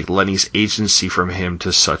him to take Lenny's agency from him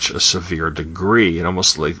to such a severe degree? It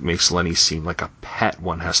almost like makes Lenny seem like a pet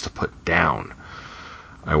one has to put down.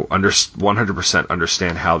 I 100%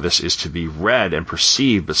 understand how this is to be read and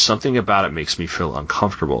perceived, but something about it makes me feel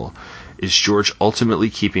uncomfortable. Is George ultimately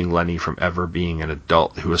keeping Lenny from ever being an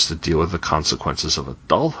adult who has to deal with the consequences of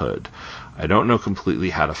adulthood? I don't know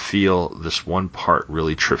completely how to feel. This one part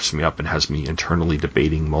really trips me up and has me internally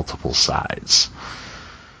debating multiple sides.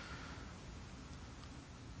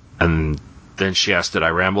 And then she asked, did I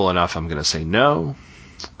ramble enough? I'm going to say no.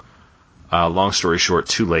 Long story short,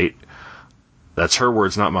 too late. That's her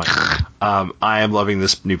words, not mine. I am loving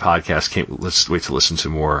this new podcast. Let's wait to listen to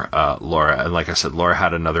more, Laura. And like I said, Laura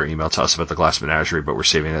had another email to us about the Glass Menagerie, but we're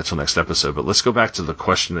saving that till next episode. But let's go back to the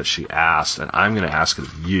question that she asked, and I'm going to ask it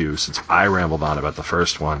of you, since I rambled on about the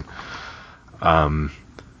first one.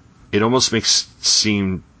 It almost makes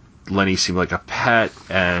Lenny seem like a pet,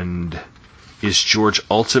 and is George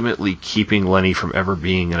ultimately keeping Lenny from ever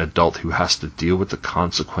being an adult who has to deal with the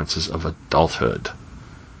consequences of adulthood?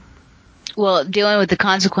 Well, dealing with the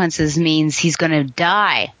consequences means he's going to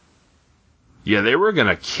die. Yeah, they were going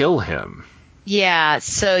to kill him. Yeah,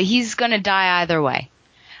 so he's going to die either way.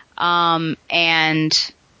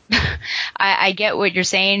 And I get what you're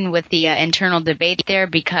saying with the internal debate there,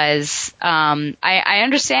 because I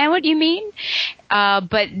understand what you mean.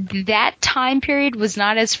 But that time period was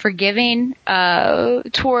not as forgiving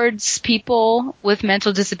towards people with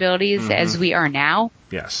mental disabilities as we are now.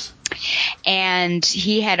 Yes. And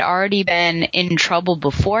he had already been in trouble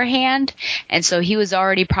beforehand, and so he was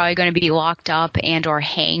already probably going to be locked up and or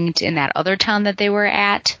hanged in that other town that they were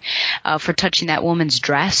at for touching that woman's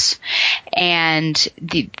dress. And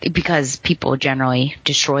because people generally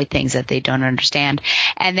destroy things that they don't understand.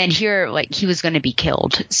 And then here, like, he was going to be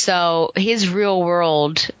killed. So his real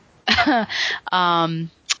world,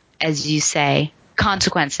 as you say,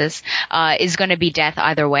 consequences is going to be death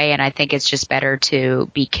either way, and I think it's just better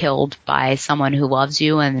to be killed by someone who loves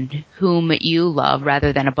you and whom you love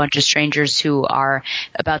rather than a bunch of strangers who are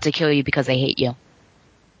about to kill you because they hate you.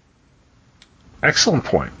 Excellent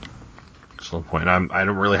point. Excellent point. I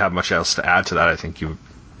don't really have much else to add to that. I think you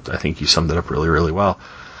summed it up really, really well.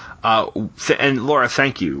 And Laura,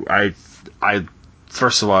 thank you. I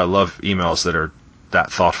first of all, I love emails that are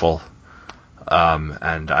that thoughtful.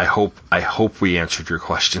 And I hope we answered your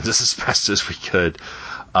questions as best as we could.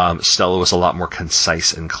 Stella was a lot more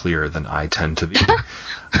concise and clear than I tend to be.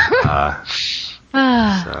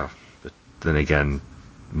 But then again,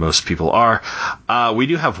 most people are. We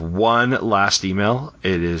do have one last email.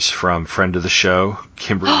 It is from friend of the show,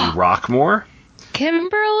 Kimberly Rockmore.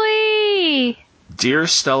 Kimberly! Dear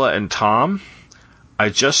Stella and Tom, I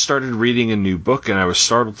just started reading a new book, and I was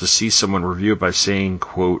startled to see someone review it by saying,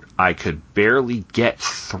 quote, I could barely get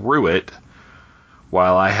through it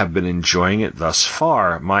while I have been enjoying it thus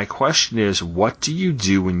far. My question is, what do you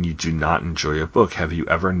do when you do not enjoy a book? Have you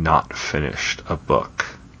ever not finished a book?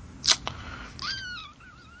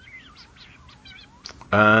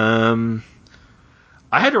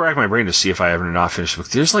 I had to rack my brain to see if I ever not finished a book.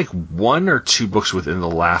 There's like one or two books within the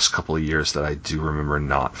last couple of years that I do remember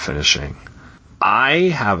not finishing. I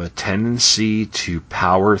have a tendency to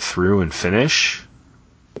power through and finish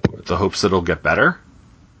with the hopes that it'll get better,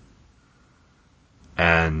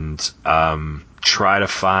 and try to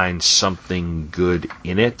find something good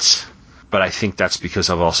in it. But I think that's because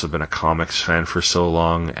I've also been a comics fan for so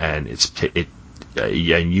long, and and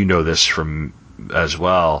you know this from as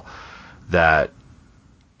well, that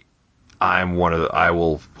I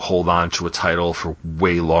will hold on to a title for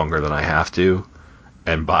way longer than I have to,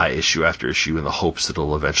 and buy issue after issue in the hopes that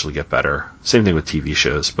it'll eventually get better. Same thing with TV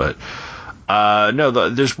shows, but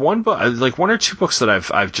there's one book, like one or two books that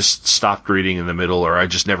I've just stopped reading in the middle, or I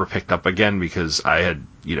just never picked up again because I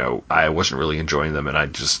wasn't really enjoying them,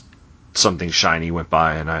 and something shiny went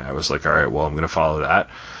by, and I was like, all right, well, I'm going to follow that,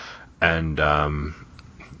 and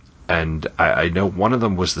I know one of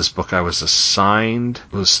them was this book I was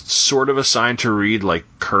sort of assigned to read, like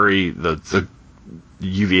Curry, the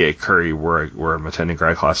UVA Curry, where I'm attending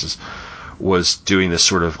grad classes, was doing this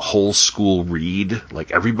sort of whole school read. Like,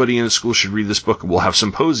 everybody in the school should read this book, and we'll have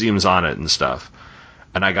symposiums on it and stuff.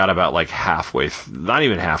 And I got about like not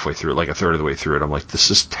even halfway through it, like a third of the way through it. I'm like, this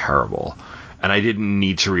is terrible. And I didn't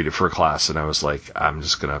need to read it for a class, and I was like, I'm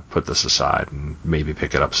just going to put this aside and maybe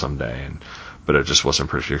pick it up someday. But it just wasn't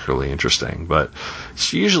particularly interesting. But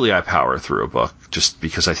usually I power through a book just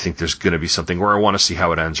because I think there's going to be something where I want to see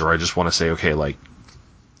how it ends, or I just want to say, okay, like,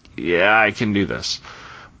 yeah, I can do this.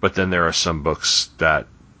 But then there are some books that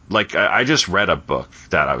like, I just read a book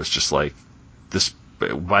that I was just like, this.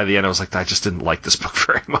 By the end, I was like, I just didn't like this book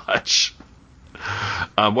very much.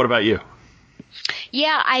 What about you?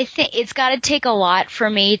 Yeah, I think it's got to take a lot for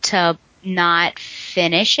me to not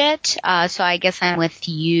finish it. So I guess I'm with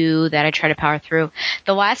you that I try to power through.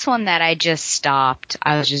 The last one that I just stopped,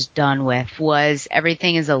 I was just done with, was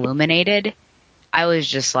Everything is Illuminated. I was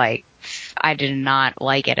just like, I did not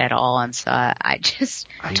like it at all, and so I just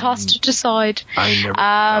tossed it aside. I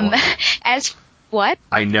never. As what?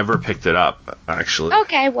 I never picked it up, actually.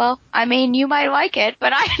 Okay, well, I mean, you might like it,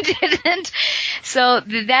 but I didn't. So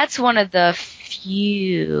that's one of the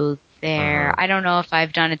few there. I don't know if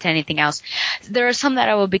I've done it to anything else. There are some that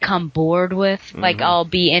I will become bored with. Like, I'll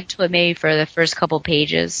be into it maybe for the first couple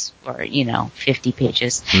pages, or, 50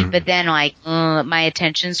 pages. But then, like, my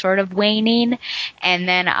attention's sort of waning, and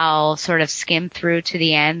then I'll sort of skim through to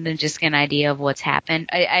the end and just get an idea of what's happened.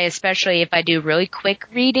 I especially if I do really quick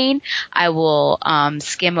reading, I will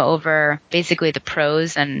skim over basically the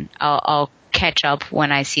prose, and I'll catch up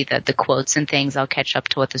when I see the quotes and things. I'll catch up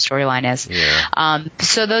to what the storyline is. Yeah.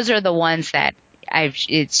 So those are the ones that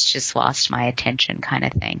it's just lost my attention kind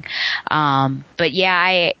of thing. But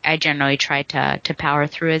yeah, I generally try to power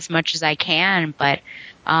through as much as I can, but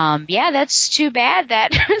yeah, that's too bad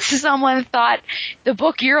that someone thought the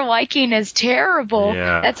book you're liking is terrible.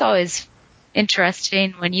 Yeah. That's always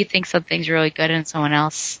interesting when you think something's really good and someone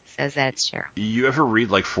else says that it's terrible. You ever read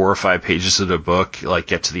like 4 or 5 pages of the book, like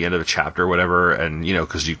get to the end of a chapter or whatever, and you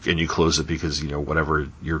close it because whatever,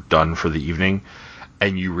 you're done for the evening,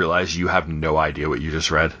 and you realize you have no idea what you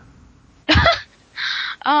just read?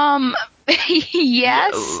 Yes. Yeah,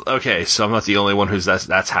 okay, so I'm not the only one who's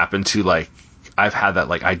that's happened to. Like, I've had that.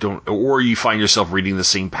 Like, I don't, or you find yourself reading the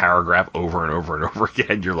same paragraph over and over and over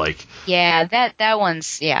again. You're like, yeah, that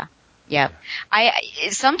one's yeah.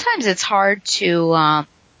 Sometimes it's hard to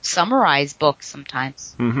summarize books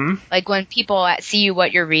sometimes. Like when people see you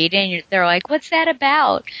what you're reading, they're like, "What's that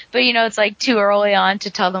about?" But it's like too early on to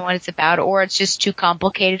tell them what it's about, or it's just too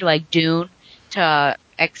complicated, like Dune, to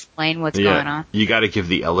explain what's going on. You got to give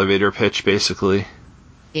the elevator pitch, basically.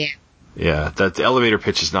 Yeah. Yeah, that the elevator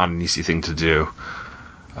pitch is not an easy thing to do.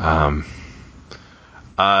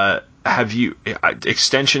 Have you,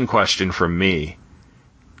 extension question from me,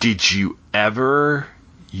 did you ever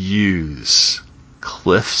use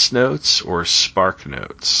Cliff's Notes or Spark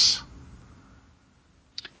Notes?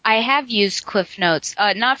 I have used Cliff Notes,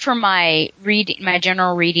 not for my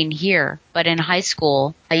general reading here, but in high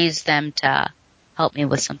school, I used them to help me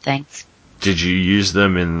with some things. Did you use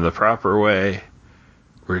them in the proper way?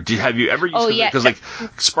 Or have you ever used because like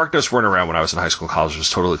Spark Notes weren't around when I was in high school and college. It was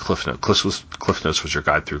totally Cliff Notes. Cliff Notes was your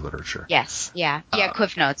guide through literature. Yes, yeah,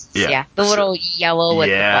 Cliff Notes. Yeah. Yeah. The little yellow with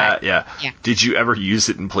the black. Yeah. Did you ever use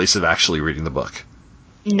it in place of actually reading the book?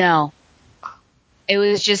 No. It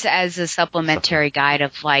was just as a supplementary guide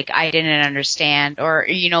of like I didn't understand, or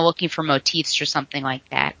looking for motifs or something like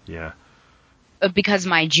that. Yeah. Because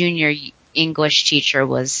my junior English teacher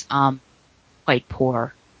was quite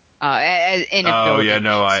poor. In ability.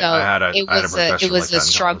 I had a professor it was like a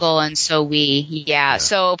struggle, and so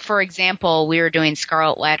So, for example, we were doing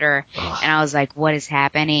Scarlet Letter, and I was like, "What is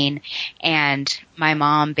happening?" And my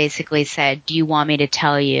mom basically said, "Do you want me to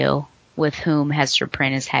tell you with whom Hester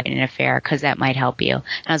Prynne is having an affair? Because that might help you." And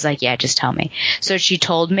I was like, "Yeah, just tell me." So she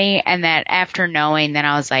told me, and that after knowing, then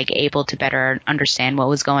I was like able to better understand what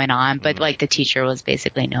was going on. But like the teacher was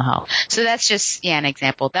basically no help. So that's just an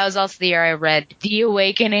example. That was also the year I read The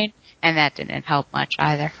Awakening, and that didn't help much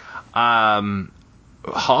either.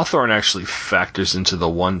 Hawthorne actually factors into the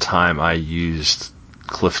one time I used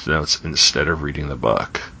Cliff Notes instead of reading the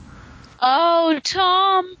book. Oh,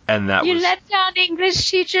 Tom! And that you was, let down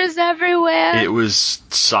English teachers everywhere. It was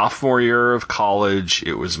sophomore year of college.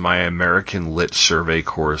 It was my American Lit survey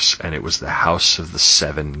course, and it was The House of the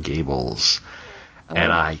Seven Gables. Oh.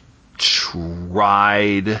 And I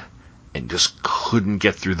tried and just couldn't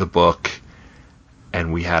get through the book.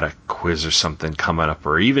 And we had a quiz or something coming up,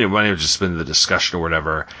 or even it might have just been the discussion or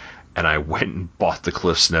whatever. And I went and bought the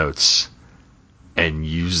Cliff's Notes and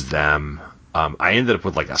used them. I ended up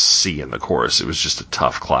with like a C in the course. It was just a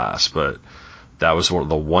tough class, but that was the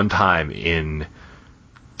one time in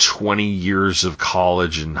 20 years of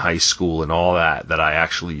college and high school and all that I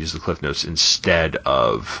actually used the Cliff Notes instead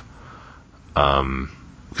of,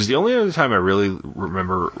 because the only other time I really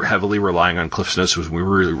remember heavily relying on Cliff Notes was when we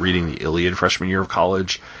were reading the Iliad freshman year of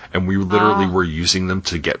college, and we literally were using them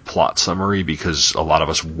to get plot summary because a lot of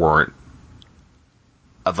us weren't.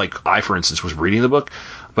 Like, I, for instance, was reading the book,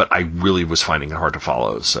 but I really was finding it hard to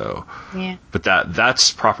follow. So, Yeah. but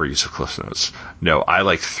that's proper use of Cliff Notes. No,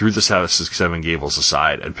 I threw the Seven Gables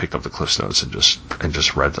aside and picked up the Cliff Notes and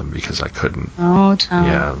just read them because I couldn't. Oh,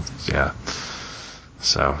 Tom. Yeah.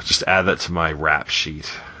 So just add that to my rap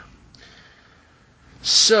sheet.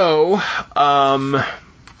 So,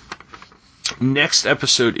 next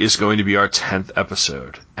episode is going to be our 10th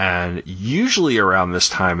episode, and usually around this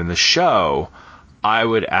time in the show, I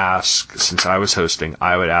would ask, since I was hosting,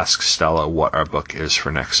 I would ask Stella what our book is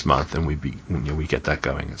for next month, and we get that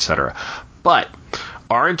going, etc. But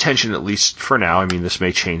our intention, at least for now, I mean, this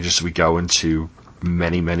may change as we go into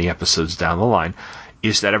many, many episodes down the line,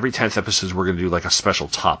 is that every 10th episode we're going to do like a special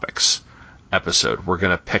topics episode. We're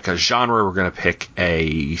going to pick a genre, we're going to pick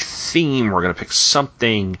a theme, we're going to pick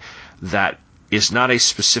something that is not a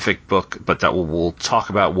specific book, but that we'll talk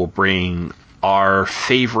about. We'll bring our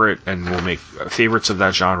favorite, and we'll make favorites of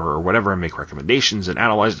that genre or whatever, and make recommendations and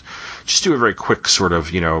analyze it. Just do a very quick sort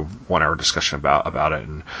of 1 hour discussion about it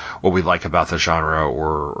and what we like about the genre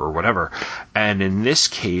or whatever. And in this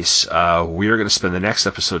case, we are going to spend the next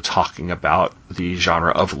episode talking about the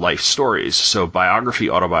genre of life stories, so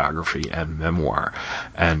biography, autobiography, and memoir.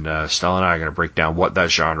 And Stella and I are going to break down what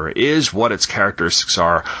that genre is, what its characteristics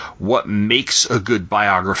are, what makes a good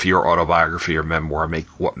biography or autobiography or memoir,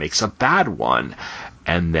 what makes a bad one,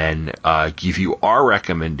 and then give you our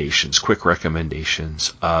recommendations, quick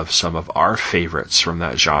recommendations of some of our favorites from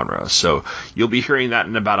that genre. So you'll be hearing that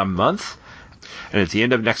in about a month. And at the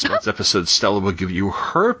end of next month's episode, Stella will give you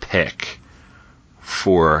her pick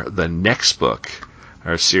for the next book,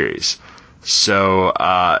 our series. So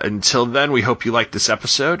until then, we hope you like this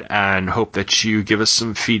episode and hope that you give us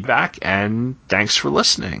some feedback, and thanks for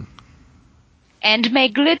listening. And may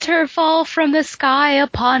glitter fall from the sky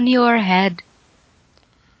upon your head.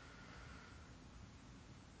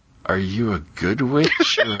 Are you a good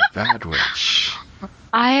witch or a bad witch?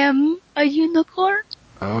 I am a unicorn.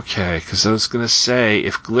 Okay, because I was going to say,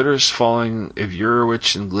 if you're a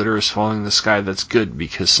witch and glitter is falling in the sky, that's good,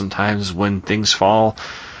 because sometimes when things fall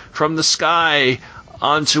from the sky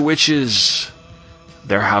onto witches,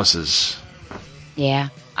 their houses. Yeah,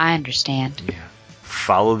 I understand. Yeah.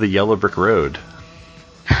 Follow the yellow brick road.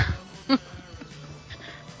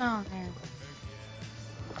 Oh, man.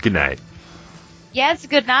 Good night. Yes,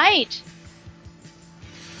 good night.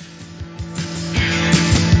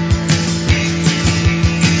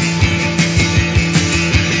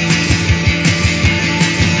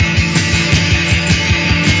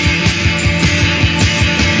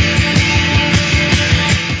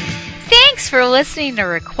 Thanks for listening to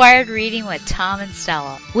Required Reading with Tom and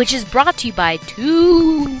Stella, which is brought to you by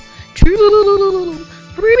Two True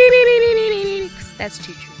Freaks. That's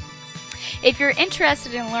Two True. If you're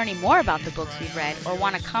interested in learning more about the books we've read or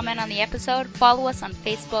want to comment on the episode, follow us on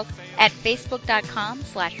Facebook at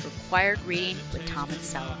facebook.com/requiredreading with Tom and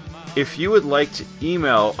Stella. If you would like to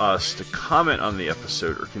email us to comment on the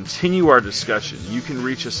episode or continue our discussion, you can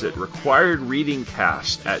reach us at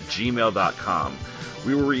requiredreadingcast@gmail.com.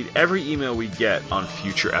 We will read every email we get on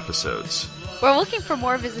future episodes. We're looking for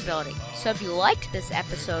more visibility, so if you liked this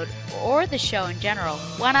episode or the show in general,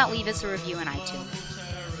 why not leave us a review in iTunes?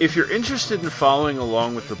 If you're interested in following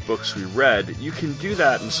along with the books we read, you can do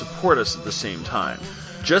that and support us at the same time.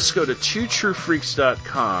 Just go to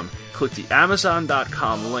twotruefreaks.com, click the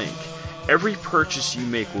Amazon.com link. Every purchase you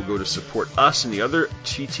make will go to support us and the other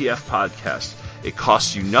TTF podcasts. It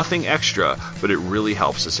costs you nothing extra, but it really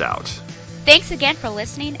helps us out. Thanks again for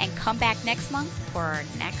listening, and come back next month for our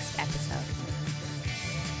next episode.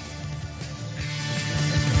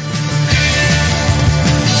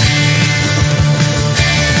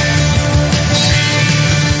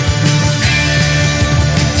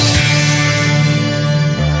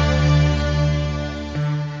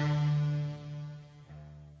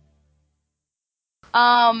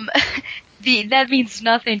 That means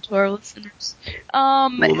nothing to our listeners. Well,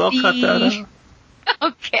 they'll cut that out.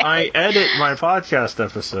 Okay. I edit my podcast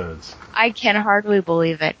episodes. I can hardly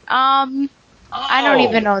believe it. I don't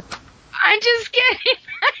even know. I'm just kidding.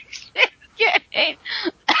 I'm just kidding.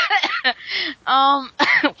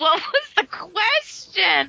 What was